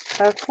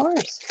 Of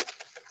course.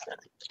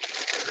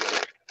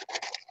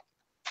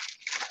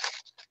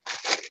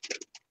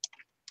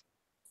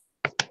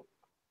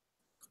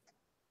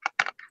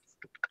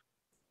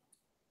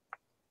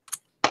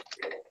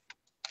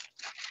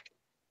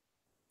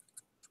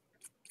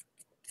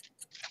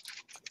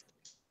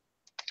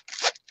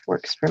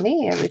 Works for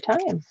me every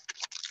time.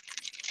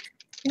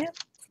 Yeah.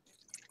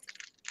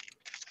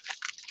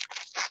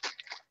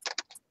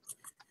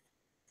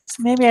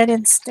 So maybe I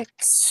didn't stick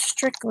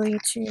strictly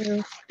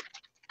to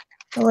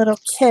the little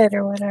kit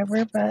or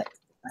whatever, but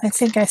I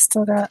think I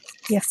still got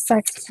the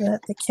effect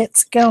that the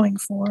kit's going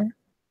for.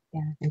 Yeah,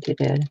 I think you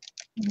did.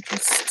 I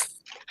just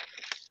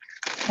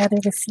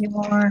added a few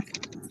more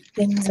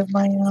things of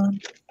my own.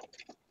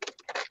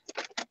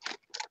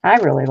 I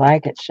really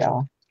like it,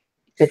 Shell.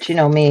 But you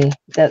know me,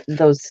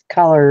 those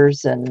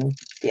colors and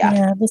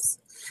yeah, this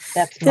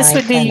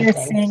would be your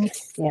thing.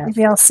 Yeah.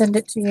 Maybe I'll send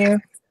it to you.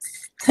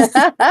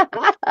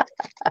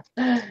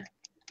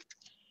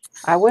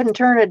 I wouldn't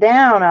turn it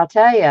down, I'll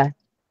tell you.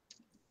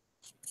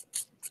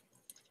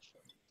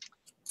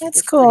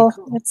 It's cool.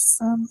 It's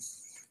I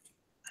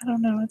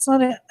don't know. It's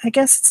not. I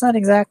guess it's not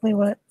exactly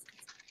what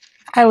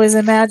I was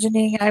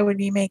imagining I would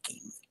be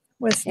making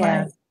with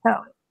my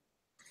palette.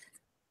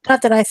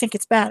 Not that I think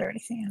it's bad or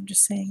anything. I'm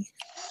just saying.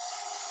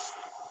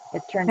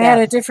 It turned out. I had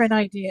a different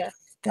idea.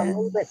 A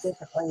little bit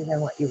differently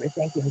than what you were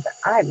thinking, but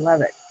I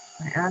love it.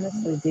 I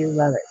honestly do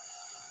love it.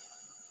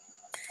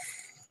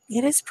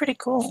 It is pretty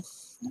cool.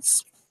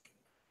 It's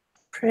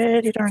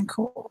pretty darn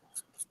cool.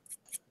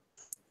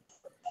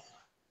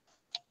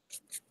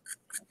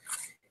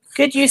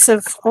 Good use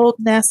of old,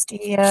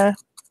 nasty,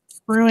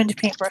 ruined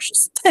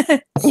paintbrushes.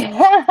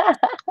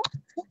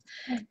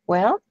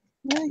 Well,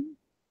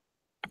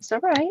 it's all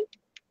right.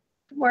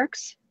 It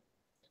works.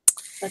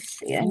 Let's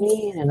see. I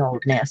need an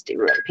old, nasty,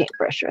 ruined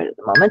paintbrush right at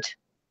the moment.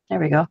 There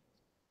we go.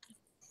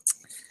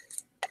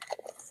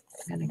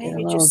 I'm going to get a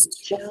little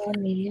gel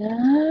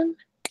medium.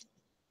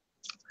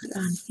 Put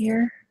on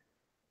here.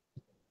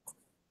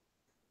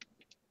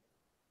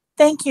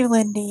 Thank you,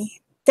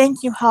 Lindy.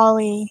 Thank you,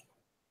 Holly.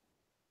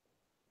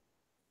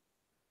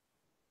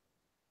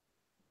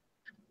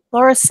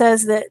 Laura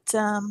says that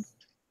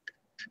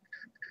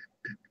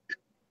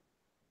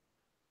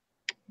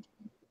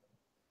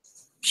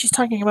she's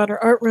talking about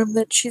her art room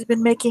that she's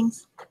been making.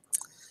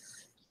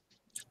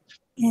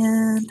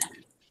 And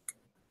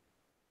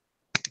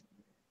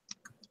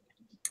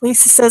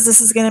Lisa says this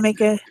is going to make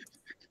a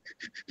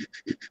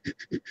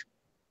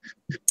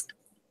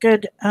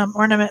good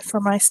ornament for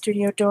my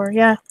studio door.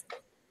 Yeah.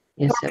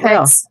 Yes, it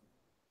will.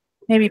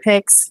 Maybe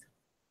pegs.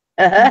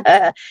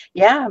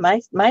 Yeah,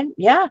 mine,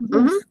 yeah.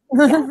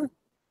 Yeah.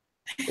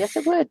 Yes,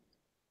 it would.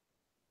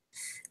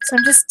 So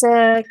I'm just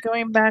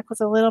going back with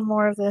a little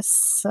more of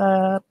this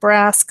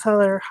brass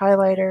color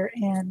highlighter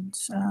and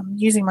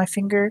using my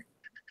finger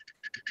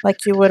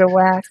like you would a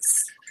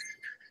wax.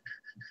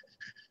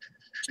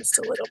 Just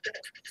a little bit.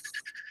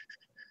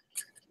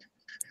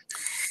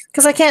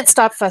 Because I can't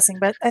stop fussing,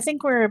 but I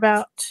think we're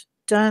about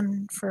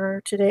done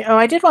for today. Oh,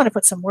 I did want to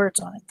put some words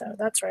on it, though.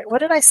 That's right. What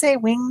did I say?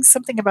 Wings?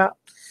 Something about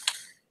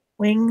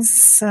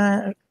wings.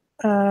 What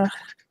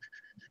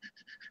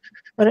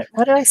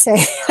did I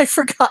say? I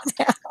forgot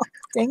now.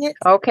 Dang it.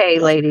 Okay,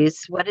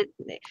 ladies.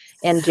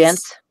 And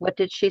gents, what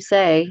did she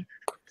say?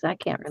 Because I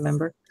can't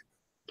remember.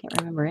 Can't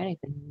remember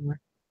anything anymore.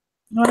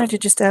 I wanted to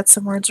just add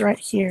some words right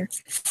here.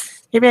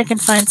 Maybe I can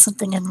find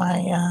something in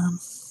my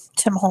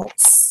Tim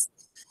Holtz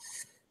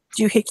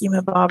doohickey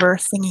mabobber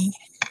thingy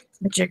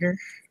majigger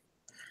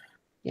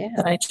Yeah,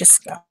 that I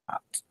just got.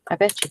 I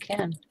bet you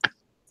can.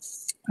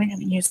 I'm going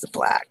to use the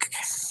black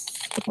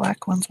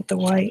ones with the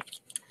white.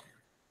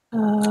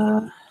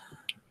 I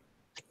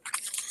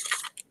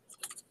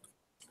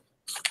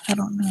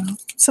don't know.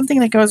 Something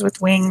that goes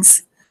with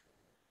wings.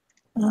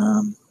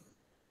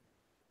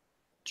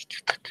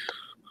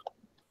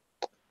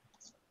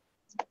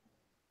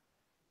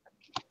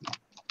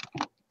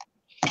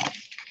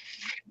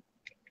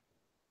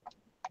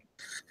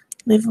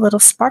 Leave a little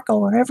sparkle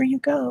wherever you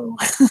go.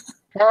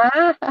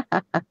 I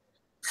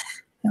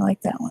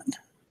like that one.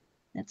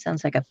 That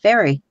sounds like a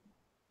fairy.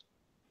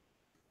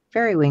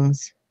 Fairy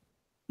wings.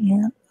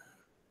 Yeah.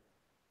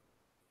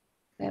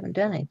 We haven't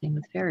done anything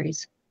with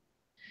fairies.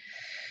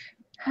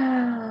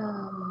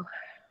 Oh.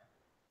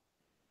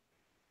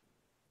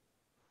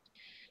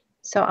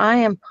 So I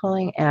am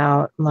pulling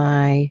out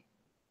my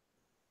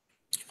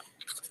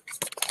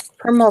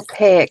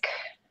Permopaic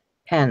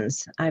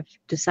pens. I've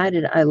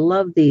decided I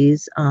love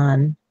these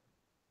on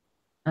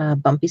a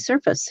bumpy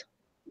surface.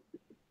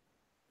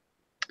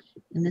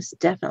 And this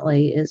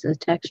definitely is a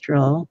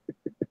textural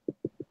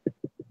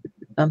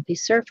bumpy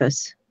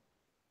surface.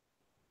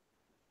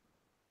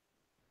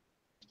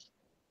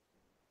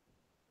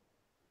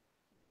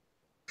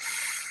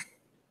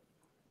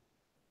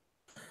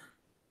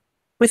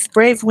 With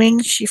brave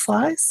wings, she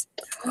flies.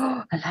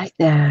 Oh, I like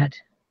that.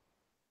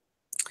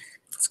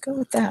 Let's go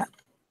with that.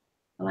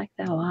 I like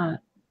that a lot.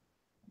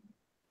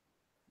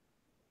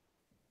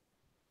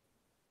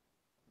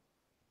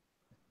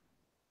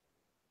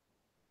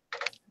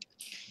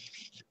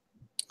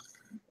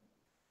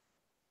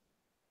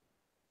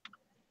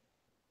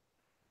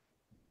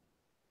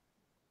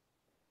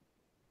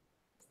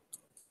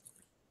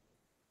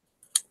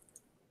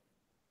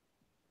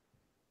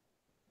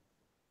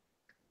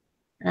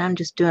 And I'm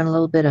just doing a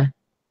little bit of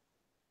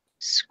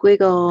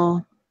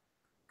squiggle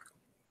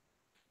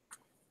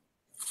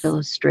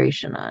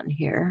illustration on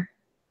here.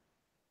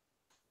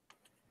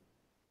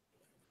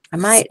 I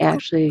might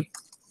actually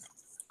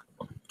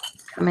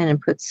come in and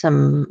put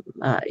some,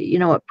 you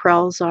know what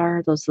prels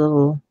are? Those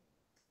little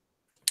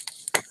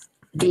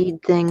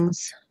bead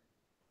things.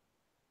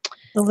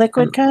 The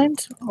liquid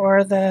kind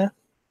or the?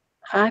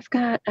 I've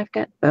got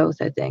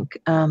both, I think.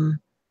 I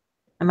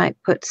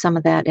might put some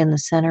of that in the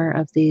center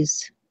of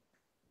these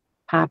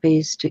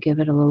poppies to give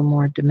it a little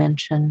more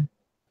dimension.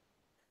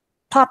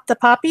 Pop the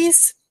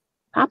poppies?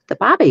 Pop the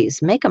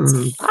poppies, make them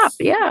pop,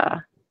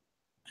 yeah.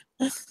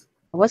 I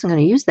wasn't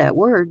going to use that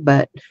word,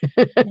 but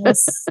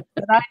Yes,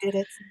 but I did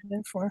it,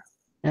 therefore.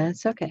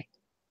 That's okay.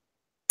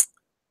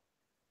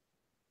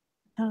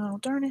 Oh,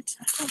 darn it.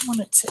 I don't want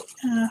it to.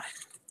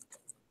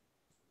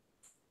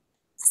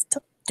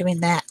 Stop doing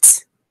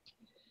that.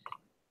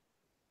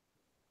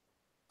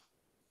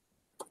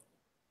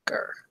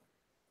 Grr.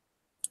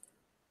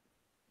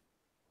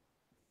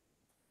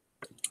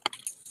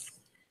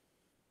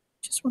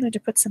 Just wanted to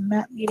put some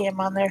matte medium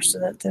on there so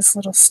that this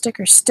little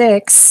sticker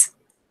sticks.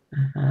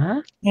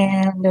 And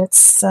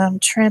it's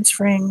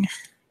transferring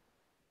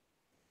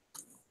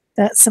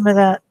some of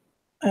that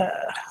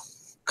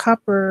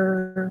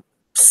copper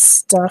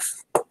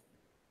stuff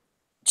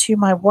to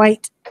my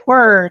white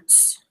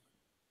words.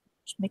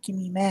 It's making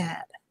me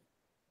mad.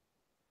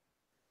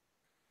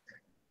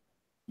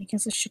 I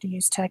guess I should have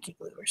used tacky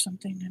glue or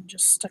something and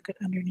just stuck it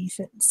underneath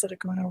it instead of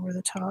going over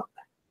the top.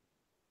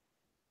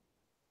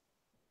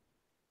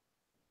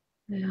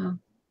 Yeah.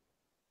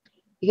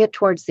 You get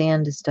towards the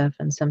end of stuff,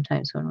 and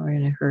sometimes when we're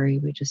in a hurry,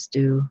 we just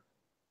do.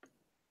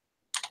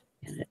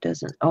 And it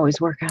doesn't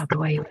always work out the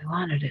way we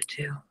wanted it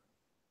to.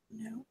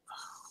 No.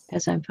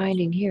 As I'm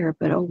finding here,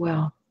 but oh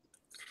well.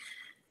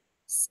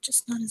 It's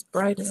just not as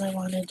bright as I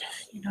wanted.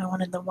 You know, I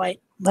wanted the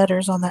white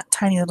letters on that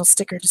tiny little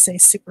sticker to say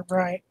super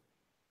bright.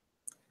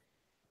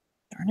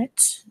 Darn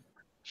it.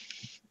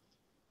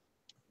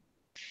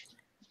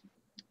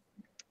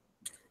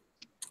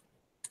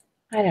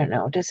 I don't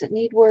know. Does it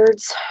need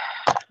words?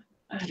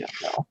 I don't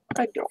know.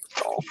 I don't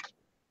know.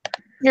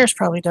 Yours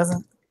probably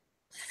doesn't.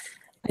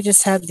 I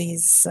just had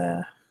these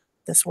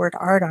this word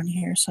art on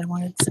here, so I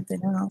wanted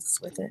something else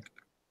with it.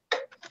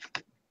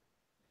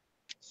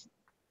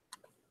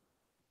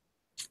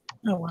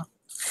 Oh well.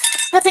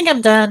 I think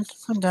I'm done.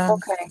 I'm done.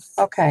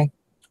 Okay.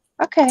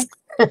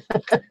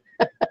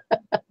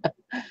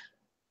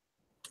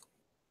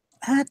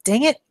 Ah,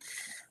 dang it.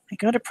 I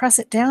go to press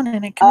it down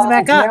and it comes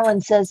back up. Marilyn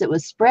says it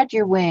was spread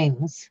your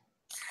wings.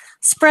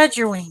 Spread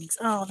your wings.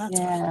 Oh, that's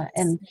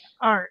and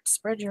art.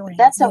 Spread your wings.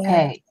 That's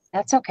okay. Yeah.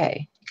 That's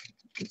okay.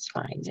 It's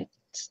fine.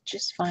 It's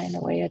just fine the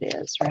way it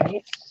is,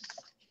 right?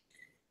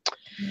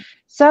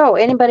 So,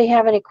 anybody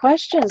have any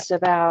questions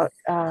about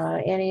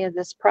any of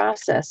this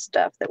process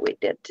stuff that we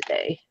did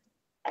today?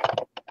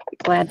 Be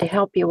glad to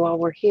help you while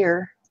we're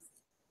here.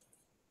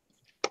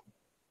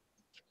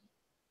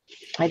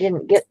 I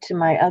didn't get to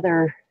my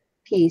other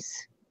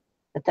piece,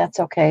 but that's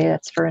okay.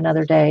 That's for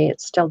another day.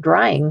 It's still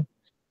drying.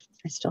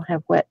 I still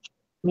have wet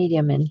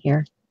medium in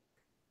here.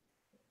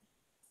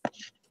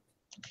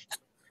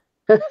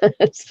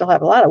 Still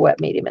have a lot of wet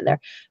medium in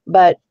there,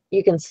 but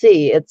you can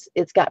see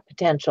it's got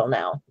potential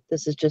now.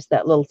 This is just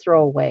that little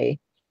throwaway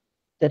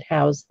that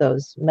housed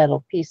those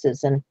metal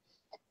pieces, and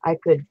I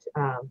could,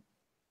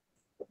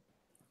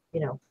 you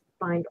know,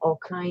 find all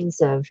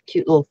kinds of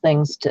cute little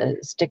things to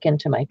stick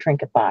into my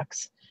trinket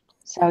box.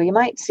 So you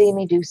might see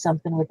me do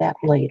something with that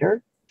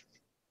later.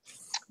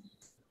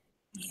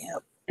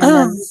 Yep.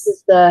 And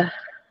then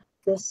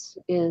this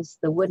is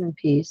the wooden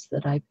piece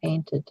that I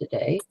painted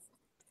today,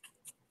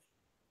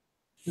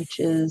 which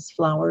is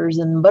flowers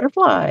and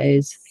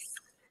butterflies.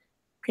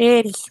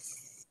 Pretty.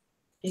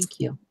 Thank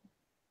you.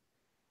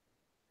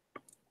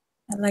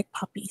 I like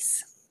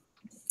puppies.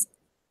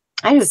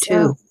 I do So-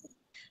 too.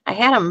 I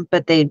had them,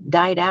 but they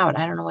died out.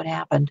 I don't know what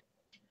happened.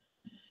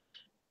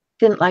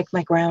 Didn't like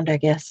my ground, I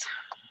guess.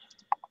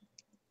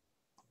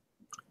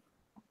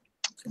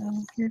 So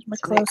here's my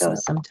That's the way it close up.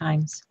 goes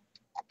sometimes.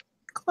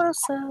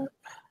 Close up.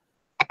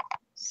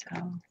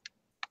 So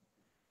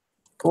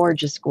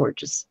gorgeous,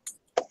 gorgeous.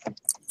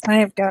 I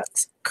have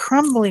got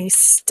crumbly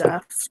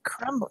stuff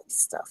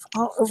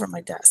all over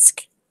my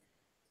desk.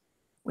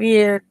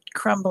 Weird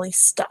crumbly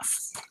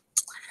stuff.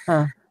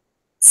 Huh.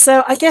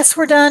 So I guess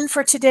we're done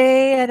for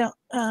today. I don't,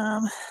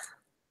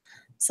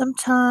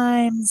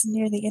 sometimes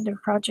near the end of a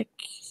project,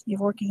 you're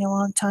working a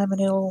long time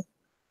and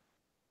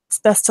it's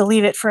best to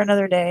leave it for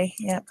another day.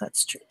 Yeah,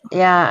 that's true.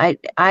 Yeah,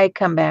 I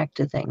come back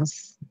to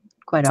things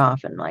quite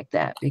often like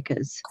that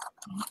because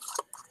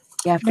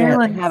you have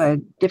Marilyn. to have a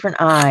different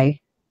eye.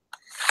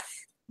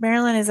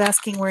 Marilyn is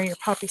asking where your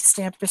poppy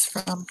stamp is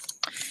from.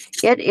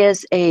 It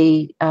is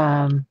a,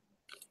 oh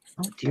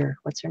dear,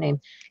 what's her name?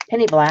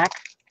 Penny Black.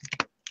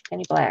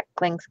 Penny Black.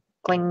 Cling,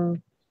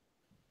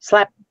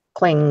 slap,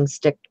 cling,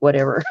 stick,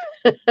 whatever.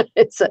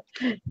 It's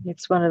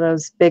one of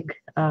those big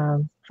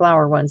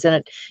flower ones,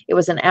 and it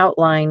was an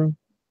outline,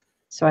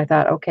 so I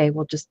thought, okay,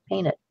 we'll just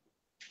paint it.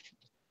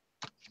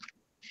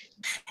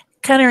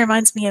 Kind of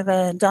reminds me of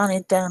a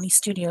Donna Downey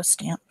Studio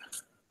stamp.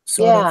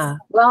 Yeah,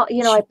 well,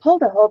 you know, I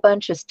pulled a whole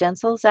bunch of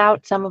stencils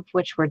out, some of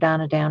which were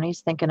Donna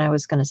Downey's, thinking I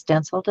was going to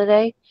stencil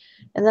today,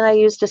 and then I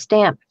used a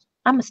stamp.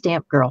 I'm a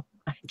stamp girl.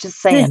 Just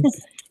saying.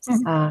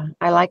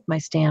 I like my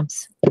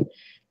stamps.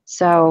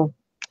 So.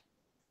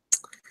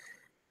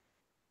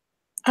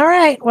 All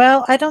right.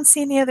 Well, I don't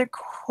see any other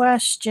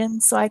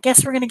questions, so I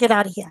guess we're going to get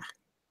out of here.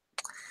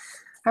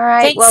 All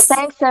right. Thanks. Well,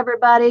 thanks,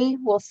 everybody.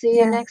 We'll see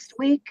you Yeah. next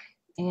week,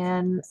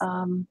 and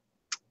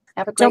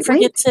have a great Don't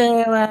forget week.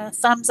 to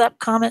thumbs up,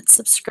 comment,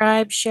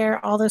 subscribe,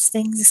 share, all those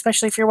things,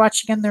 especially if you're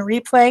watching in the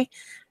replay.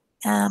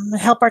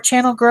 Help our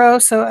channel grow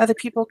so other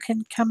people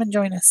can come and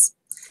join us.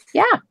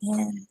 Yeah.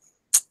 And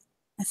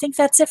I think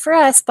that's it for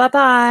us.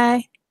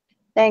 Bye-bye.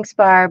 Thanks,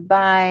 Barb.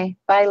 Bye.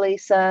 Bye,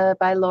 Lisa.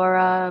 Bye,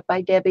 Laura.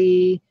 Bye,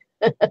 Debbie.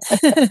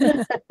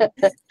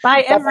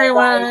 Bye,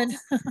 everyone.